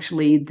when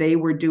actually they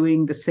were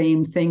doing the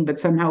same thing, but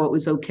somehow it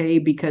was okay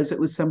because it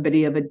was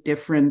somebody of a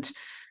different,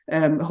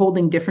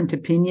 holding different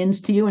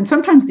opinions to you. And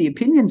sometimes the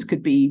opinions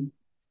could be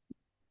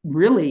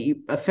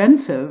really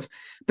offensive,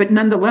 but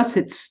nonetheless,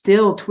 it's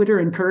still, Twitter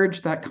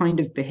encouraged that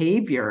kind of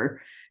behavior.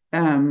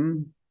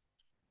 So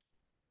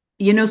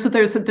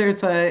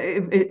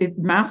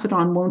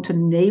Mastodon won't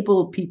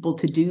enable people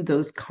to do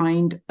those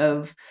kind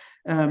of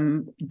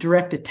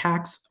direct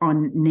attacks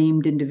on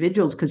named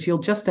individuals, because you'll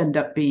just end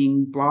up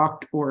being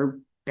blocked or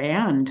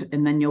banned,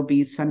 and then you'll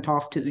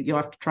have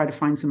to try to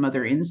find some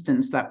other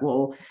instance that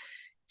will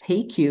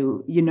take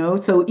you.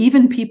 So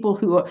even people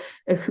who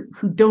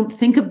don't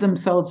think of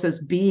themselves as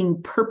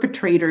being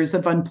perpetrators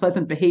of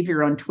unpleasant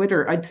behavior on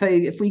Twitter, I'd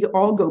say if we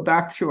all go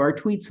back through our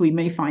tweets, we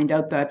may find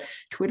out that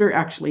Twitter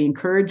actually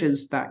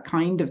encourages that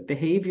kind of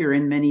behavior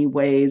in many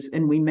ways,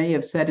 and we may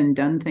have said and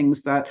done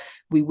things that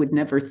we would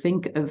never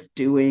think of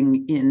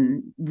doing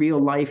in real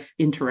life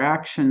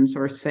interactions,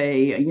 or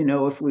say,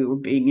 if we were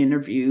being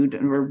interviewed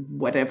or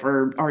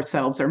whatever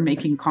ourselves, or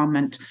making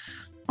comment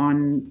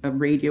on a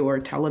radio or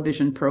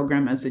television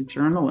program as a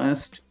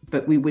journalist,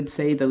 but we would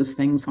say those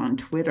things on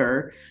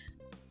Twitter.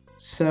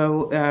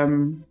 So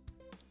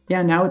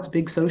now it's a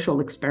big social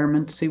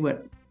experiment to see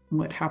what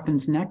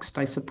happens next,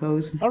 I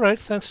suppose. All right,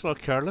 thanks a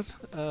lot, Carolyn.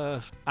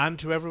 And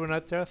to everyone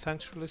out there,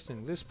 thanks for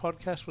listening. This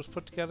podcast was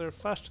put together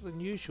faster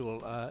than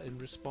usual in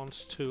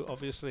response to,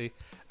 obviously,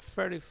 a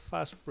fairly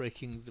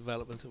fast-breaking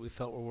development that we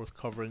thought were worth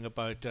covering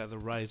about the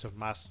rise of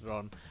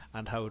Mastodon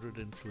and how it would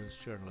influence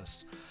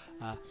journalists.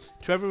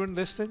 To everyone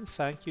listening,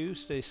 thank you.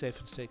 Stay safe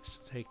and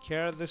take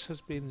care. This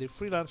has been the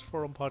Freelance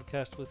Forum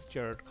podcast with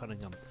Gerard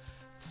Cunningham.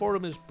 The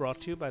forum is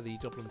brought to you by the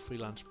Dublin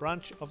Freelance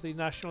Branch of the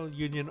National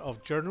Union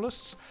of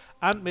Journalists,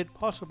 and made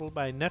possible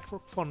by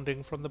network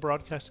funding from the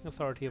Broadcasting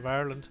Authority of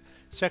Ireland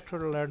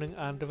Sectoral Learning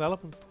and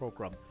Development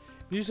Programme.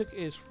 Music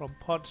is from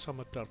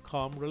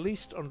podsummit.com,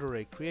 released under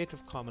a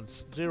Creative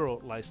Commons Zero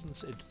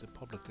license into the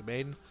public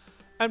domain.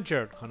 I'm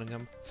Gerard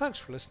Cunningham. Thanks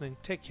for listening,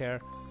 take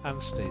care,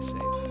 and stay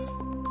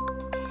safe.